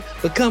sponsorship.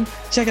 But come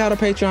check out our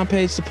Patreon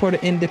page, support an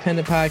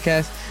independent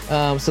podcast,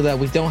 so that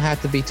we don't have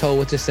to be told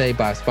what to say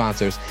by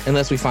sponsors,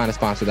 unless we find a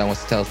sponsor that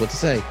wants to tell us what to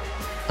say.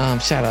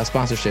 Shout out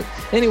sponsorship.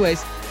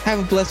 Anyways, have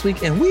a blessed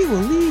week, and we will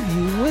leave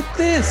you with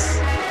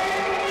this.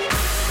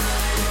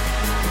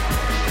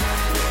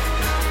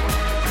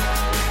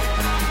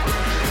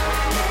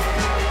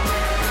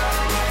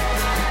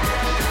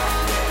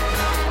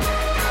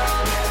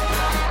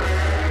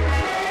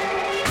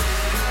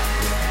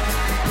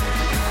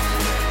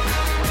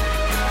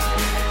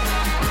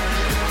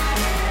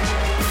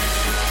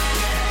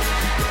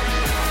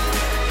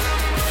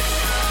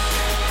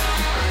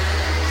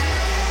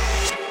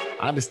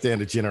 I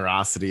understand the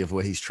generosity of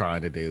what he's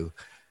trying to do.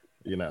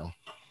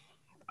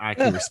 I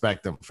can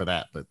respect him for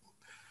that, but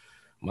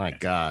my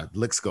God,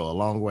 looks go a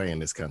long way in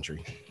this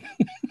country.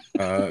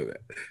 I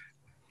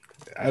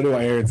know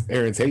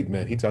Aaron's hate,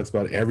 man. He talks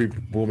about every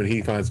woman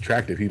he finds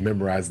attractive. He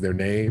memorizes their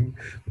name,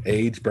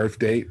 age, birth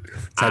date.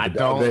 I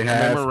don't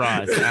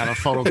memorize. I have a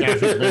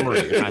photographic memory.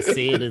 If I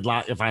see it, it's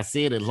locked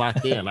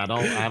in.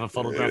 I have a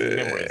photographic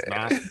memory. It's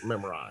not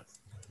memorized.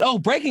 Oh,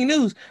 breaking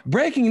news!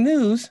 Breaking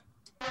news!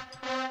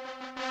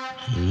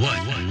 What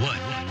would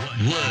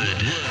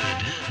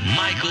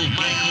Michael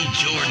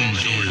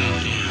B.J.D do?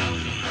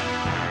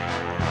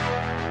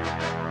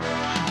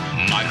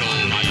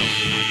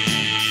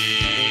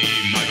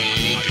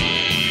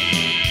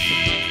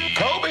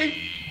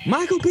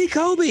 Michael B.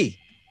 Kobe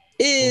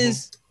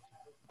is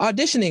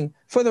auditioning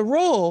for the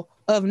role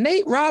of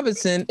Nate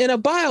Robinson in a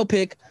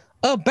biopic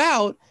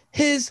about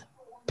his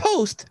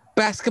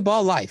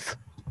post-basketball life.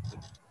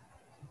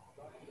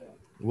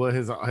 Well,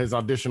 his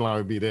audition line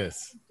would be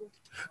this.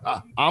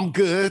 I'm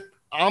good.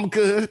 And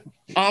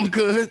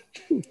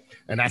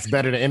that's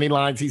better than any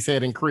lines he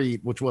said in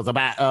Creed, which was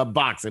about a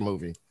boxing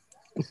movie.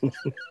 I'm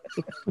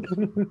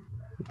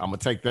going to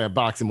take that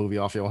boxing movie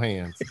off your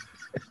hands.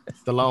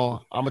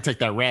 Stallone, I'm going to take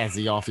that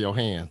Razzie off your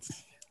hands,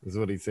 is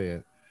what he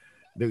said.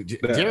 Dude,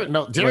 Jared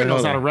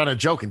knows how to run a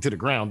joke into the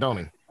ground, don't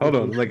he? Hold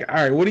on. Like, all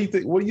right, what do you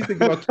think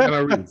about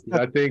Keanu Reeves?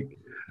 I think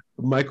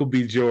Michael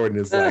B. Jordan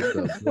is like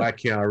the black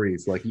Keanu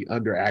Reeves. Like, he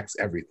underacts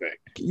everything.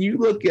 You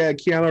look at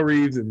Keanu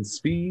Reeves in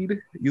Speed.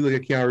 You look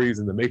at Keanu Reeves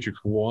in The Matrix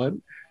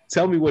 1.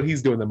 Tell me what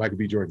he's doing that Michael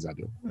B. Jordan's not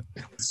doing.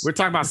 We're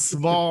talking about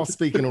small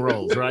speaking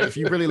roles, right? If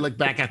you really look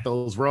back at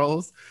those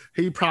roles,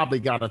 he probably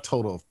got a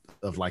total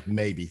of like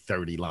maybe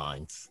 30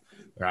 lines,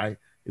 right?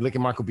 You look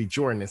at Michael B.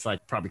 Jordan, it's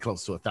like probably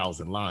close to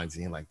 1,000 lines.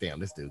 And you're like, damn,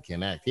 this dude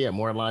can act. He had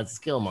more lines as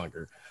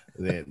Killmonger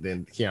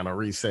than Keanu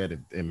Reeves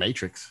said in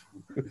Matrix.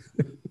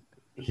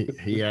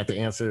 He had to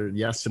answer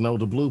yes to no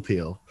the blue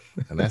pill,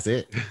 and that's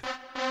it.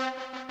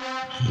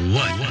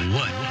 What would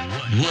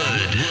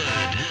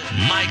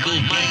Michael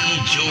B.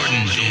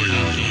 Jordan do?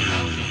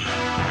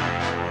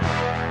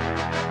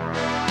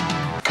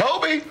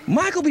 Kobe.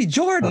 Michael B.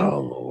 Jordan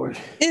Lord.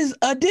 is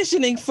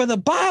auditioning for the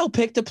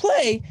biopic to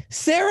play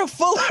Sarah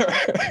Fuller.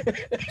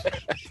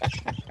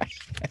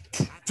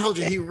 I told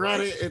you he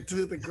ran it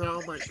into the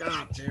ground. Oh my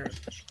God, Jared.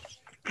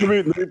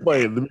 Let me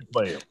play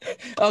it.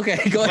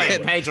 Okay, go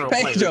ahead. Pedro.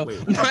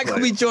 Michael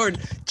B. Jordan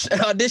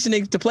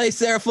auditioning to play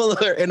Sarah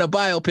Fuller in a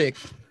biopic.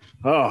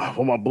 Oh,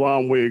 where my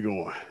blonde wig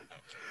going?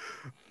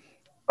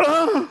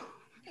 I'm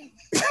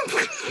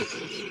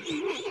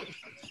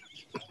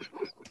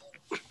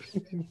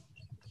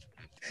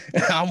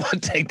gonna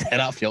take that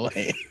off your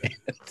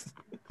hands.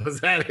 Was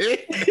that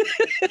it?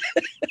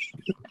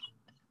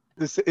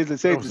 Is it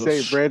safe to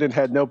say Brandon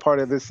had no part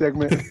of this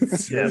segment?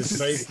 It's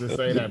safe to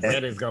say that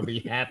Brandon's gonna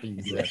be happy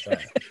you said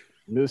that.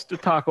 Mr.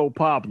 Taco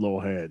Pablo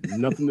had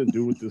nothing to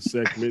do with this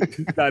segment.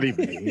 Not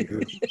even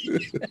here.